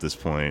cliche at this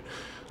point.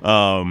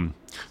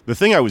 The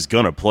thing I was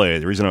gonna play,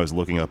 the reason I was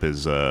looking up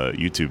his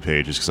YouTube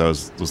page is because I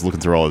was looking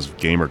through all his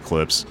gamer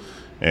clips,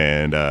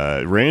 and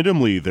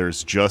randomly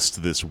there's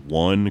just this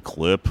one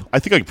clip. I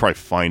think I could probably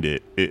find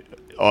it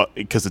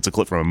because it's a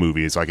clip from a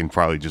movie, so I can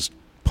probably just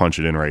punch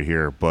it in right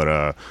here.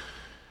 But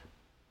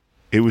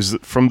it was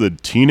from the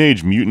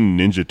Teenage Mutant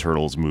Ninja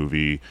Turtles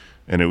movie,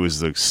 and it was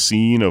the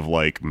scene of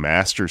like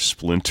Master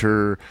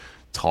Splinter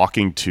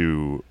talking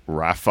to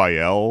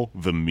Raphael,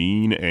 the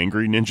mean,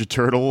 angry Ninja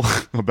Turtle,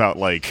 about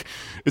like,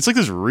 it's like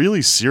this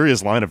really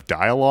serious line of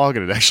dialogue,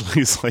 and it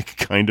actually is like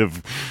kind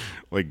of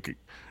like,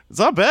 it's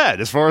not bad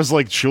as far as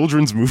like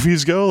children's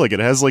movies go. Like it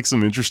has like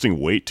some interesting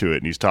weight to it,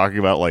 and he's talking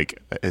about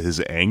like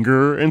his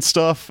anger and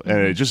stuff, and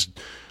it just,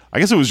 I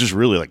guess it was just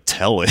really like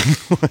telling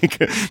like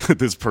that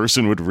this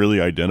person would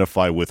really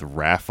identify with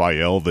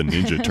Raphael the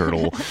Ninja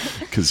Turtle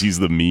because he's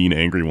the mean,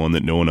 angry one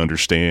that no one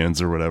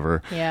understands or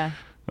whatever. Yeah.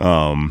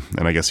 And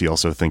I guess he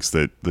also thinks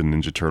that the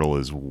Ninja Turtle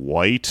is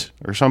white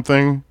or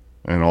something,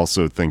 and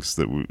also thinks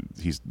that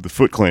the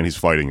Foot Clan he's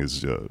fighting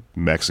is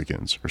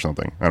Mexicans or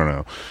something. I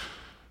don't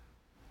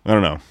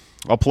know.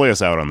 I'll play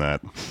us out on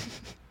that.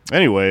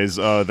 Anyways,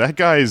 that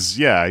guy's,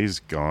 he's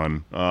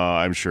gone.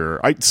 I'm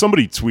sure.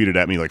 Somebody tweeted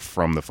at me like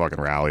from the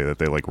fucking rally that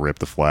they like ripped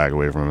the flag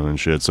away from him and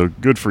shit. So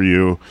good for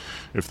you,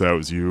 if that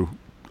was you.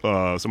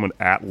 Someone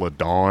at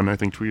LaDawn, I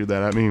think, tweeted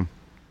that at me.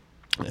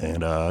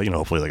 And,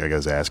 hopefully, like, I got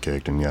his ass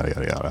kicked and yada,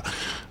 yada,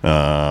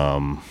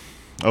 yada.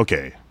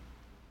 Okay.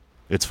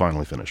 It's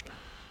finally finished.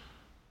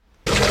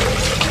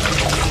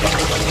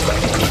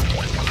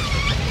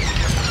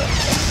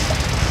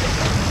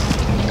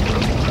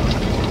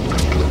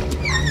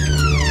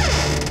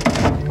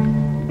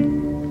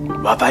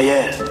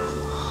 Raphael,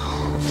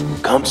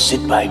 come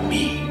sit by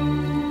me.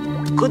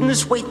 Couldn't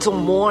this wait till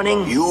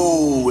morning? You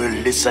will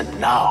listen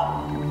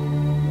now.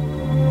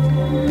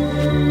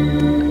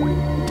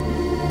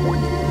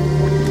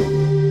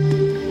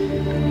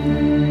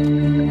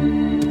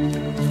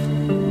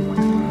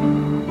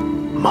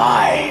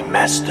 My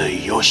Master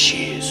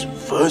Yoshi's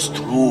first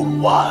rule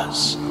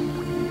was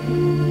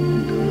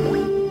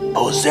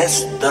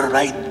possess the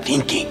right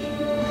thinking.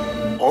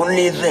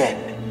 Only then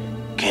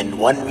can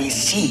one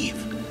receive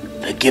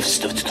the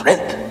gifts of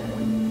strength,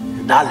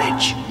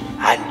 knowledge,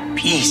 and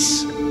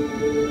peace.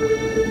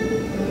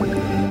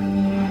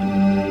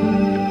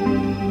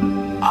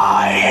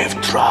 I have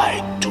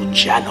tried to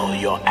channel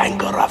your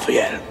anger,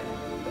 Raphael,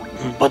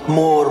 but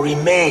more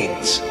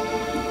remains.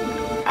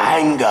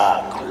 Anger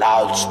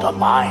clouds the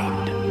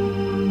mind.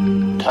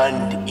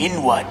 Turned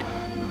inward,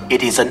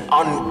 it is an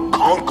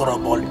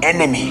unconquerable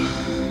enemy.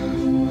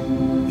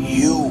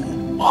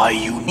 You are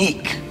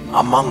unique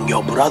among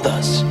your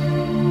brothers,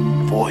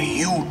 for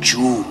you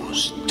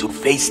choose to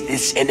face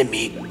this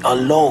enemy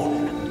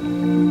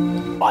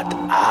alone. But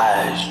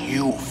as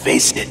you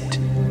face it,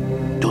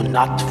 do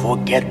not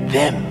forget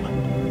them,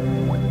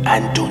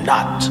 and do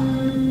not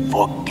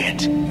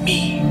forget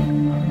me.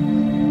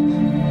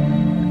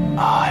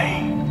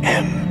 I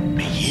am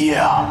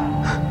here,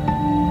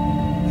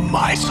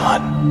 my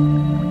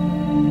son.